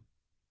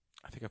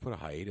think I put a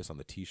hiatus on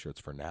the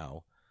t-shirts for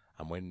now.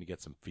 I'm waiting to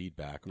get some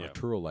feedback. Yeah.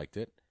 Arturo liked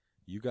it.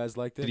 You guys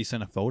liked it? Did he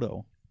send a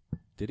photo?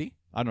 Did he?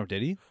 I don't know.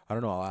 Did he? I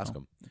don't know. I'll ask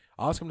him.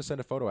 I'll ask him to send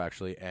a photo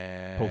actually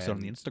and Post it on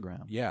the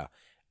Instagram. Yeah.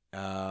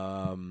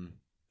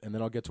 And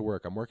then I'll get to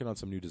work. I'm working on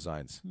some new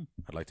designs.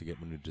 I'd like to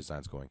get new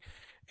designs going.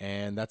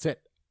 And that's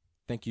it.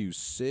 Thank you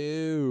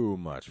so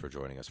much for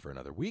joining us for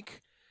another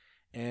week.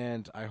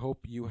 And I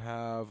hope you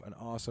have an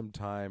awesome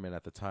time. And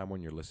at the time when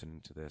you're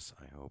listening to this,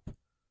 I hope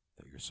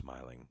that you're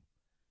smiling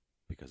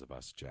because of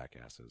us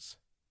jackasses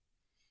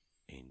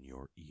in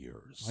your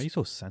ears. Why are you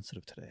so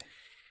sensitive today?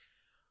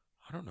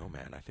 I don't know,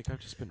 man. I think I've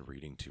just been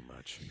reading too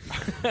much.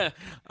 You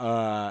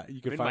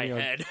can In find my me on,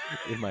 head.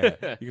 in my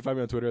head. You can find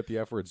me on Twitter at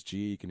theefwordsg.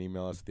 You can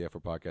email us at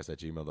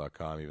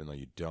theefwordpodcast@gmail.com. Even though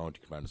you don't,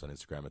 you can find us on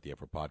Instagram at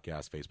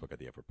theefwordpodcast, Facebook at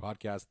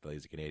theefwordpodcast, The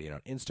Lazy Canadian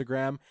on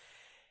Instagram.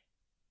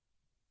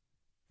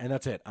 And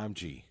that's it. I'm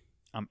G.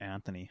 I'm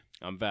Anthony.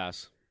 I'm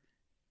Vass.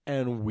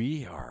 And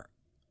we are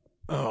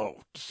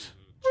out.